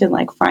learn to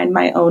like find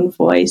my own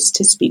voice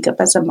to speak up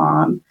as a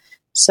mom.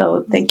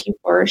 So thank you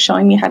for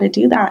showing me how to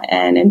do that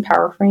and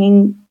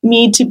empowering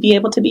me to be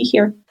able to be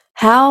here.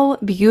 How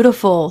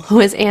beautiful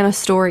was Anna's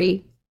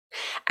story?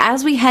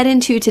 As we head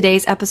into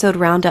today's episode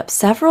roundup,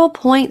 several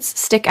points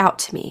stick out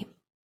to me.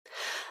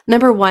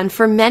 Number one,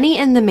 for many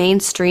in the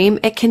mainstream,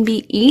 it can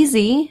be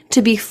easy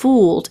to be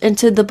fooled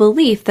into the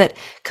belief that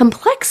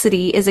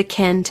complexity is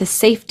akin to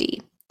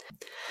safety.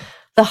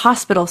 The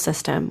hospital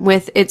system,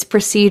 with its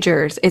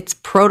procedures, its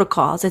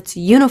protocols, its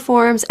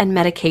uniforms, and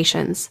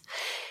medications,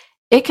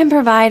 it can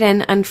provide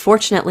an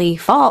unfortunately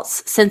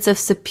false sense of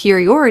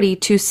superiority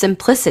to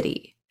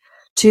simplicity,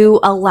 to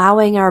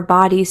allowing our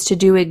bodies to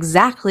do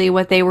exactly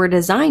what they were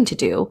designed to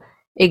do,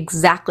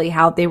 exactly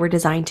how they were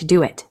designed to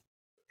do it.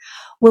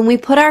 When we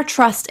put our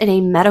trust in a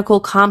medical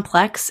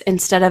complex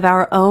instead of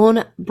our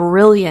own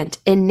brilliant,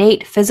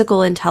 innate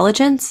physical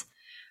intelligence,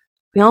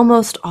 we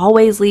almost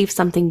always leave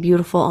something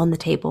beautiful on the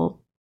table.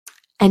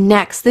 And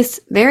next, this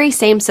very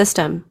same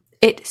system,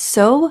 it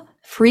so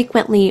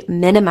frequently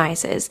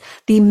minimizes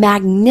the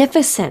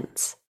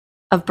magnificence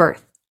of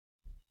birth.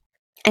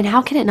 And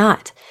how can it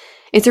not?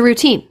 It's a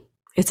routine.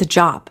 It's a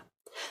job.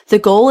 The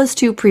goal is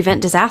to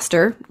prevent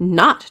disaster,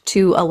 not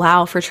to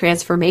allow for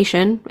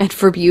transformation and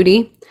for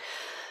beauty.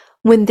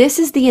 When this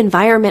is the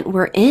environment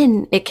we're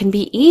in, it can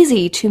be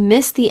easy to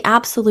miss the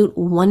absolute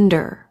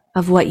wonder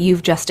of what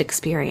you've just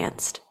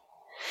experienced.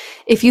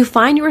 If you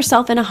find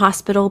yourself in a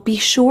hospital, be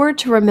sure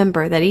to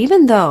remember that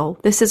even though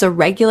this is a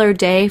regular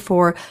day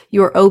for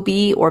your OB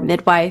or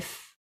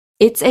midwife,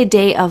 it's a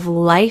day of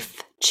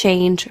life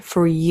change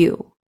for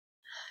you.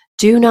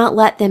 Do not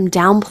let them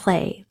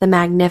downplay the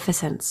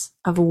magnificence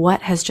of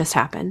what has just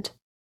happened.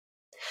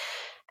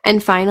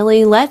 And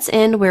finally, let's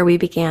end where we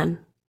began.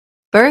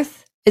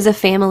 Birth is a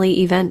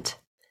family event.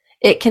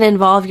 It can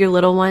involve your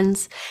little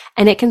ones,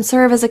 and it can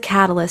serve as a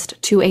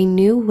catalyst to a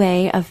new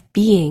way of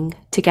being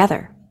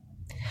together.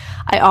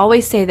 I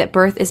always say that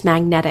birth is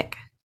magnetic.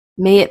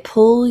 May it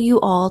pull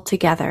you all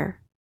together,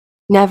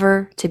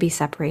 never to be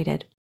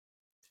separated.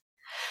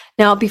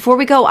 Now, before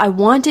we go, I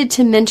wanted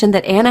to mention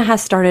that Anna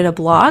has started a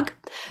blog.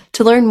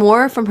 To learn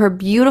more from her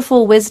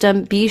beautiful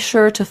wisdom, be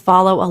sure to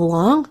follow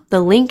along.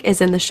 The link is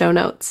in the show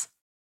notes.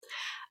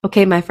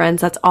 Okay, my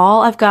friends, that's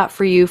all I've got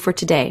for you for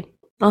today.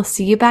 I'll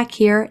see you back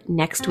here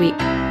next week.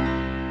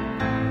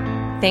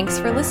 Thanks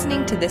for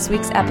listening to this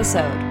week's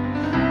episode.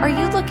 Are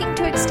you looking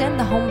to extend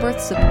the home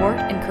birth support,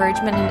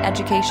 encouragement, and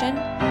education?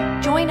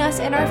 Join us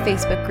in our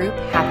Facebook group,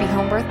 Happy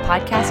Homebirth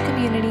Podcast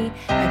Community,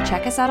 and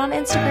check us out on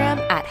Instagram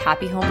at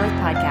Happy Homebirth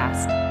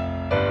Podcast.